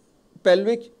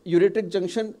 pelvic ureteric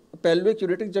junction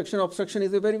obstruction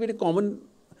is a very, very common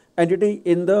entity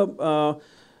in the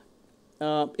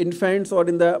infants or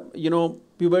in the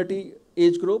puberty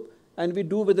age group, and we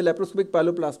do with the laparoscopic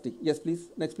pyeloplasty. Yes, please.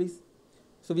 Next, please.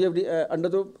 So we have under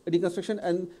the reconstruction,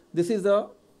 and this is the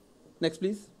next,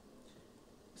 please.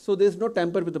 So there is no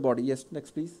tamper with the body. Yes,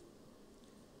 next, please.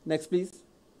 Next, please.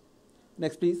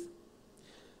 Next, please.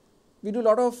 We do a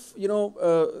lot of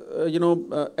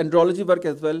andrology work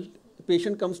as well. The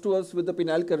patient comes to us with the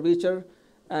penile curvature,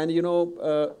 and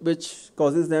which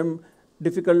causes them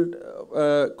difficult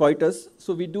coitus.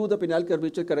 So we do the penile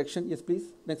curvature correction. Yes,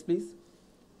 please. Next, please.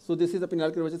 So this is the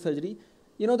penile curvature surgery.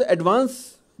 The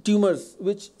advanced tumors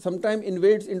which sometimes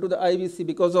invades into the IVC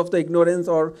because of the ignorance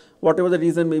or whatever the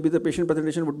reason, maybe the patient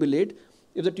presentation would be late.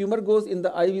 If the tumor goes in the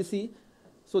IVC,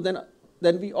 so then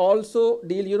we also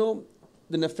deal,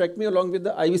 the nephrectomy along with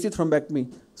the IVC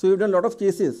thrombectomy. So we've done a lot of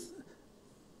cases.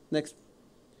 Next.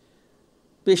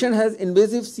 patient has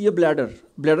invasive CA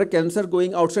bladder cancer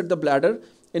going outside the bladder,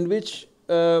 in which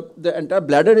the entire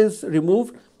bladder is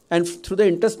removed, and through the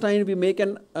intestine we make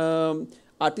an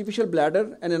artificial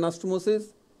bladder and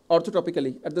anastomosis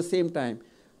orthotopically at the same time.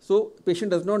 So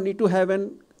patient does not need to have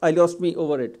an ileostomy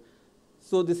over it.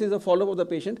 So this is a follow-up of the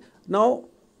patient. Now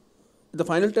the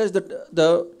final touch,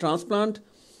 the transplant,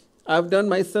 I've done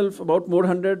myself about more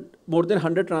than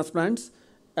 100 transplants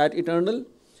at Eternal.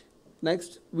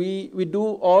 Next, we do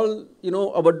all,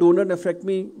 our donor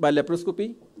nephrectomy by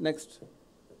laparoscopy. Next,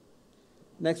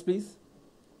 please.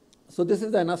 So this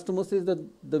is the anastomosis,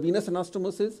 the venous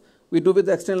anastomosis. We do with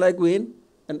the external iliac vein.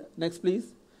 And next,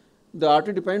 please. The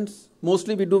artery depends.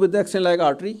 Mostly we do with the external iliac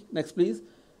artery. Next, please.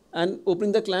 And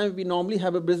opening the clamp, we normally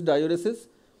have a bridge diuresis.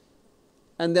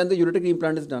 And then the ureteric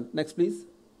implant is done. Next, please.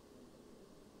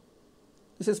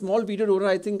 It's a small video donor.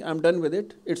 I think I'm done with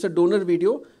it. It's a donor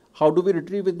video. How do we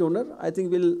retrieve with donor? I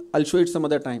think I'll show it some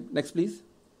other time. Next, please.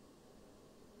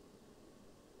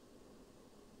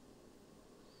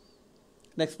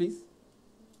 Next, please.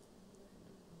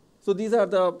 So these are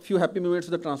the few happy moments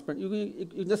of the transplant.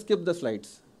 You just skip the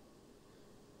slides.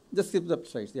 Just skip the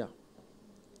slides, yeah.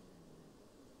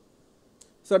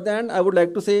 So at the end, I would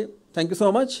like to say thank you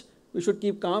so much. We should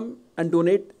keep calm and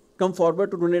donate. Come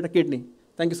forward to donate a kidney.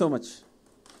 Thank you so much.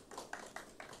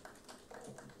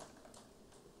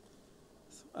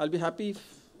 I'll be happy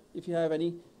if you have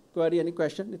any query, any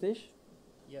question, Nitesh.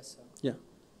 Yes, sir. Yeah.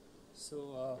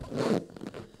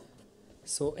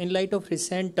 So in light of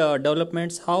recent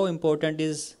developments, how important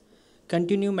is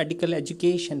continued medical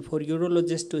education for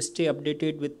urologists to stay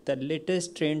updated with the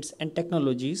latest trends and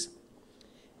technologies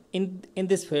in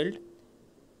this field?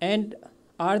 And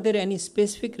are there any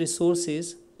specific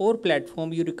resources or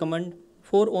platform you recommend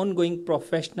for ongoing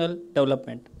professional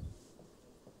development?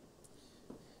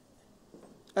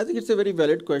 I think it's a very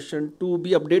valid question. To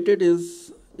be updated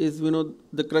is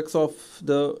the crux of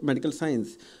the medical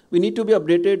science. We need to be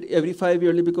updated every 5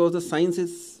 years because the science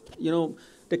is,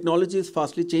 technology is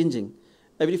fastly changing.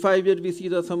 Every 5 years we see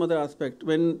some other aspect.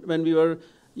 When we were,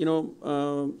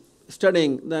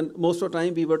 studying, then most of the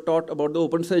time we were taught about the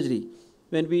open surgery.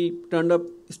 When we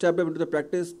stepped up into the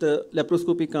practice, the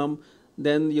laparoscopy come,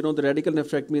 then the radical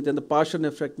nephrectomy, then the partial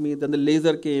nephrectomy, then the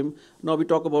laser came. Now we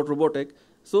talk about robotic.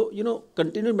 So,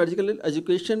 continued medical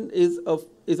education is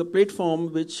a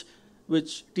platform which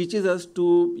teaches us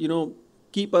to,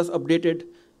 keep us updated.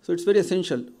 So it's very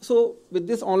essential. So with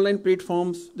these online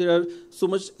platforms, there are so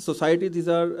much society,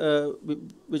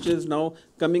 which is now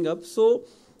coming up. So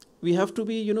we have to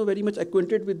be, very much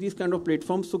acquainted with these kind of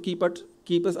platforms. So keep us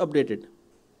updated.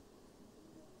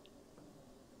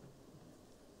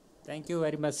 Thank you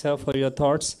very much, sir, for your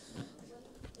thoughts.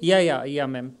 Yeah,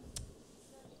 ma'am.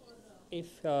 If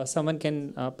someone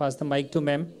can pass the mic to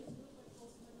ma'am.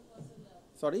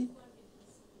 Sorry?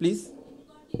 Please?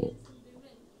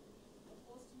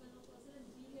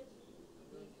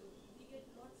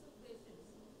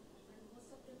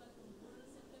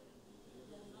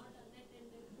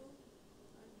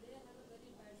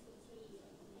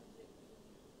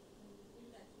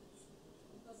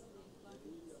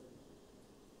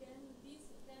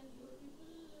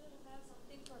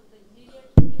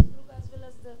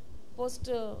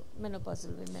 Post-menopausal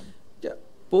women. Yeah,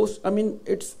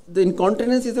 it's the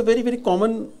incontinence is a very, very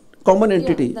common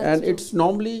entity, and true.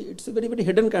 It's a very, very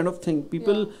hidden kind of thing.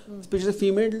 People, especially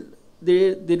female,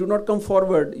 they do not come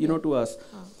forward, to us.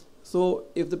 So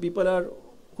if the people are,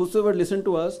 whosoever listen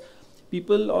to us,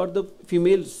 people or the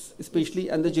females especially,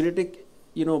 and the genetic,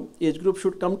 age group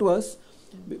should come to us.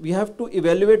 We have to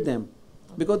evaluate them,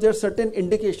 because there are certain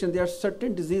indications, there are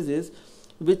certain diseases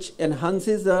which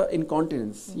enhances the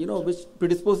incontinence, which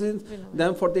predisposes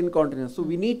them for the incontinence. So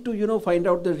we need to, find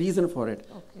out the reason for it.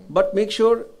 Okay. But make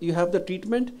sure you have the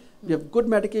treatment, we have good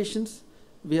medications,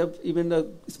 we have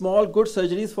even small good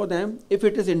surgeries for them if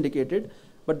it is indicated.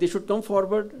 But they should come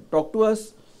forward, talk to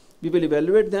us, we will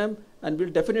evaluate them, and we'll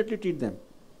definitely treat them.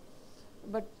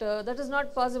 But that is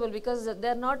not possible because they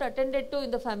are not attended to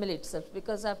in the family itself,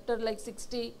 because after like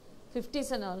 60,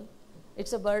 50s and all,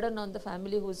 it's a burden on the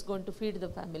family who is going to feed the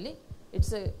family.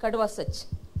 It's a kadwa such.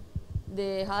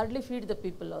 They hardly feed the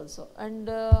people also. And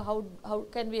how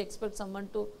can we expect someone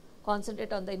to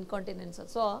concentrate on the incontinence?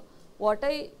 So what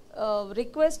I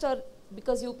request, or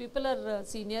because you people are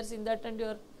seniors in that and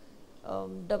you are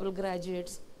double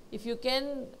graduates, if you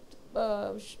can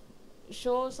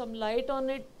show some light on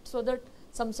it so that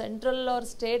some central or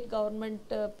state government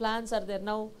plans are there.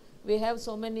 Now we have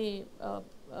so many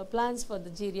plans for the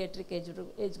geriatric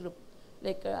age group,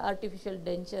 like artificial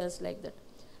dentures, like that.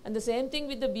 And the same thing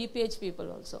with the BPH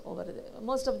people also over there.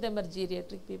 Most of them are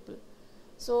geriatric people.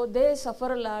 So they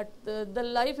suffer a lot. The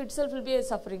life itself will be a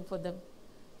suffering for them.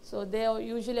 So they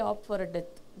usually opt for a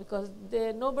death because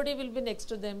nobody will be next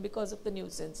to them because of the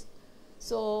nuisance.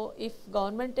 So if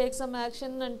government takes some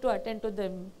action and to attend to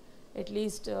them, at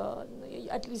least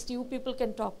you people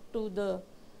can talk to the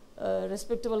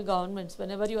respectable governments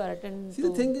whenever you are attending. See,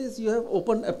 the thing is, you have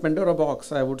opened a Pandora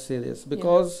box, I would say this,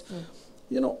 because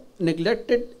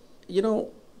neglected,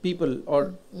 people,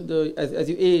 or as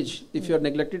you age, if you are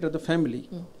neglected as a family,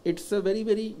 it's a very,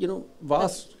 very,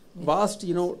 vast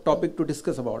topic to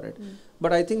discuss about it.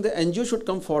 But I think the NGO should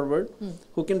come forward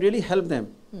who can really help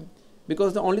them,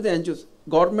 because only the NGOs,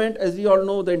 government, as we all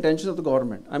know, the intentions of the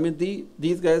government. I mean,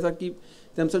 these guys are keep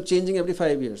themselves changing every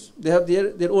 5 years. They have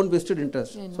their own vested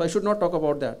interest. So I should not talk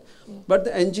about that. But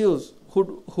the NGOs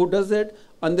who does it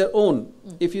on their own,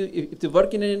 if they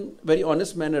work in a very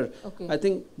honest manner, I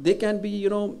think they can be,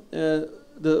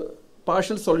 the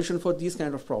partial solution for these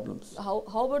kind of problems. How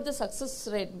about the success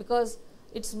rate? Because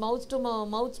it's mouth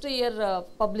to ear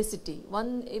publicity.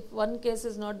 If one case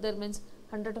is not there, means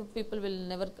hundreds of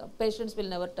patients will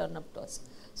never turn up to us.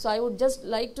 So I would just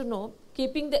like to know,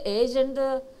 keeping the age and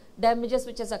the damages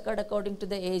which has occurred according to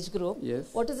the age group,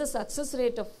 what is the success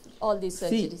rate of all these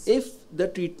surgeries? See, if the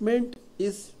treatment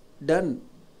is done,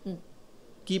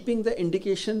 keeping the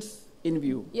indications in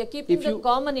view. Keeping the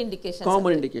common indications.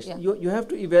 Common indication. You have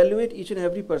to evaluate each and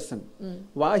every person,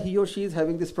 why he or she is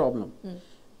having this problem.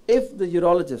 If the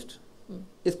urologist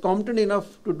is competent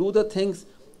enough to do the things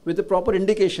with the proper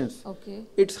indications,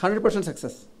 it's 100%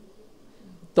 success.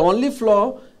 The only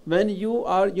flaw when you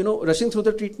are, rushing through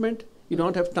the treatment, you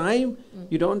don't have time,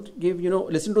 you don't give,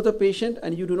 listen to the patient,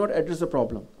 and you do not address the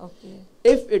problem.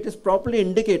 If it is properly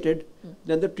indicated,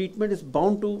 then the treatment is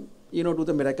bound to, do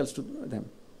the miracles to them.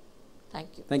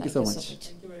 Thank you. Thank you so much.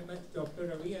 Thank you very much, Dr.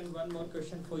 Ravi. And one more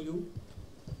question for you.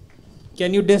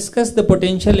 Can you discuss the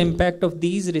potential impact of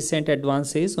these recent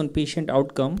advances on patient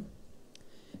outcome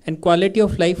and quality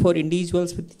of life for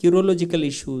individuals with urological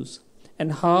issues?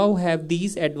 And how have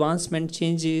these advancements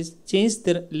changed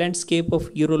the landscape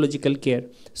of urological care?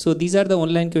 So these are the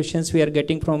online questions we are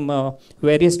getting from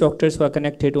various doctors who are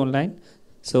connected online.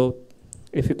 So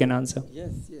if you can answer.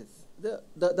 Yes.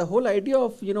 The whole idea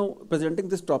of, presenting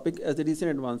this topic as the recent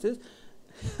advances,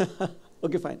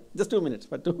 okay, fine, just 2 minutes,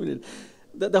 but 2 minutes.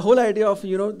 The whole idea of,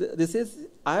 this is,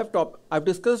 I've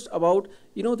discussed about,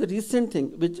 the recent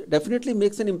thing, which definitely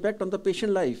makes an impact on the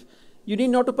patient life. You need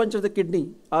not to puncture the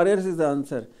kidney. RRS is the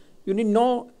answer. You need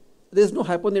there's no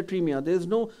hyponatremia. There's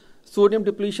no sodium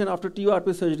depletion after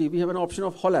TURP surgery. We have an option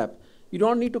of HOLAP. You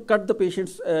don't need to cut the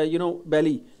patient's,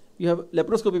 belly. You have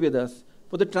laparoscopy with us.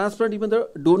 For the transplant, even the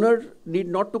donor need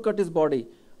not to cut his body.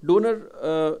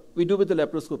 Donor, we do with the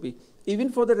laparoscopy.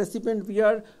 Even for the recipient, we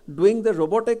are doing the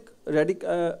robotic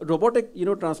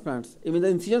transplants. Even the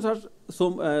incisions are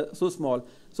so small.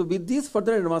 So with these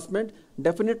further advancement,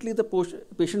 definitely the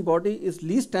patient body is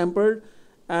least tampered,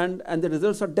 and the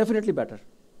results are definitely better.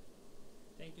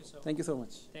 Thank you, sir. Thank you so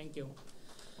much. Thank you.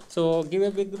 So give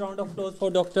a big round of applause for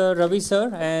Dr. Ravi,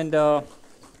 sir. And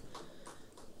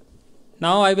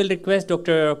now I will request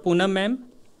Dr. Poonam ma'am.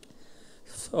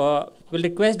 Will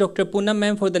request Dr. Poonam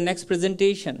ma'am for the next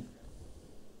presentation.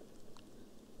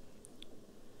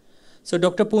 So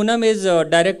Dr. Poonam is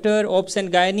Director Ops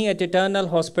and Gynae at Eternal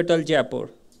Hospital, Jaipur.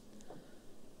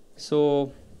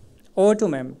 So over to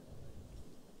ma'am.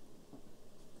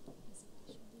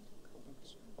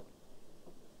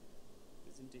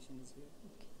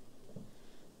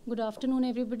 Good afternoon,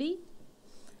 everybody.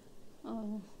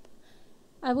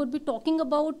 I would be talking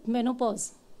about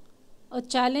menopause, a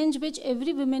challenge which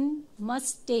every woman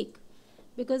must take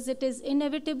because it is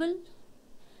inevitable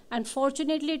and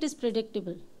fortunately it is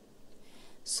predictable.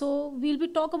 So we'll be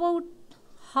talk about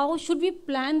how should we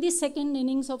plan the second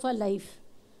innings of our life.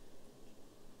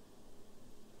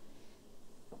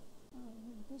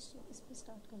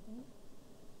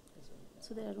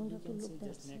 So that I don't have to look that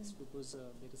just next because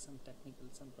there is some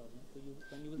problem. So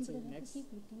when you will say next,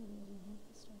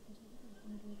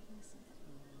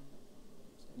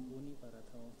 वो नहीं पा रहा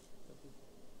था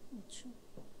अच्छा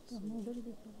तो हम उधर ही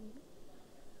देखना पड़ेगा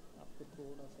आपको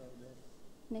थोड़ा सा उधर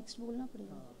नेक्स्ट बोलना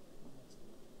पड़ेगा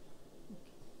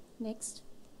next.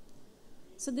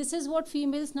 So this is what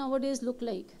females nowadays look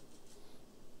like.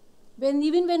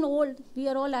 Even when old, we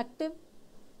are all active,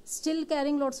 still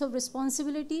carrying lots of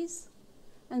responsibilities,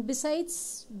 and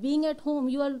besides being at home,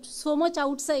 you are so much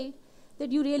outside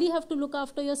that you really have to look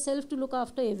after yourself to look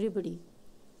after everybody.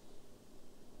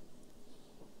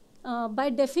 By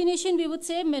definition, we would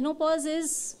say menopause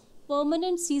is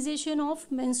permanent cessation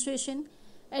of menstruation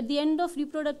at the end of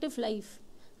reproductive life.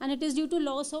 and it is due to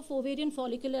loss of ovarian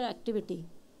follicular activity.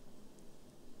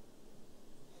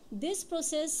 This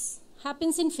process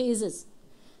happens in phases.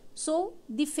 So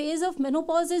the phase of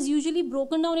menopause is usually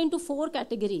broken down into 4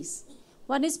 categories.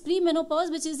 One is pre-menopause,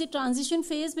 which is the transition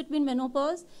phase between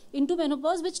menopause into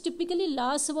menopause, which typically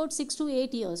lasts about 6 to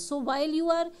 8 years. So while you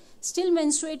are still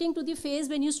menstruating to the phase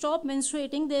when you stop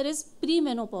menstruating, there is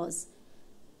pre-menopause.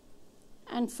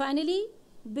 And finally,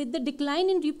 with the decline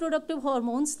in reproductive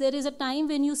hormones, there is a time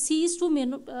when you cease to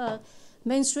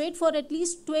menstruate for at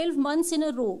least 12 months in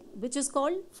a row, which is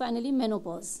called finally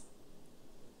menopause.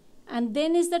 And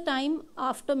then is the time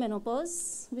after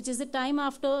menopause, which is the time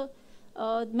after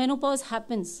menopause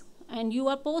happens, and you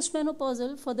are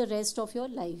postmenopausal for the rest of your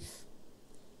life.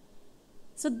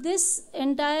 So this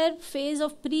entire phase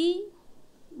of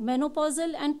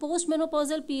pre-menopausal and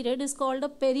postmenopausal period is called a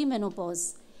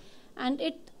perimenopause, and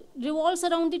it revolves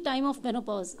around the time of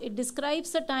menopause. It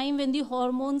describes the time when the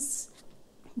hormones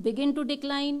begin to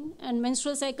decline and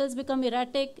menstrual cycles become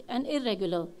erratic and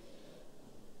irregular.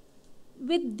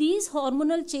 With these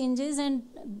hormonal changes and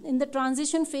in the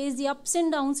transition phase, the ups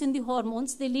and downs in the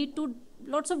hormones, they lead to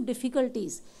lots of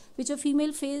difficulties which a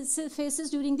female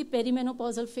faces during the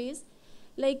perimenopausal phase.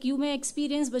 Like you may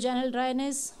experience vaginal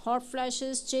dryness, hot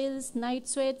flashes, chills, night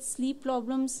sweats, sleep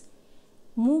problems,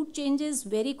 mood changes,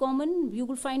 very common. You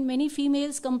will find many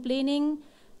females complaining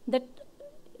that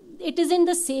it isn't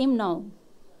the same now.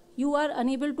 You are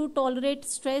unable to tolerate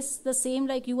stress the same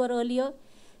like you were earlier.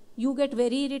 You get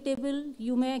very irritable.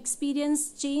 You may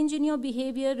experience change in your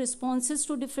behavior, responses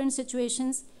to different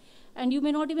situations, and you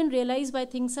may not even realize why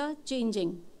things are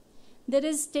changing. There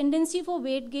is tendency for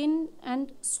weight gain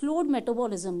and slowed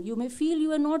metabolism. You may feel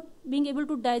you are not being able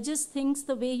to digest things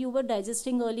the way you were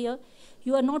digesting earlier.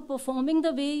 You are not performing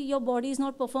the way, your body is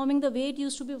not performing the way it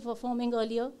used to be performing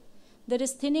earlier. There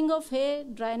is thinning of hair,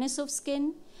 dryness of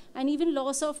skin, and even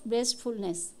loss of breast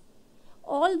fullness.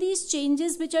 All these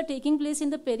changes which are taking place in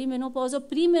the perimenopause or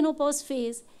pre-menopause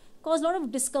phase cause a lot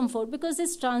of discomfort, because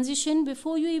this transition,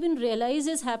 before you even realize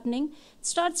is happening,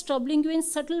 starts troubling you in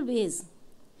subtle ways.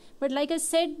 But like I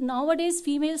said, nowadays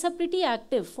females are pretty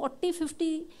active. 45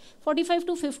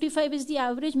 to 55 is the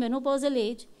average menopausal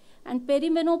age, and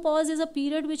perimenopause is a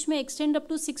period which may extend up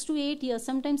to 6 to 8 years,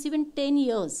 sometimes even 10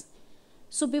 years.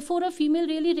 So before a female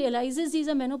really realizes these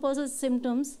are menopausal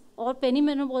symptoms or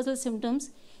perimenopausal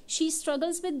symptoms, she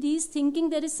struggles with these, thinking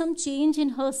there is some change in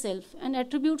herself and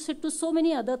attributes it to so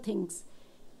many other things.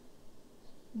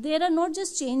 There are not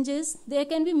just changes, there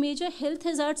can be major health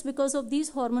hazards because of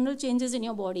these hormonal changes in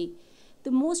your body.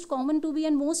 The most common to be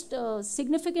and most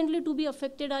significantly to be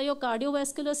affected are your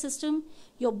cardiovascular system,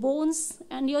 your bones,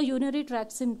 and your urinary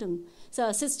tract system.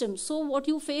 So what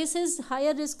you face is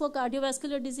higher risk for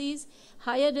cardiovascular disease,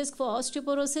 higher risk for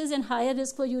osteoporosis, and higher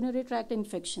risk for urinary tract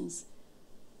infections.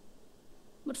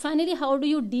 But finally, how do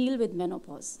you deal with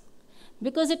menopause?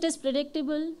 Because it is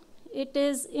predictable, it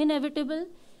is inevitable,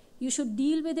 you should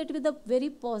deal with it with a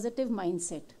very positive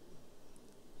mindset.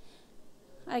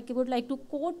 I would like to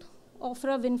quote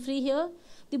Oprah Winfrey here.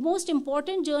 The most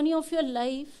important journey of your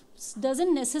life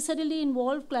doesn't necessarily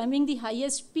involve climbing the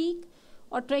highest peak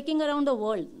or trekking around the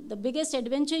world. The biggest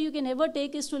adventure you can ever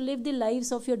take is to live the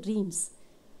lives of your dreams.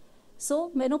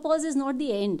 So menopause is not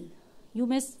the end. You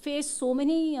may face so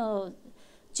many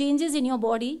changes in your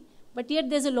body, but yet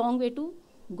there's a long way to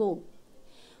go.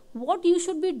 What you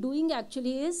should be doing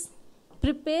actually is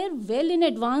prepare well in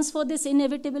advance for this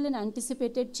inevitable and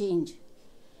anticipated change.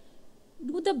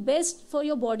 Do the best for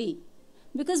your body,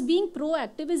 because being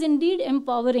proactive is indeed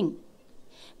empowering.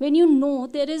 When you know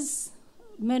there is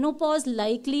menopause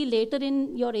likely later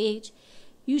in your age,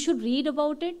 you should read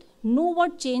about it, know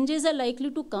what changes are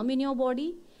likely to come in your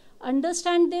body,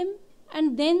 understand them,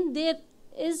 and then there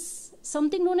is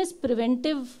something known as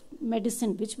preventive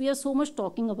medicine, which we are so much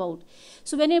talking about.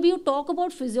 So whenever you talk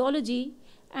about physiology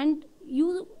and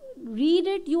you read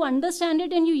it, you understand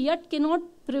it, and you yet cannot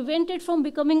prevent it from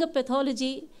becoming a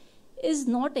pathology, is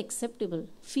not acceptable.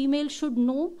 Females should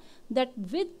know that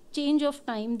with change of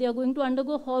time, they are going to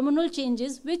undergo hormonal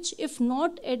changes, which if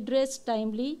not addressed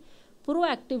timely,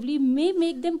 proactively, may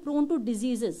make them prone to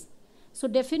diseases. So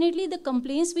definitely the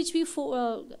complaints which we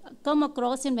come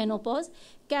across in menopause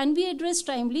can be addressed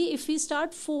timely if we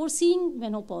start foreseeing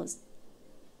menopause.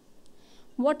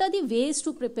 What are the ways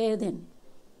to prepare then?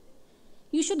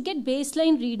 You should get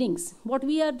baseline readings. What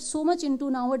we are so much into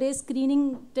nowadays,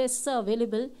 screening tests are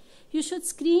available. You should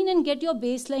screen and get your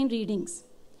baseline readings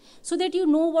so that you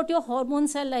know what your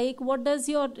hormones are like, what does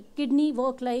your kidney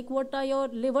work like, what are your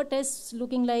liver tests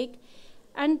looking like,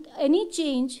 and any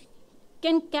change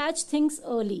can catch things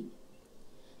early.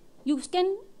 You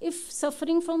can if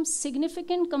suffering from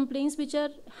significant complaints which are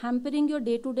hampering your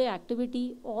day-to-day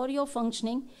activity or your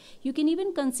functioning, you can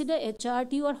even consider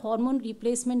HRT or hormone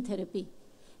replacement therapy,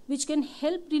 which can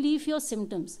help relieve your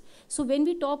symptoms. So when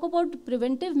we talk about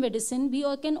preventive medicine, we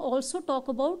can also talk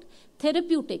about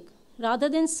therapeutic. Rather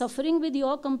than suffering with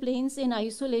your complaints in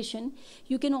isolation,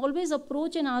 you can always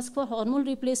approach and ask for hormone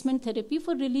replacement therapy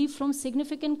for relief from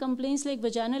significant complaints like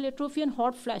vaginal atrophy and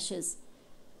hot flashes.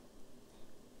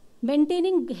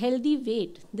 Maintaining healthy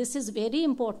weight, this is very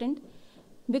important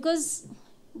because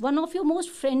one of your most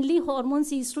friendly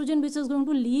hormones, estrogen, which is going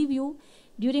to leave you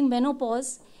during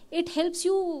menopause, it helps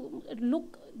you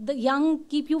look the young,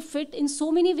 keep you fit in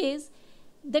so many ways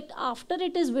that after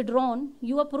it is withdrawn,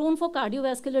 you are prone for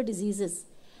cardiovascular diseases.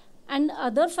 And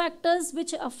other factors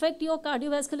which affect your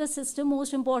cardiovascular system,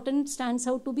 most important stands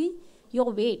out to be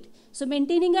your weight. So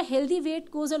maintaining a healthy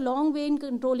weight goes a long way in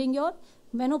controlling your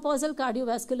menopausal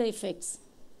cardiovascular effects.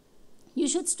 You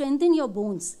should strengthen your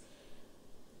bones.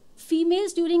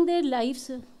 Females during their lives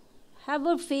have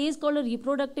a phase called a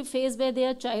reproductive phase where they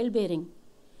are childbearing.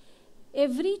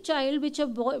 Every child which a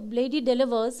lady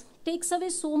delivers takes away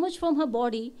so much from her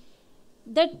body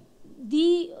that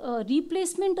the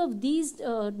replacement of these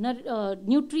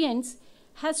nutrients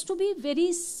has to be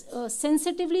very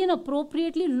sensitively and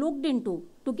appropriately looked into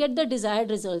to get the desired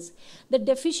results. The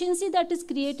deficiency that is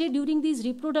created during these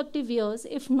reproductive years,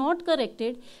 if not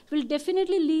corrected, will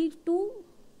definitely lead to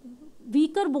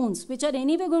weaker bones, which are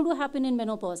anyway going to happen in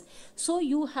menopause. So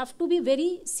you have to be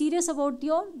very serious about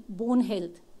your bone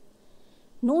health.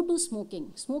 No to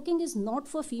smoking. Smoking is not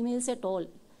for females at all.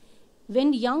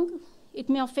 When young, it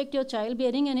may affect your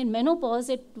childbearing, and in menopause,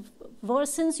 it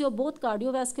worsens your both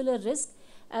cardiovascular risk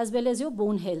as well as your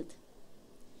bone health.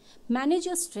 Manage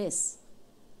your stress.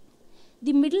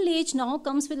 The middle age now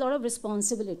comes with a lot of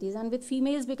responsibilities, and with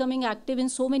females becoming active in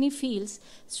so many fields,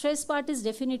 stress part is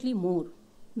definitely more.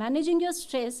 Managing your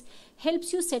stress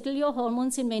helps you settle your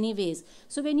hormones in many ways.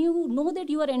 So when you know that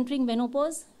you are entering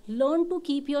menopause, learn to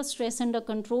keep your stress under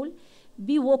control.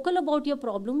 Be vocal about your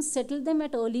problems, settle them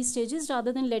at early stages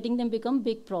rather than letting them become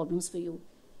big problems for you.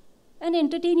 And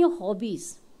entertain your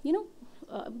hobbies.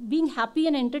 Being happy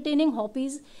and entertaining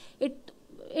hobbies, it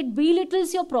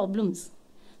belittles your problems.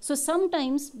 So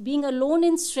sometimes being alone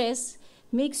in stress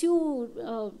makes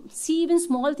you see even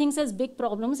small things as big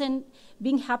problems, and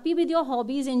being happy with your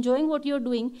hobbies, enjoying what you're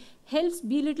doing, helps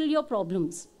belittle your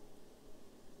problems.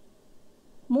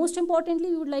 Most importantly,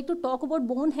 we would like to talk about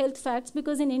bone health facts,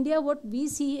 because in India what we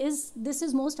see is this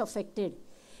is most affected.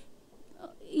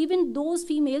 Even those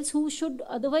females who should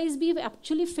otherwise be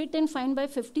actually fit and fine by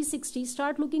 50, 60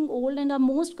 start looking old and are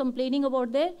most complaining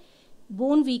about their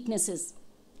bone weaknesses.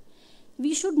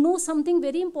 We should know something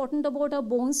very important about our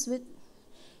bones. With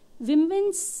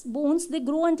women's bones, they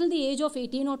grow until the age of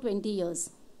 18 or 20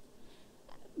 years.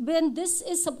 When this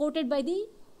is supported by the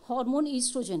hormone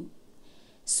estrogen.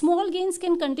 Small gains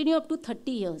can continue up to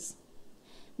 30 years.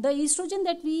 The estrogen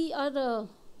that we are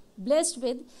blessed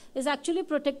with is actually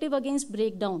protective against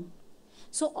breakdown.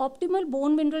 So optimal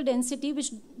bone mineral density,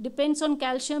 which depends on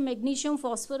calcium, magnesium,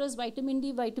 phosphorus, vitamin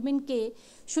D, vitamin K,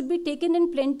 should be taken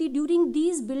in plenty during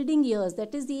these building years.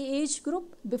 That is the age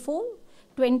group before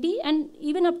 20 and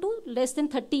even up to less than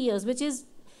 30 years, which is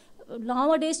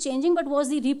nowadays changing, but was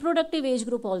the reproductive age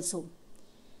group also.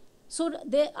 So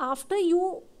after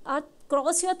you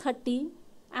cross your 30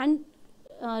 and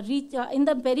reach in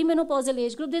the perimenopausal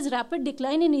age group, there is rapid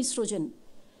decline in estrogen.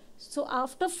 So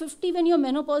after 50, when you're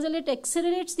menopausal, it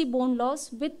accelerates the bone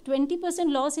loss with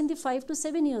 20% loss in the 5 to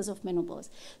 7 years of menopause.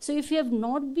 So if you have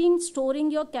not been storing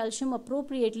your calcium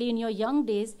appropriately in your young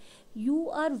days,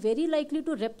 you are very likely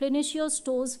to replenish your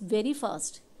stores very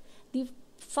fast. The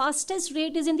fastest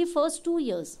rate is in the first 2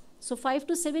 years. So 5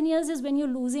 to 7 years is when you're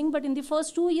losing, but in the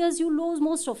first 2 years, you lose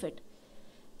most of it.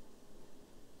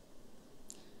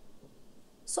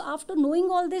 So after knowing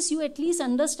all this, you at least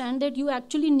understand that you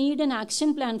actually need an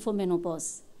action plan for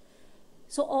menopause.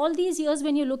 So all these years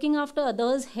when you're looking after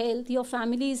others' health, your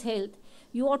family's health,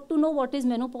 you ought to know what is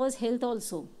menopause health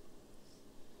also.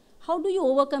 How do you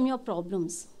overcome your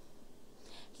problems?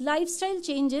 Lifestyle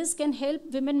changes can help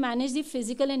women manage the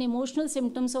physical and emotional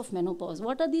symptoms of menopause.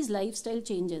 What are these lifestyle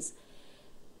changes?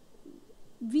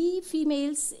 We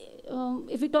females,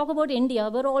 if we talk about India,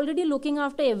 we're already looking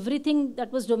after everything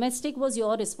that was domestic was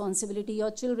your responsibility, your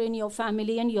children, your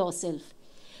family, and yourself.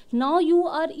 Now you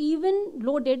are even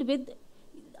loaded with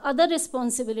other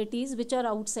responsibilities which are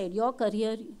outside your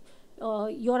career,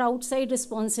 your outside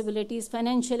responsibilities,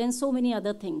 financial, and so many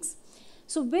other things.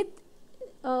 So with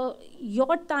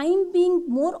your time being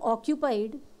more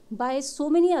occupied by so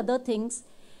many other things,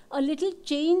 A little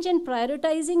change in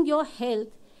prioritizing your health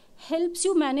helps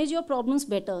you manage your problems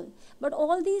better. But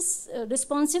all these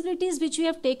responsibilities which you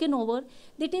have taken over,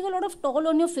 they take a lot of toll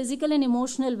on your physical and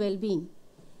emotional well-being.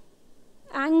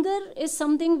 Anger is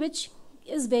something which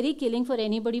is very killing for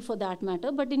anybody for that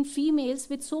matter, but in females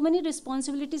with so many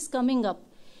responsibilities coming up,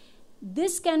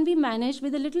 this can be managed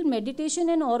with a little meditation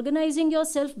and organizing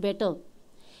yourself better.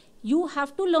 You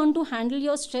have to learn to handle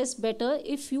your stress better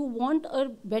if you want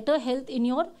a better health in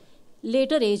your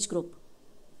later age group.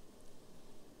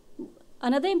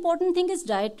 Another important thing is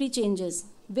dietary changes.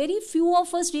 Very few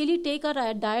of us really take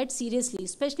our diet seriously,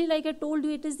 especially like I told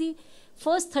you, it is the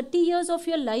first 30 years of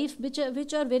your life which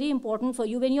are very important for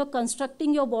you when you're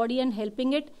constructing your body and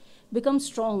helping it become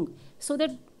strong. So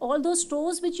that all those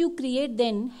stores which you create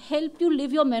then help you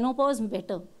live your menopause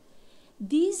better.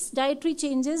 These dietary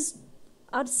changes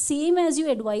are same as you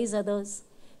advise others.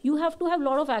 You have to have a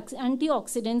lot of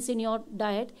antioxidants in your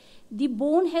diet. The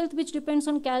bone health, which depends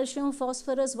on calcium,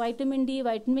 phosphorus, vitamin D,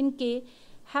 vitamin K,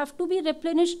 have to be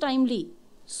replenished timely.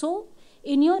 So,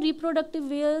 in your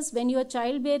reproductive years, when you are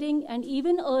childbearing, and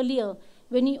even earlier,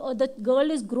 when the girl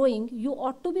is growing, you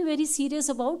ought to be very serious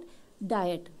about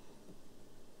diet.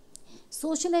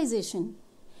 Socialization.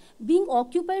 Being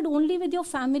occupied only with your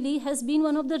family has been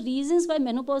one of the reasons why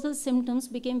menopausal symptoms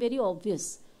became very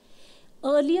obvious.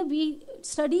 Earlier,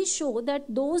 studies show that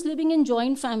those living in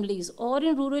joint families or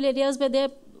in rural areas where they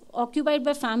are occupied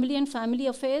by family and family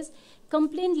affairs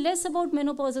complain less about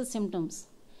menopausal symptoms.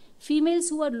 Females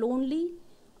who are lonely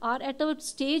are at a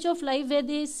stage of life where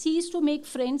they cease to make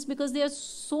friends because they are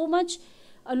so much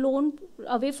alone,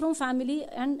 away from family,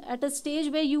 and at a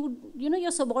stage where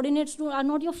your subordinates are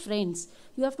not your friends.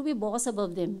 You have to be boss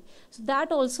above them. So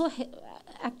that also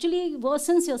actually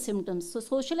worsens your symptoms. So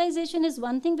socialization is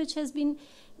one thing which has been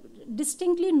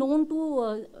distinctly known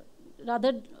to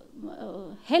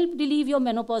help relieve your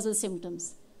menopausal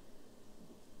symptoms.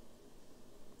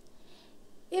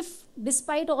 If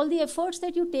despite all the efforts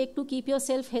that you take to keep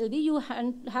yourself healthy, you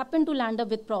happen to land up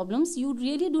with problems, you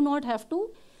really do not have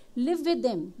to live with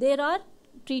them. There are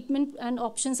treatment and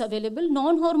options available,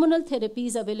 non-hormonal therapy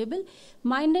is available,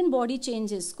 mind and body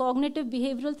changes, cognitive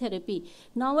behavioral therapy.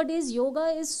 Nowadays, yoga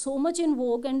is so much in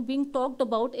vogue and being talked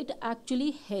about, it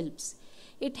actually helps.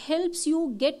 It helps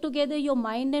you get together your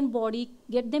mind and body,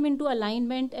 get them into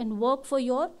alignment and work for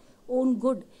your own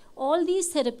good. All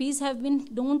these therapies have been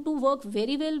known to work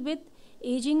very well with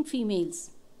aging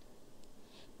females.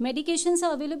 Medications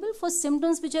are available for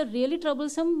symptoms which are really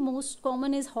troublesome. Most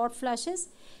common is hot flashes.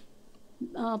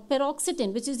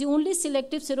 Paroxetine, which is the only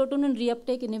selective serotonin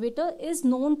reuptake inhibitor, is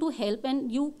known to help,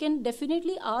 and you can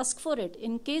definitely ask for it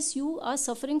in case you are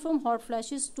suffering from hot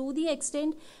flashes to the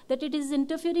extent that it is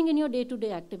interfering in your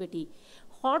day-to-day activity.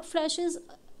 Hot flashes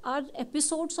are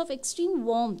episodes of extreme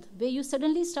warmth where you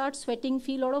suddenly start sweating,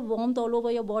 feel a lot of warmth all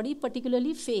over your body,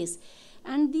 particularly face.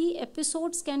 And the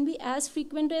episodes can be as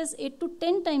frequent as 8 to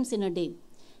 10 times in a day,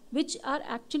 which are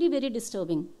actually very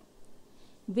disturbing.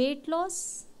 Weight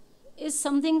loss is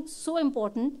something so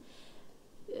important,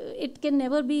 it can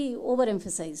never be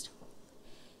overemphasized.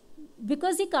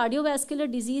 Because the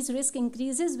cardiovascular disease risk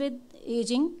increases with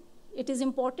aging, it is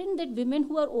important that women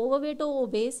who are overweight or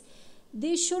obese,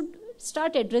 they should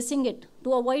start addressing it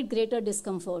to avoid greater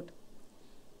discomfort.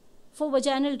 For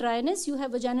vaginal dryness, you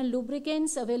have vaginal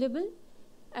lubricants available,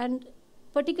 and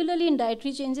particularly in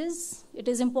dietary changes, it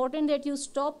is important that you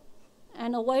stop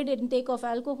and avoid intake of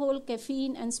alcohol,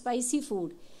 caffeine, and spicy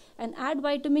food, and add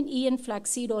vitamin E and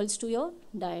flaxseed oils to your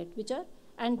diet, which are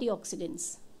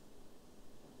antioxidants.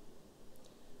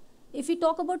 If we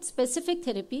talk about specific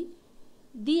therapy,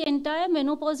 the entire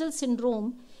menopausal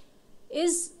syndrome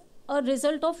is a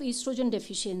result of estrogen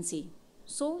deficiency.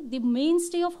 So the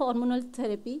mainstay of hormonal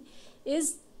therapy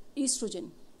is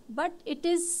estrogen, but it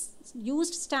is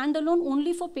used standalone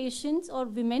only for patients or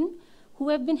women who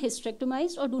have been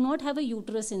hysterectomized or do not have a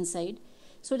uterus inside,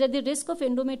 so that the risk of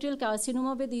endometrial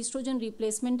carcinoma with estrogen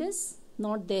replacement is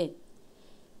not there.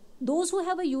 Those who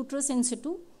have a uterus in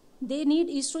situ, they need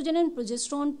estrogen and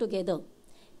progesterone together,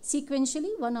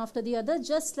 sequentially, one after the other,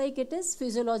 just like it is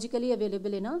physiologically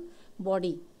available in a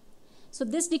body. So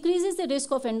this decreases the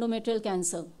risk of endometrial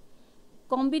cancer.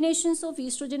 Combinations of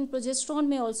estrogen and progesterone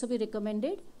may also be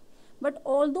recommended. But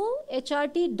although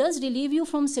HRT does relieve you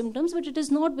from symptoms, but it is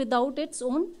not without its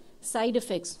own side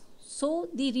effects. So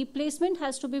the replacement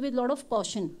has to be with a lot of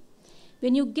caution.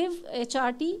 When you give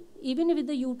HRT, even with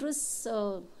the uterus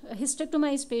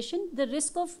hysterectomized patient, the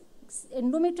risk of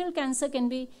endometrial cancer can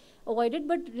be avoided,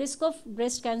 but risk of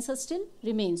breast cancer still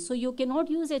remains. So you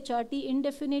cannot use HRT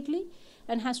indefinitely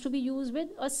and has to be used with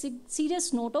a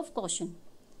serious note of caution.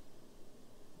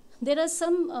 there are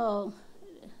some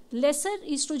lesser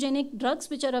estrogenic drugs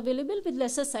which are available with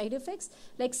lesser side effects,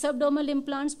 like subdermal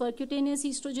implants, percutaneous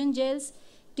estrogen gels,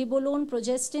 tibolone,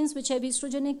 progestins, which have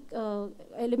estrogenic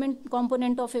element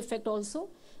component of effect also,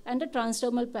 and a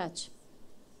transdermal patch.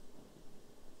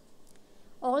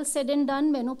 All said and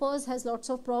done, menopause has lots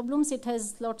of problems. It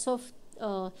has lots of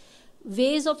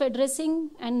ways of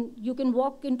addressing, and you can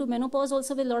walk into menopause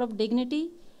also with a lot of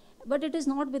dignity, but it is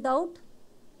not without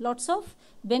lots of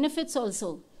benefits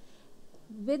also.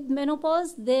 With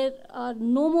menopause, there are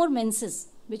no more menses,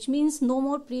 which means no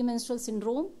more premenstrual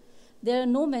syndrome. There are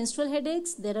no menstrual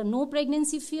headaches. There are no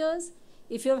pregnancy fears.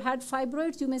 If you have had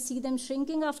fibroids, you may see them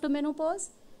shrinking after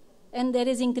menopause. And there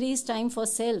is increased time for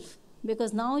self,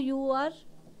 because now you are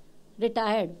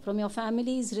retired from your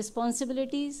family's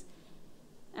responsibilities,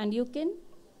 and you can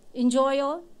enjoy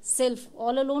yourself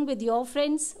all alone with your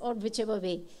friends or whichever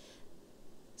way.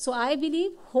 So I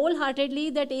believe wholeheartedly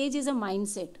that age is a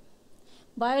mindset.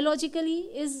 Biologically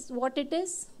is what it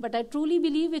is, but I truly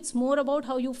believe it's more about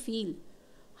how you feel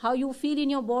in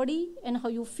your body and how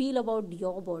you feel about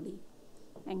your body.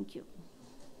 Thank you.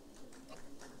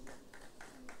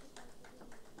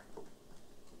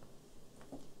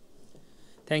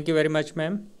 Thank you very much,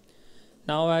 ma'am.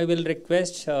 Now I will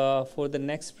request for the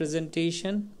next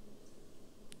presentation.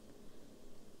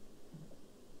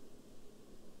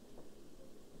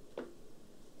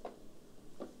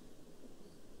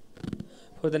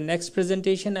 For the next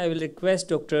presentation, I will request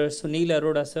Dr. Sunil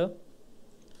Arora, sir.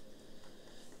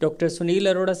 Dr. Sunil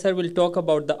Arora, sir, will talk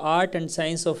about the art and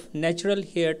science of natural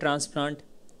hair transplant,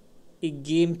 a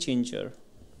game changer.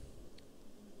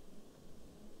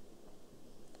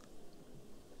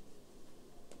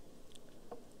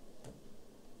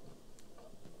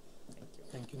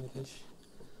 Thank you,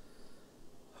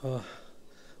 Nitesh.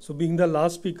 So being the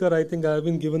last speaker, I think I have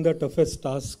been given the toughest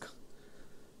task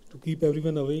to keep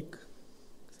everyone awake.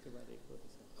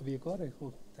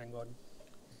 Oh, thank God.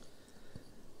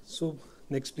 So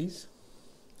next, please.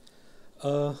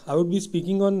 I would be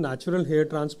speaking on natural hair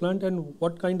transplant and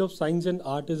what kind of science and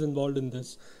art is involved in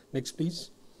this. Next, please.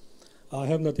 I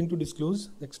have nothing to disclose.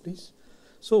 Next, please.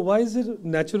 So why is it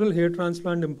natural hair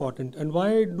transplant important, and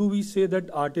why do we say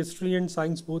that artistry and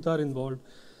science both are involved?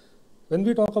 When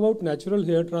we talk about natural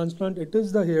hair transplant, it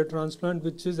is the hair transplant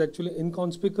which is actually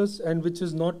inconspicuous and which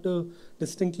is not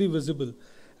distinctly visible.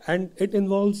 And it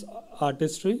involves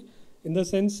artistry in the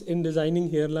sense in designing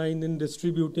hairline, in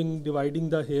distributing, dividing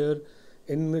the hair,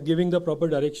 in giving the proper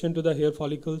direction to the hair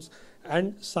follicles,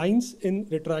 and science in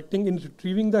retracting, in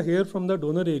retrieving the hair from the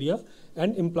donor area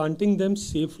and implanting them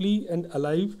safely and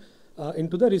alive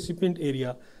into the recipient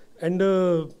area. And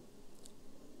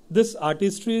this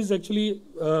artistry is actually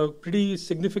pretty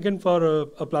significant for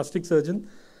a plastic surgeon,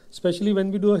 especially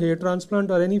when we do a hair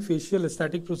transplant or any facial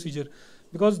aesthetic procedure,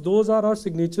 because those are our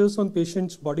signatures on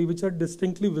patient's body which are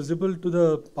distinctly visible to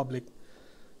the public.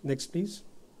 Next, please.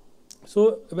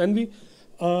 So when we,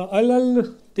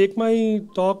 I'll take my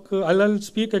talk, I'll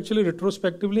speak actually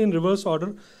retrospectively in reverse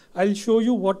order. I'll show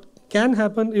you what can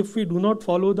happen if we do not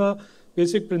follow the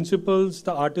basic principles,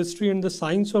 the artistry and the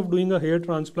science of doing a hair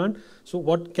transplant. So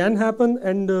what can happen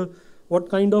and what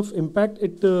kind of impact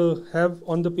it have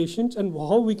on the patients and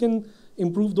how we can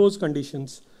improve those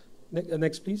conditions.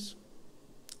 Next, please.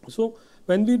 So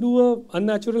when we do a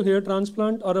unnatural hair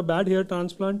transplant or a bad hair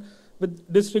transplant,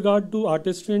 with disregard to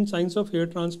artistry and science of hair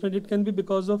transplant, it can be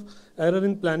because of error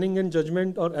in planning and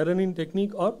judgment or error in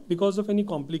technique or because of any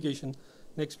complication.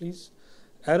 Next, please.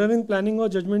 Error in planning or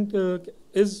judgment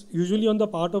is usually on the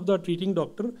part of the treating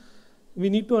doctor.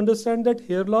 We need to understand that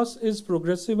hair loss is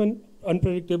progressive and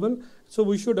unpredictable, so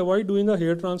we should avoid doing a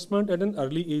hair transplant at an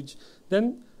early age.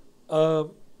 Then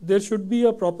there should be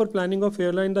a proper planning of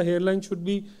hairline. The hairline should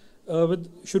be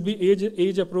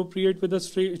age appropriate with a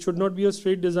straight. It should not be a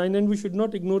straight design, and we should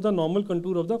not ignore the normal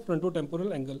contour of the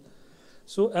frontotemporal angle.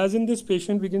 So as in this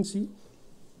patient, we can see.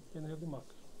 Can I have the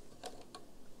marker?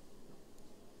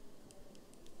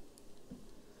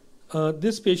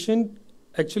 This patient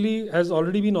actually has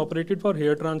already been operated for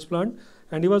hair transplant,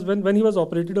 and he was when he was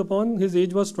operated upon, his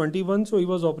age was 21, so he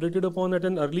was operated upon at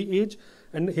an early age,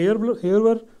 and hair were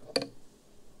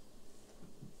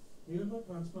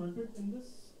transplanted in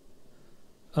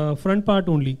this front part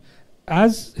only.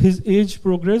 As his age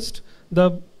progressed,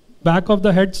 the back of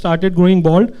the head started growing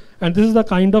bald, and this is the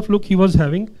kind of look he was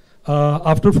having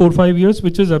after 4 or 5 years,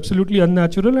 which is absolutely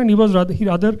unnatural, and he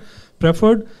rather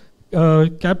preferred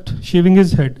kept shaving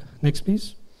his head. Next,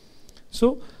 please.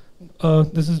 So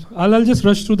this is, I'll just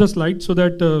rush through the slide so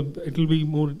that it will be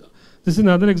more. This is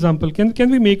another example.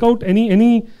 Can we make out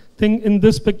anything in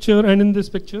this picture and in this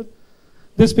picture?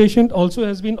 This patient also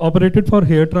has been operated for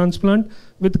hair transplant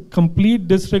with complete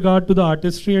disregard to the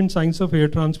artistry and science of hair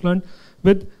transplant,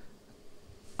 with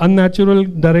unnatural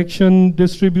direction,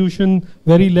 distribution,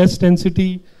 very less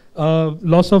density,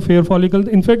 loss of hair follicle.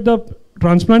 In fact, the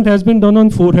transplant has been done on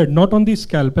forehead, not on the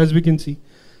scalp, as we can see.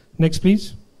 Next,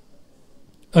 please.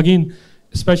 Again,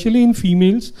 especially in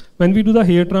females, when we do the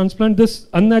hair transplant, this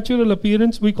unnatural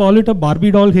appearance, we call it a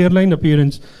Barbie doll hairline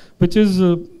appearance, which is,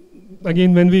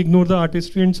 again, when we ignore the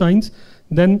artistry and science,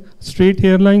 then straight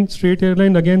hairline,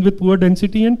 again with poor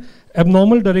density and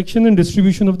abnormal direction and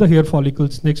distribution of the hair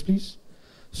follicles. Next, please.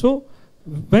 So,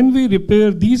 when we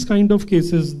repair these kind of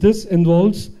cases, this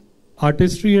involves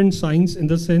artistry and science in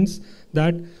the sense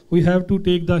that we have to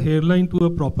take the hairline to a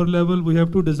proper level, we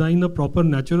have to design a proper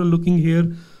natural looking hair,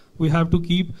 we have to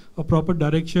keep a proper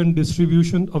direction,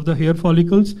 distribution of the hair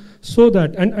follicles, so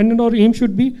that, and our aim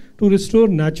should be to restore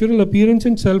natural appearance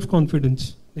and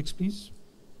self-confidence. Next, please.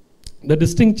 The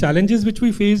distinct challenges which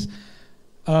we face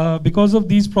because of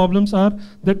these problems are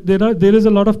that there is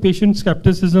a lot of patient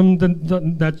skepticism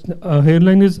that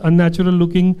hairline is unnatural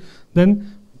looking.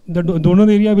 Then the donor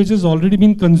area which has already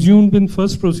been consumed in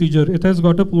first procedure, it has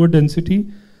got a poor density,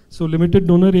 so limited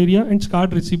donor area and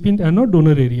scarred recipient and not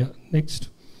donor area. Next.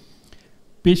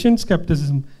 Patient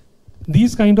skepticism.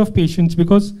 These kind of patients,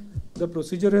 because the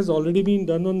procedure has already been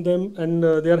done on them and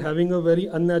they are having a very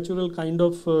unnatural kind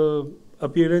of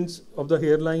appearance of the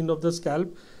hairline of the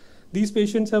scalp. These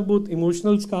patients have both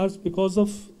emotional scars because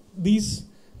of these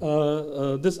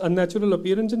this unnatural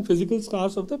appearance and physical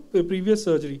scars of the previous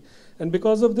surgery. And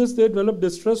because of this, they develop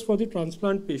distrust for the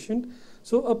transplant patient.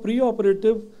 So a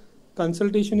pre-operative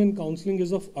consultation and counseling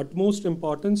is of utmost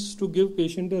importance to give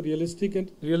patient a realistic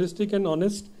and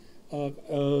honest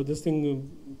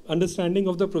understanding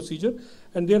of the procedure.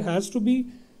 And there has to be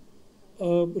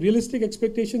realistic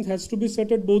expectations has to be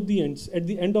set at both the ends, at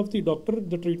the end of the doctor,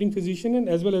 the treating physician, and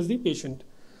as well as the patient.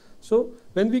 So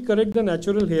when we correct the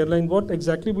natural hairline, what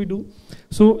exactly we do?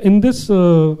 So in this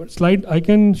slide, I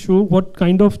can show what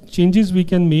kind of changes we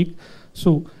can make.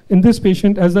 So in this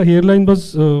patient, as the hairline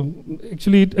was,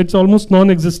 actually it's almost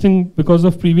non-existing because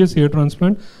of previous hair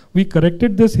transplant, we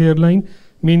corrected this hairline,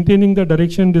 maintaining the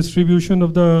direction, distribution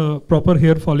of the proper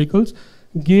hair follicles,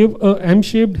 gave a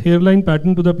M-shaped hairline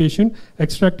pattern to the patient,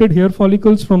 extracted hair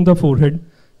follicles from the forehead.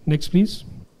 Next, please.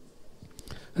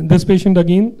 And this patient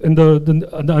again, in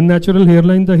the unnatural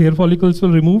hairline, the hair follicles were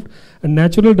removed, and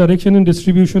natural direction and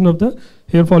distribution of the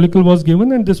hair follicle was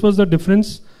given, and this was the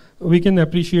difference. We can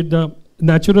appreciate the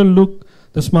natural look,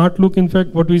 the smart look, in fact,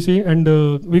 what we say, and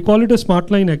we call it a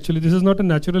smart line actually. This is not a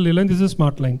natural hairline, this is a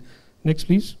smart line. Next,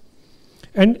 please.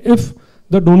 And if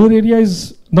the donor area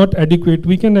is not adequate,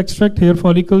 we can extract hair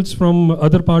follicles from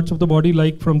other parts of the body,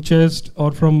 like from chest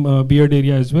or from beard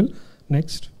area as well.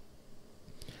 Next.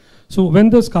 So when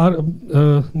the scar,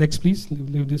 next please,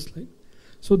 leave this slide.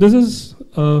 So this is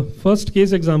first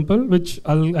case example, which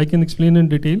I can explain in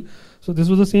detail. So this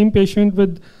was the same patient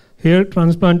with hair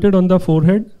transplanted on the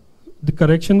forehead. The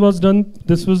correction was done.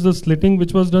 This was the slitting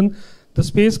which was done. The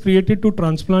space created to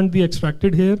transplant the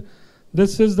extracted hair.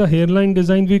 This is the hairline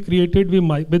design we created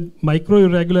with micro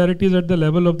irregularities at the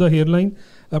level of the hairline.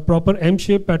 A proper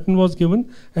M-shaped pattern was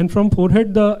given, and from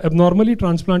forehead the abnormally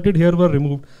transplanted hair were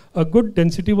removed. A good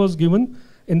density was given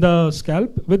in the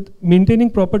scalp with maintaining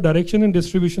proper direction and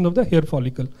distribution of the hair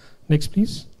follicle. Next,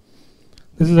 please.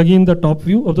 This is again the top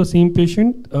view of the same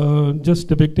patient, just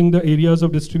depicting the areas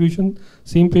of distribution.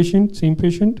 Same patient, same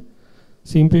patient,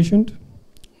 same patient.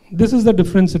 This is the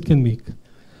difference it can make.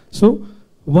 So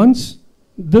once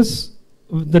this,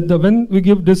 when we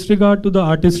give disregard to the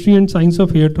artistry and science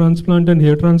of hair transplant, and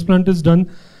hair transplant is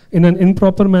done in an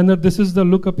improper manner, this is the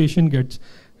look a patient gets.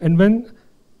 And when,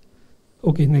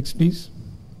 okay, next please.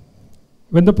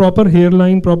 When the proper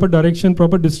hairline, proper direction,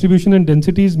 proper distribution and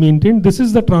density is maintained, this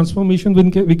is the transformation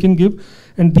we can give.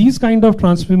 And these kind of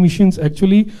transformations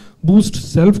actually boost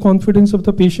self-confidence of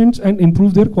the patients and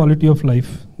improve their quality of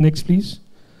life. Next please.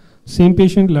 Same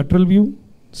patient, lateral view.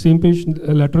 Same patient,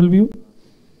 lateral view.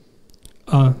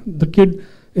 The kid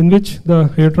in which the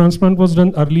hair transplant was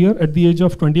done earlier at the age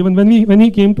of 21. When he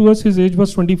came to us, his age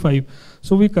was 25.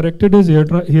 So we corrected his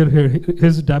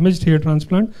his damaged hair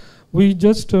transplant. We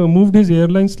just moved his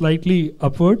hairline slightly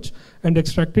upwards and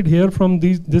extracted hair from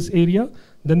this area.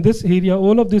 Then this area,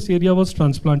 all of this area was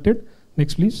transplanted.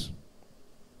 Next, please.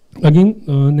 Again,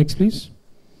 next, please.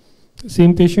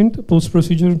 Same patient,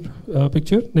 post-procedure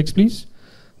picture. Next, please.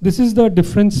 This is the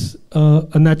difference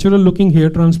a natural looking hair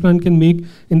transplant can make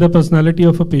in the personality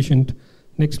of a patient.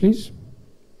 Next, please.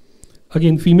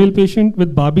 Again, female patient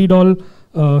with Barbie doll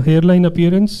hairline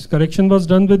appearance. Correction was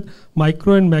done with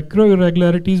micro and macro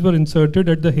irregularities were inserted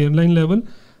at the hairline level.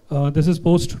 This is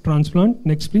post-transplant.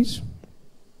 Next, please.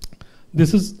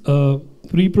 This is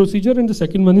pre-procedure, and the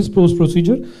second one is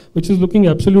post-procedure, which is looking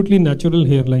absolutely natural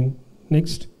hairline.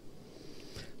 Next.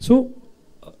 So,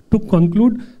 to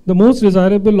conclude, the most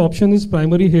desirable option is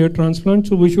primary hair transplant.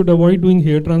 So we should avoid doing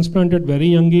hair transplant at very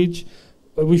young age.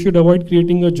 We should avoid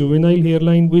creating a juvenile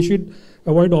hairline. We should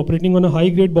avoid operating on a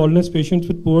high-grade baldness patients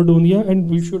with poor donia, and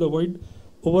we should avoid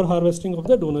over-harvesting of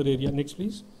the donor area. Next,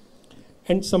 please.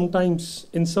 And sometimes,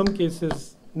 in some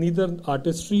cases, neither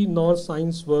artistry nor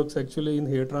science works actually in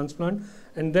hair transplant,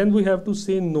 and then we have to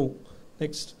say no.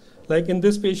 Next. Like in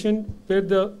this patient, where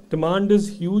the demand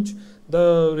is huge,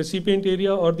 the recipient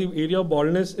area or the area of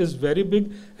baldness is very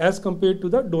big as compared to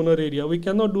the donor area. We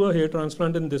cannot do a hair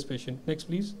transplant in this patient. Next,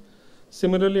 please.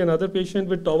 Similarly, another patient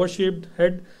with tower-shaped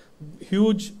head,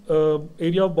 huge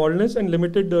area of baldness and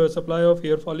limited supply of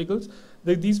hair follicles.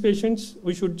 These patients,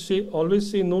 we should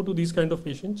always say no to these kind of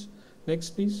patients. Next,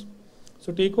 please.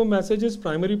 So take-home message is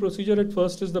primary procedure at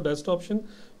first is the best option.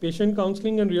 Patient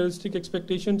counseling and realistic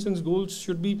expectations and goals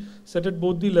should be set at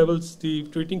both the levels, the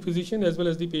treating physician as well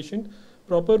as the patient.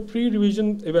 Proper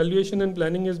pre-revision evaluation and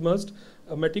planning is must.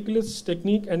 A meticulous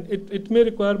technique, and it may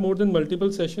require more than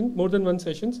one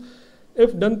sessions.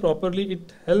 If done properly,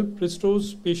 it helps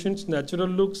restores patients' natural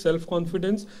look,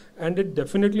 self-confidence, and it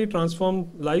definitely transforms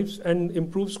lives and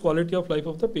improves quality of life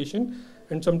of the patient.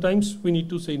 And sometimes we need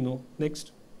to say no.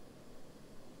 Next.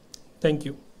 Thank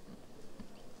you.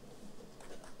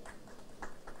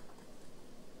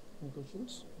 Any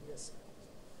questions? Yes.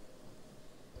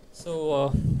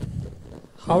 So,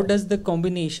 how does the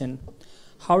combination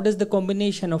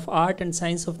of art and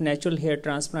science of natural hair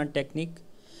transplant technique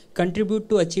contribute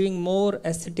to achieving more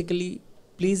aesthetically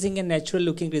pleasing and natural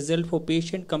looking result for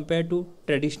patient compared to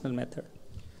traditional method?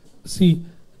 See,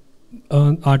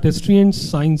 artistry and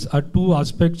science are two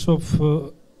aspects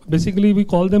of basically we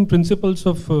call them principles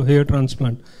of hair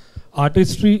transplant.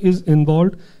 Artistry is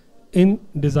involved in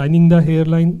designing the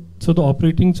hairline, so the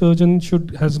operating surgeon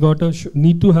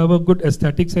need to have a good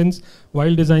aesthetic sense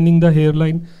while designing the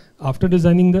hairline. While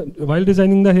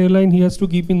designing the hairline, he has to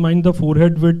keep in mind the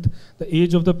forehead width, the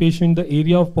age of the patient, the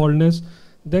area of baldness.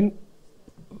 Then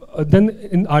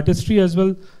in artistry as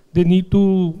well, they need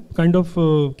to kind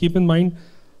of keep in mind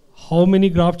how many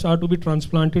grafts are to be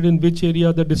transplanted in which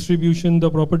area, the distribution,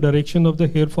 the proper direction of the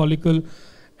hair follicle.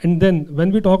 And then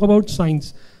when we talk about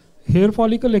science, hair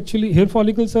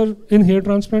follicles are in hair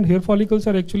transplant, hair follicles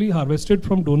are actually harvested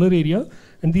from donor area,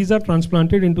 and these are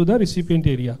transplanted into the recipient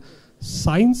area.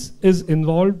 Science is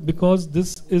involved because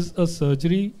this is a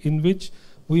surgery in which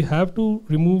we have to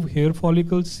remove hair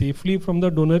follicles safely from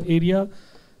the donor area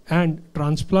and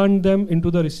transplant them into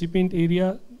the recipient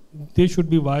area. They should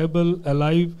be viable,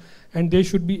 alive, and they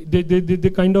should be they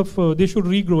should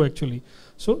regrow actually.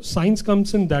 So science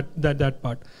comes in that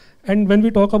part. And when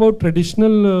we talk about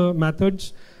traditional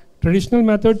methods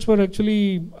were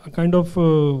actually kind of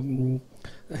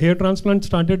hair transplant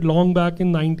started long back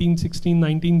in 1916,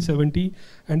 1970,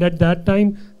 and at that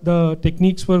time the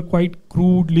techniques were quite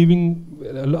crude, leaving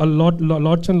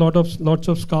lots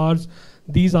of scars.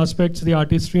 These aspects, the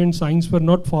artistry and science, were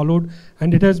not followed,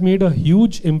 and it has made a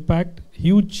huge impact,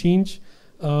 huge change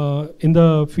in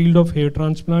the field of hair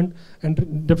transplant.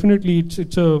 And definitely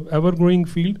it's a ever-growing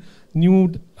field.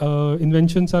 New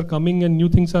inventions are coming and new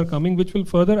things are coming, which will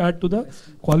further add to the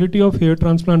quality of hair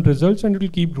transplant results, and it will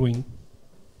keep growing.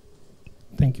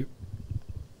 Thank you.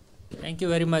 Thank you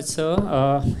very much, sir,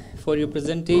 for your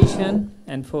presentation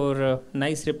and for a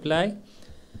nice reply.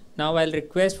 Now I'll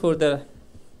request for the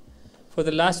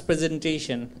last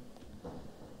presentation.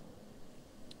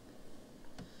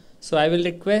 So I will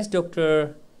request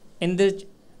Dr. Inder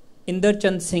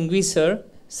Chand Singhvi sir.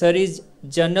 Sir is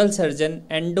general surgeon,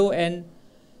 endo and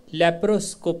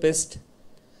laparoscopist.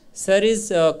 Sir is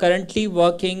currently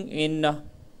working in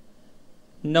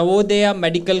Navodaya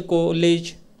Medical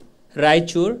College,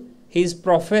 Raichur. He is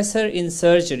professor in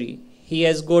surgery. He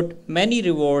has got many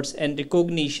rewards and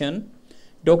recognition.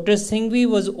 Dr. Singhvi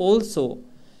was also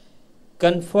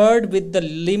conferred with the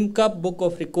Limca Book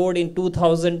of Record in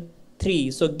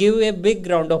 2003. So give a big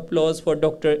round of applause for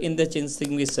Dr. Inder Chand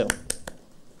Singhvi sir.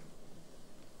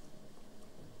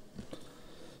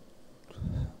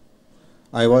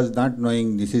 I was not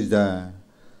knowing this is the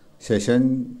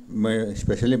session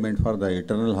specially meant for the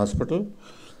Eternal Hospital.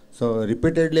 So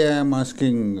repeatedly I am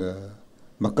asking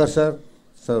Makar sir,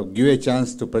 so give a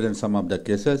chance to present some of the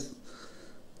cases.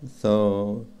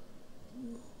 So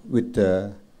with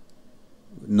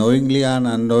knowingly and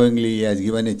unknowingly he has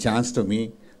given a chance to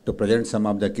me to present some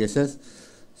of the cases.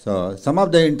 So some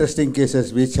of the interesting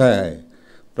cases which I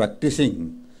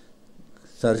practicing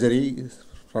surgery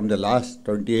from the last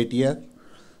 28 years.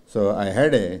 So I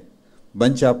had a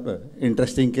bunch of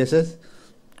interesting cases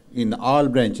in all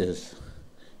branches: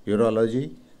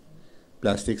 urology,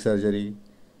 plastic surgery,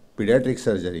 pediatric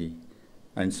surgery,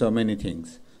 and so many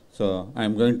things. So I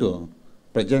am going to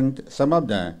present some of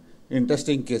the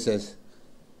interesting cases.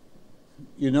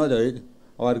 You know that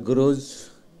our gurus,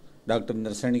 Dr.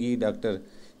 Narsangi, Dr.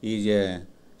 E.J.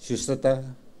 Shishrata,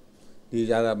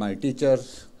 these are my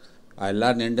teachers. I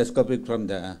learned endoscopic from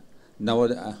the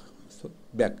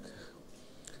back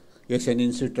Asian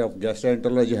Institute of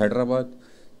Gastroenterology, Hyderabad.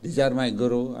 These are my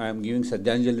guru. I am giving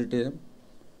Sadhyanjali to them.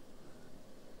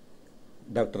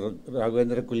 Dr.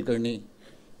 Raghavendra Kulkarni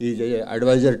is an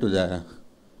advisor to the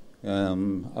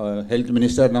health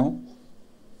minister now.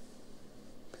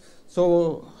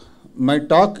 So my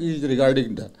talk is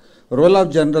regarding the role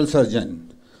of general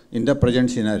surgeon in the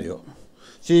present scenario.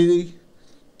 See,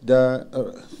 the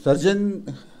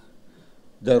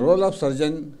role of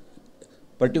surgeon,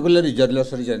 particularly general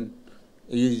surgeon,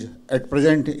 is at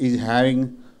present is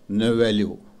having no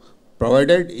value,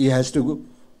 provided he has to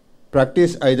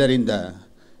practice either in the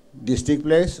district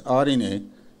place or in a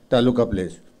taluka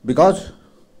place, because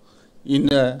in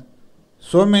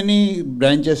so many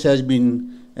branches has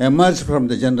been emerged from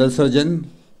the general surgeon,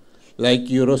 like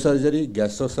urosurgery,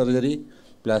 gastrosurgery,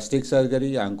 plastic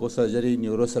surgery, oncosurgery,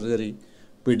 neurosurgery,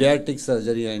 pediatric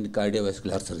surgery, and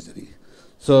cardiovascular surgery.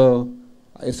 So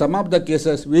some of the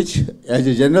cases which, as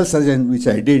a general surgeon, which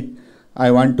I did,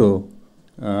 I want to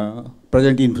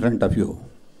present in front of you.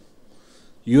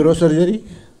 Urosurgery,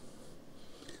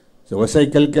 so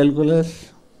vesical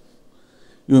calculus.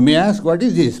 You may ask, what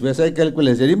is this vesical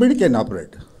calculus? Anybody can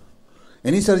operate.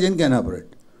 Any surgeon can operate.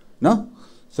 No?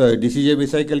 So this is a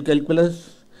vesical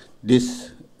calculus.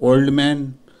 This old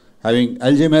man having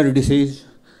Alzheimer's disease,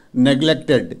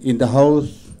 neglected in the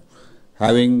house,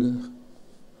 having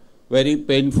very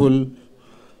painful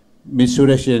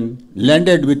misuration,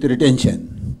 landed with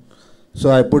retention. So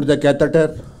I put the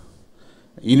catheter,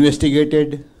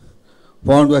 investigated,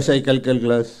 found vesical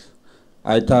calculus.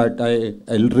 I thought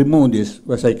I'll remove this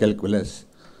vesical calculus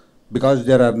because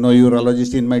there are no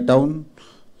urologists in my town.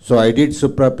 So I did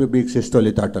suprapubic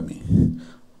cystolithotomy.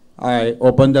 I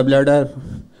opened the bladder.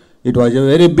 It was a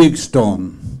very big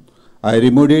stone. I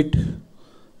removed it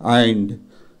and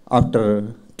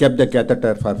after kept the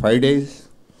catheter for 5 days.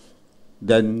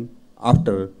 Then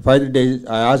after 5 days,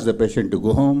 I asked the patient to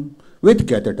go home with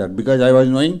catheter because I was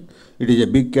knowing it is a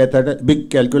big catheter,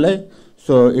 big calculi,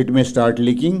 so it may start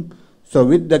leaking. So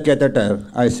with the catheter,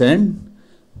 I sent.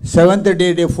 7th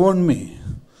day, they phoned me.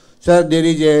 Sir, there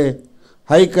is a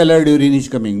high colored urine is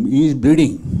coming. He is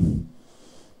bleeding.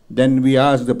 Then we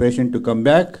asked the patient to come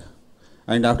back.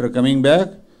 And after coming back,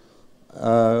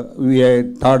 we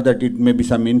thought that it may be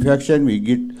some infection. We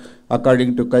get,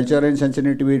 according to culture and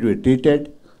sensitivity, we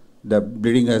treated. The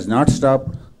bleeding has not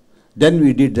stopped. Then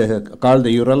we did called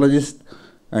the urologist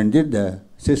and did the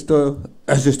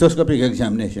cystoscopic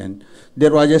examination.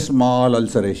 There was a small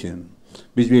ulceration,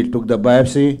 which we took the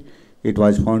biopsy. It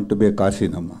was found to be a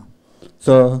carcinoma.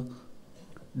 So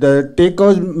the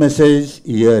take-home message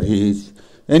here is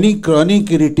any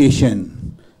chronic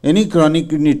irritation in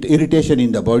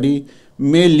the body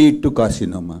may lead to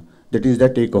carcinoma. That is the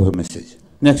take-home message.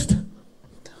 Next.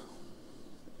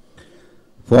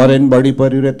 Foreign body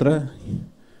per urethra.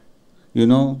 You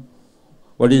know,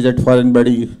 what is that foreign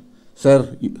body? Sir,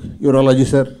 urology,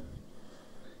 sir.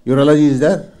 Urology is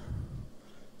there?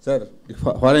 Sir,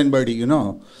 foreign body, you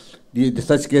know.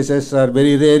 Such cases are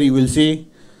very rare, you will see.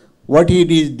 What he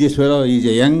did, this fellow is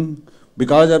a young,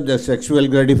 because of the sexual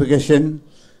gratification,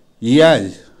 he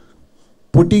is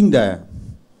putting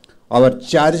our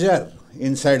charger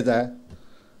inside the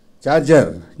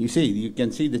charger. You see, you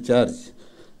can see the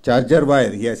charger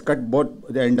wire. He has cut both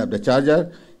the end of the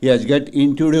charger. He has get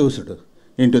introduced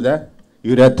into the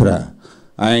urethra.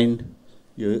 And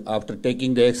after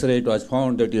taking the X-ray, it was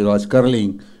found that it was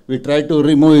curling. We tried to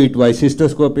remove it by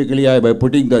cystoscopically, by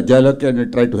putting the jalak and we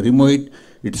tried to remove it.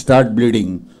 It started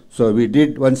bleeding. So we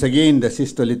did once again the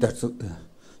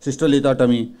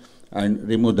cystolithotomy and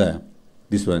remove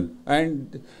this one.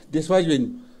 And this was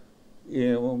been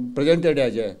presented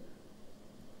as a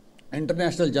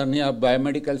International Journey of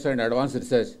Biomedicals and Advanced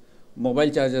Research. Mobile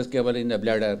charges cable in the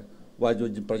bladder was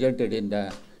presented in the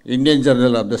Indian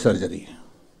Journal of the Surgery.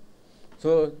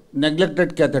 So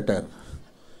neglected catheter.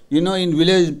 You know, in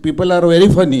village people are very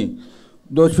funny.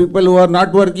 Those people who are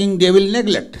not working, they will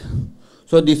neglect.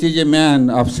 So this is a man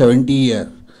of 70 years,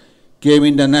 came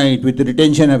in the night with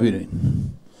retention of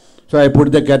urine. So I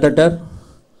put the catheter.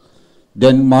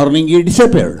 Then morning he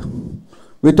disappeared.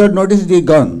 Without notice he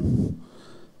gone.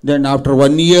 Then after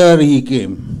 1 year he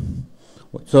came.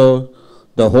 So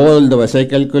the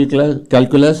vesical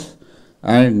calculus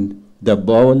and the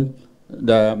bowel,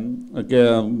 the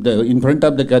in front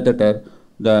of the catheter,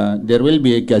 there will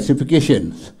be a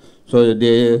calcifications. So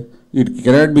it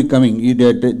cannot be coming.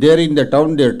 There in the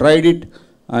town they tried it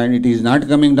and it is not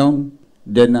coming down.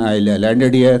 Then I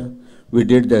landed here. We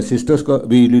did the cystoscope.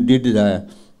 We did the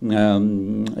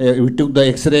we took the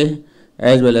X-ray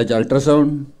as well as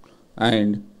ultrasound,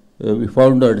 and we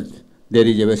found out there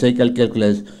is a vesical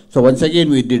calculus. So once again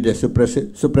we did a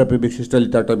suprapubic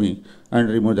cystolithotomy and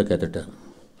removed the catheter.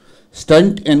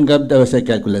 Stent engulfed the vesical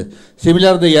calculus.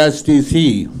 Similarly, as we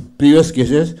see previous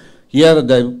cases, here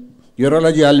the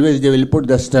urology always they will put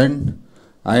the stent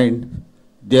and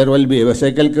there will be a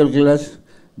vesical calculus.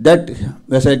 That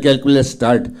vesical calculus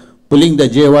start pulling the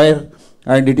J wire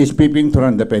and it is peeping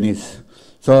from the penis.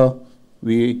 So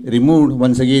we removed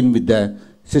once again with the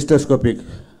cystoscopic,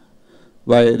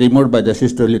 removed by the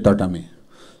cystolithotomy.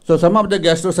 So some of the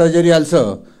gastrosurgery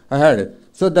also I had.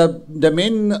 So the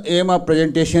main aim of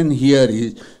presentation here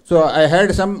is, so I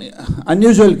had some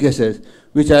unusual cases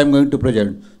which I am going to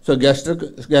present. So gastric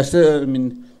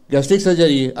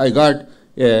surgery, I got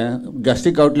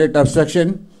gastric outlet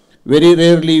obstruction. Very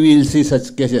rarely we will see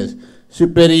such cases.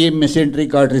 Superior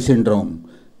mesenteric artery syndrome.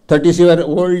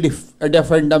 37-year-old deaf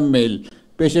male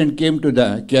patient came to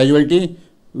the casualty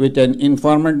with an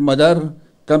informant mother,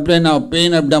 complained of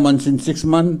pain abdomen since 6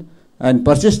 months and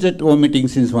persisted vomiting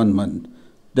since 1 month.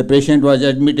 The patient was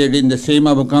admitted in the same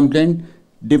complaint,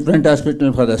 different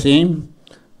hospital for the same,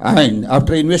 and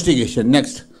after investigation,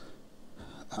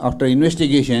 after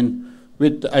investigation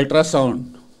with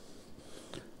ultrasound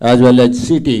as well as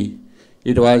CT,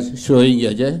 it was showing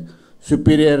as a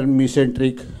superior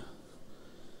mesenteric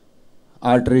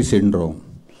artery syndrome.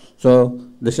 So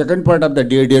the second part of the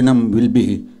duodenum will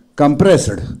be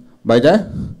compressed by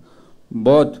the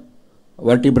both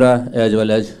vertebra as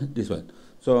well as this one.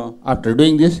 So after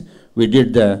doing this, we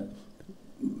did the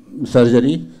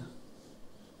surgery.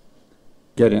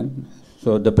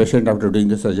 So the patient after doing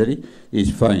the surgery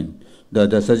is fine.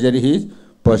 The surgery is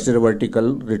posterior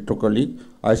vertical retrocolic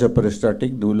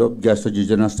isoperistaltic duodenal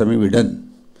gastrojejunostomy we done.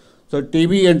 So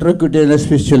TB enterocutaneous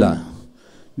fistula.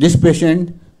 This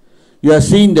patient, you have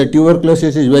seen that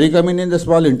tuberculosis is very common in the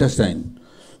small intestine.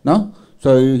 No?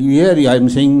 So here I am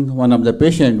seeing one of the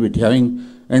patient with having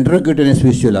enterocutaneous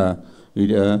fistula,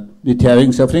 with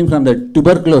having suffering from the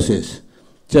tuberculosis,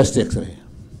 chest X-ray.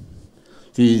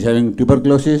 She is having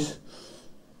tuberculosis.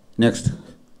 Next,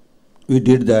 we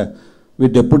did in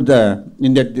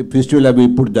that fistula we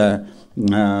put the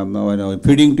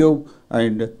feeding tube,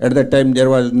 and at that time there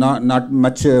was not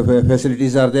much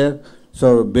facilities are there.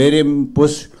 So barium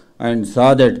pushed and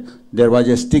saw that there was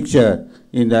a stricture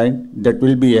in that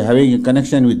will be having a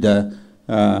connection with the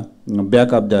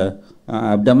back of the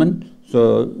abdomen.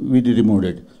 So we removed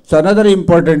it. So another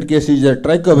important case is a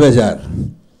trichobezoar.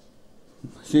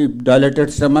 See,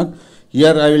 dilated stomach.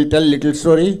 Here I will tell little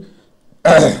story.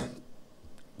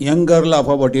 Young girl of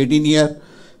about 18 years,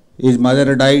 his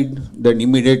mother died, then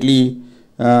immediately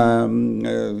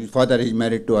his father is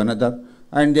married to another,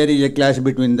 and there is a clash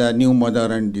between the new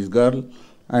mother and this girl,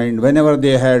 and whenever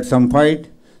they had some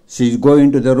fight, she go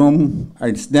into the room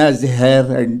and snatch the hair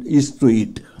and used to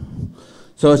eat.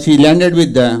 So she landed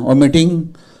with the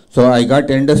vomiting, so I got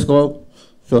endoscope,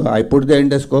 so I put the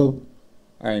endoscope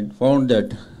and found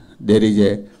that there is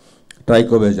a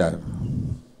trichobezoar.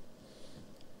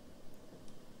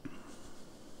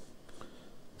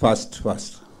 Fast.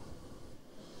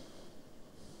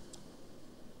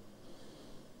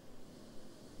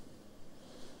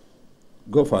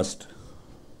 Go fast.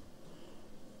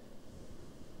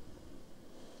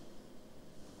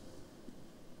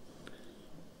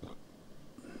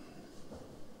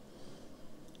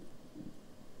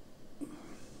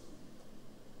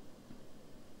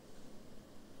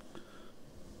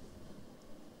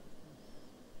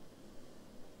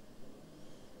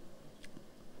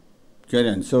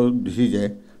 So this is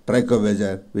a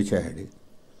trichobezoar which I had it.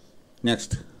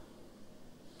 Next.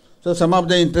 So some of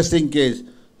the interesting case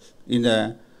in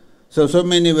the so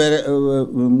many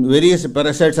various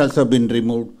parasites also been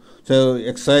removed. So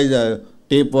exercise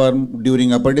tapeworm during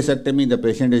appendicectomy, the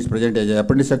patient is present as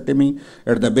appendicectomy.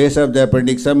 At the base of the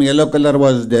appendix, some yellow color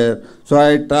was there. So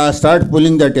I start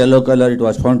pulling that yellow color. It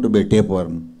was found to be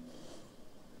tapeworm.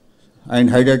 And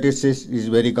hydatitis is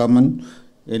very common.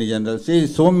 In general, see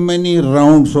so many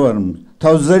round worms,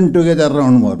 1,000 together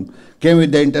round worm came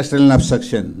with the intestinal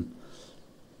obstruction,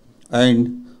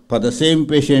 and For the same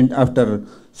patient, after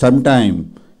some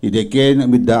time, they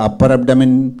came with the upper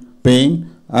abdomen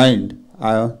pain, and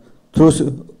I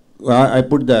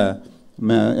put the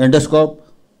endoscope,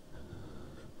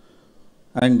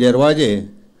 and there was a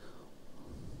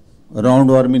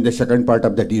roundworm in the second part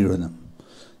of the duodenum.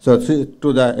 So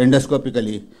to the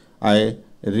endoscopically, I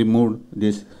removed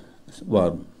this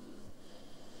worm.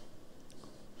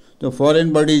 The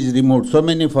foreign body is removed. So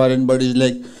many foreign bodies,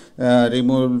 like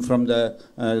removed from the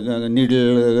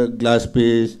needle glass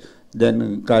piece,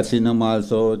 then carcinoma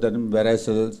also, then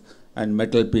varicels and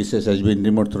metal pieces has been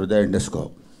removed through the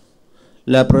endoscope.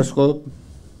 Laparoscope.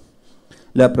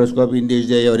 Laparoscope, in this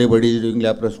day everybody is doing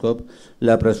laparoscope.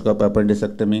 Laparoscope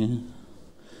appendectomy,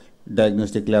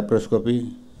 diagnostic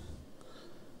laparoscopy,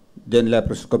 then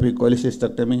laparoscopic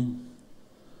cholecystectomy.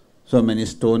 So many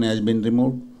stone has been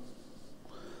removed.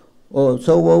 Oh,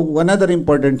 so one other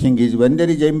important thing is when there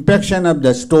is an impaction of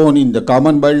the stone in the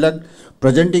common bile duct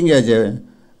presenting as a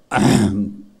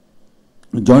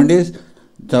jaundice,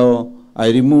 so I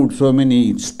removed so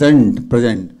many stent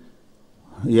present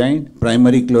behind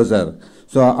primary closure.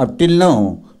 So up till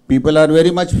now, people are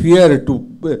very much fear to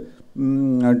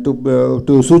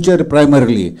suture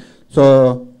primarily.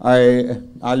 So I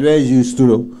always used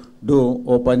to do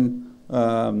open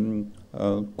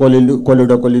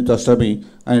choledocholectomy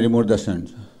and remove the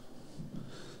stents.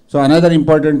 So another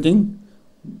important thing,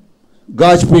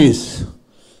 gauge piece,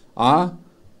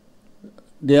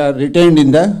 they are retained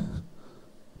in the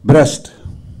breast.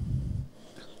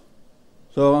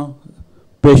 So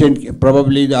patient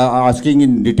probably asking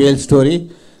in detailed story,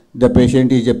 the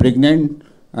patient is pregnant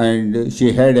and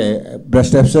she had a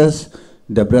breast abscess.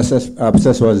 The breast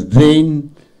abscess was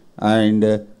drained, and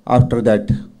after that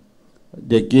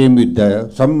they came with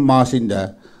some mass in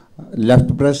the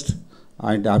left breast,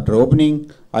 and after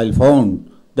opening I found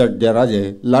that there are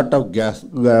a lot of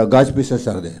gauge pieces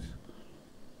are there.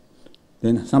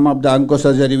 Then some of the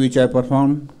oncosurgery which I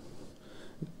performed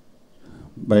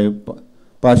by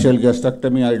partial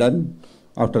gastrectomy I done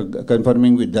after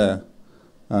confirming with the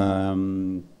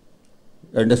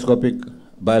endoscopic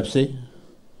biopsy,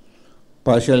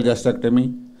 partial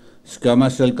gastrectomy,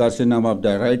 squamous cell carcinoma of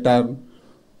the right arm,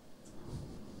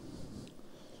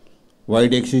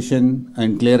 wide excision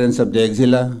and clearance of the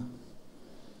axilla,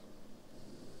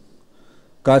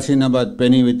 carcinoma of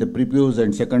penny with the prepuce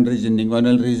and secondaries in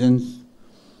inguinal regions,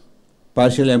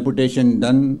 partial amputation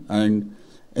done, and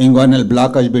inguinal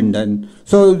block has been done.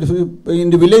 So in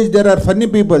the village there are funny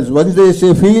people. Once they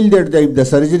feel that if the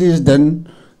surgery is done,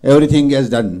 everything is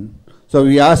done. So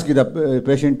we ask the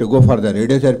patient to go for the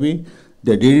radiotherapy.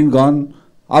 They didn't gone.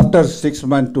 After 6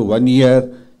 months to 1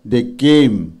 year, they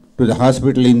came to the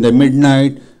hospital in the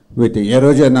midnight with the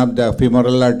erosion of the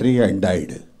femoral artery and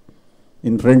died.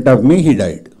 In front of me, he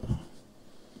died.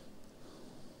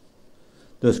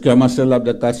 The squamous cell of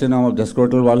the carcinoma of the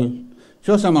scrotal wall.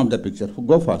 Show some of the picture.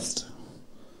 Go fast.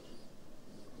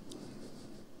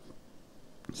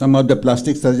 Some of the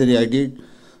plastic surgery I did.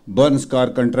 Burn scar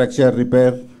contracture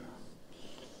repair.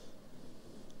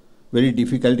 Very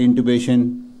difficult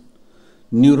intubation.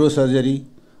 Neurosurgery.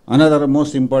 Another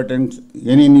most important,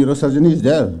 any neurosurgeon is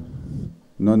there?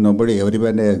 No, nobody,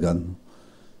 everybody has gone.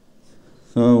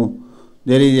 So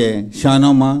there is a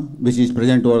schwannoma which is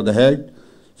present over the head.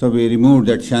 So we removed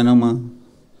that schwannoma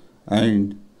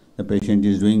and the patient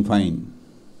is doing fine.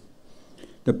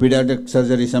 The pediatric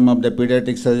surgery, some of the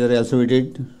pediatric surgery also we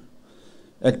did.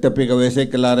 Ectopic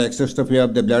vesicular exostrophy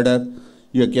of the bladder.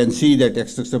 You can see that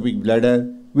exostopic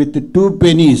bladder with 2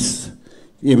 pennies.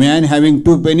 A man having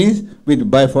 2 pennies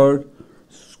with bifid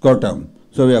scrotum.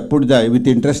 So we have put with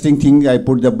interesting thing, I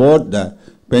put both the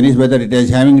pennies, whether it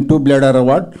is having 2 bladder or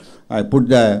what. I put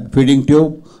the feeding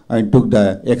tube and took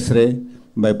the X-ray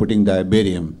by putting the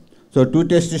barium. So 2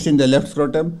 testes in the left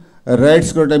scrotum, right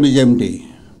scrotum is empty.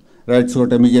 Right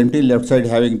scrotum is empty, left side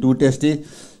having 2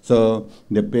 testes. So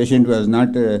the patient was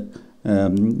not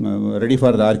ready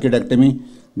for the archidectomy.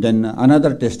 Then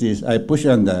another testis I push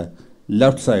on the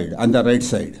left side, on the right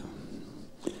side.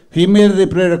 Female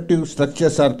reproductive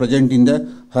structures are present in the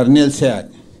hernial sac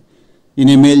in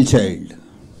a male child.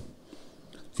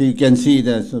 So you can see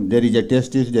that there is a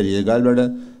testis, there is a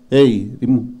gallbladder. Hey,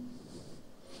 remove.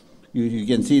 You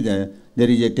can see there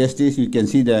is a testis, you can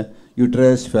see the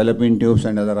uterus, fallopian tubes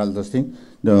and all those things.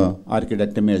 The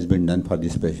archidectomy has been done for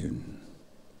this patient.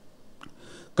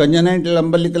 Congenital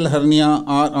umbilical hernia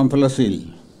or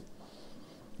omphalocele.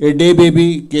 A day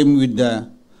baby came with the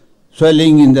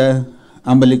swelling in the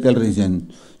umbilical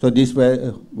region. So this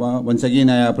once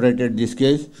again I operated this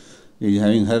case. He is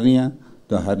having hernia.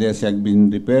 The hernia sac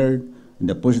been repaired.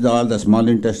 And pushed all the small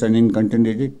intestine in,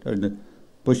 contaminated. And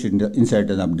pushed inside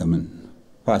the abdomen.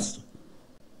 First.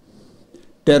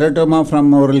 Teratoma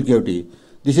from oral cavity.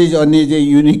 This is only a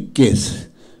unique case.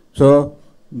 So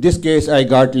this case I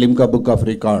got Limca Book of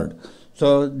Record.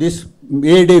 So this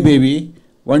 1-day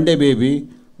baby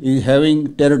is having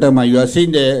teratoma. You have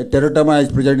seen the teratoma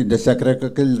is present in the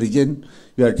sacroiliac region.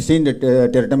 You have seen the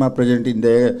teratoma present in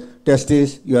the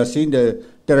testes. You have seen the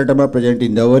teratoma present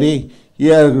in the ovary.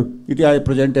 Here it has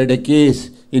presented a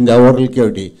case in the oral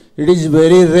cavity. It is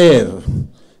very rare.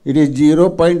 It is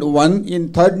 0.1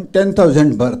 in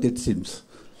 10,000 birth, it seems.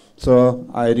 So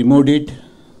I removed it.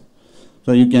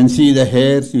 So you can see the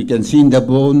hairs, you can see the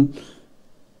bone.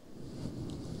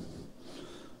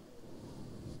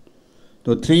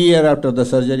 So 3 years after the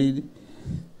surgery,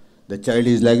 the child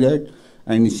is like that,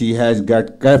 and she has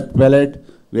got cleft palate.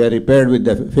 We are repaired with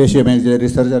the facial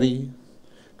surgery.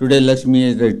 Today Lakshmi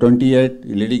is 28,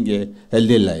 leading a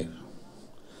healthy life.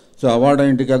 So award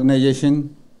and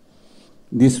recognition.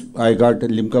 This I got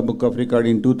Limca Book of Record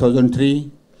in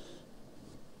 2003.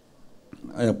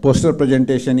 A poster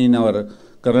presentation in our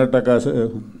Karnataka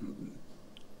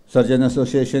Surgeon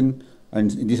Association,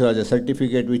 and this was a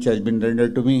certificate which has been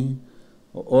rendered to me.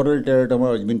 Oral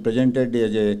teratoma has been presented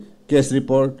as a case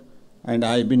report, and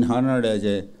I have been honored as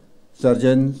a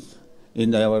surgeon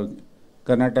in our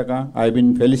Karnataka. I have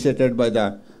been felicitated by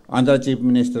the Andhra Chief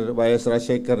Minister Y.S.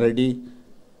 Rajshekhar Reddy.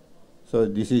 So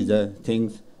this is the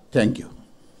things. Thank you.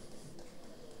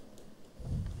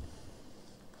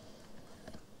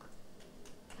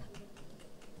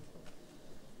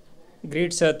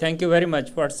 Great, sir. Thank you very much.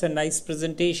 What's a nice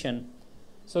presentation.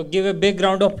 So give a big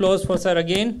round of applause for sir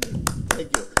again.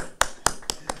 Thank you.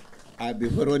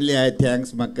 Before only I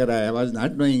thanks Makkar. I was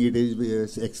not knowing it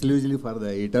is exclusively for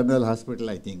the Eternal Hospital,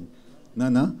 I think.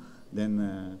 No.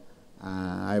 Then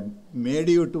I made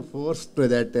you to force to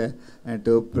that and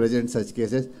to present such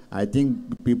cases. I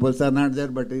think people are not there,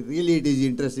 but really it is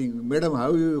interesting. Madam,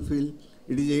 how you feel?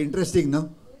 It is interesting,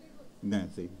 no? No,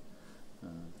 see.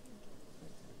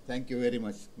 Thank you very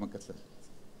much, Makkar sir.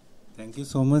 Thank you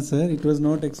so much, sir. It was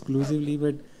not exclusively,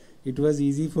 but it was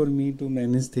easy for me to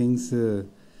manage things.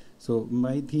 So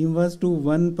my theme was to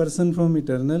one person from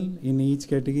Eternal in each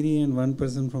category and one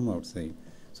person from outside.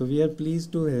 So we are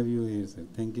pleased to have you here, sir.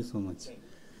 Thank you so much.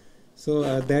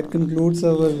 So that concludes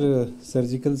our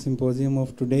surgical symposium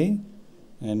of today.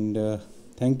 And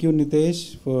thank you,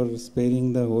 Nitesh, for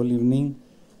sparing the whole evening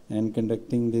and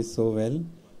conducting this so well.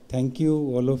 Thank you,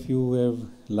 all of you who have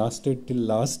lasted till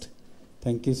last.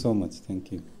 Thank you so much.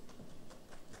 Thank you.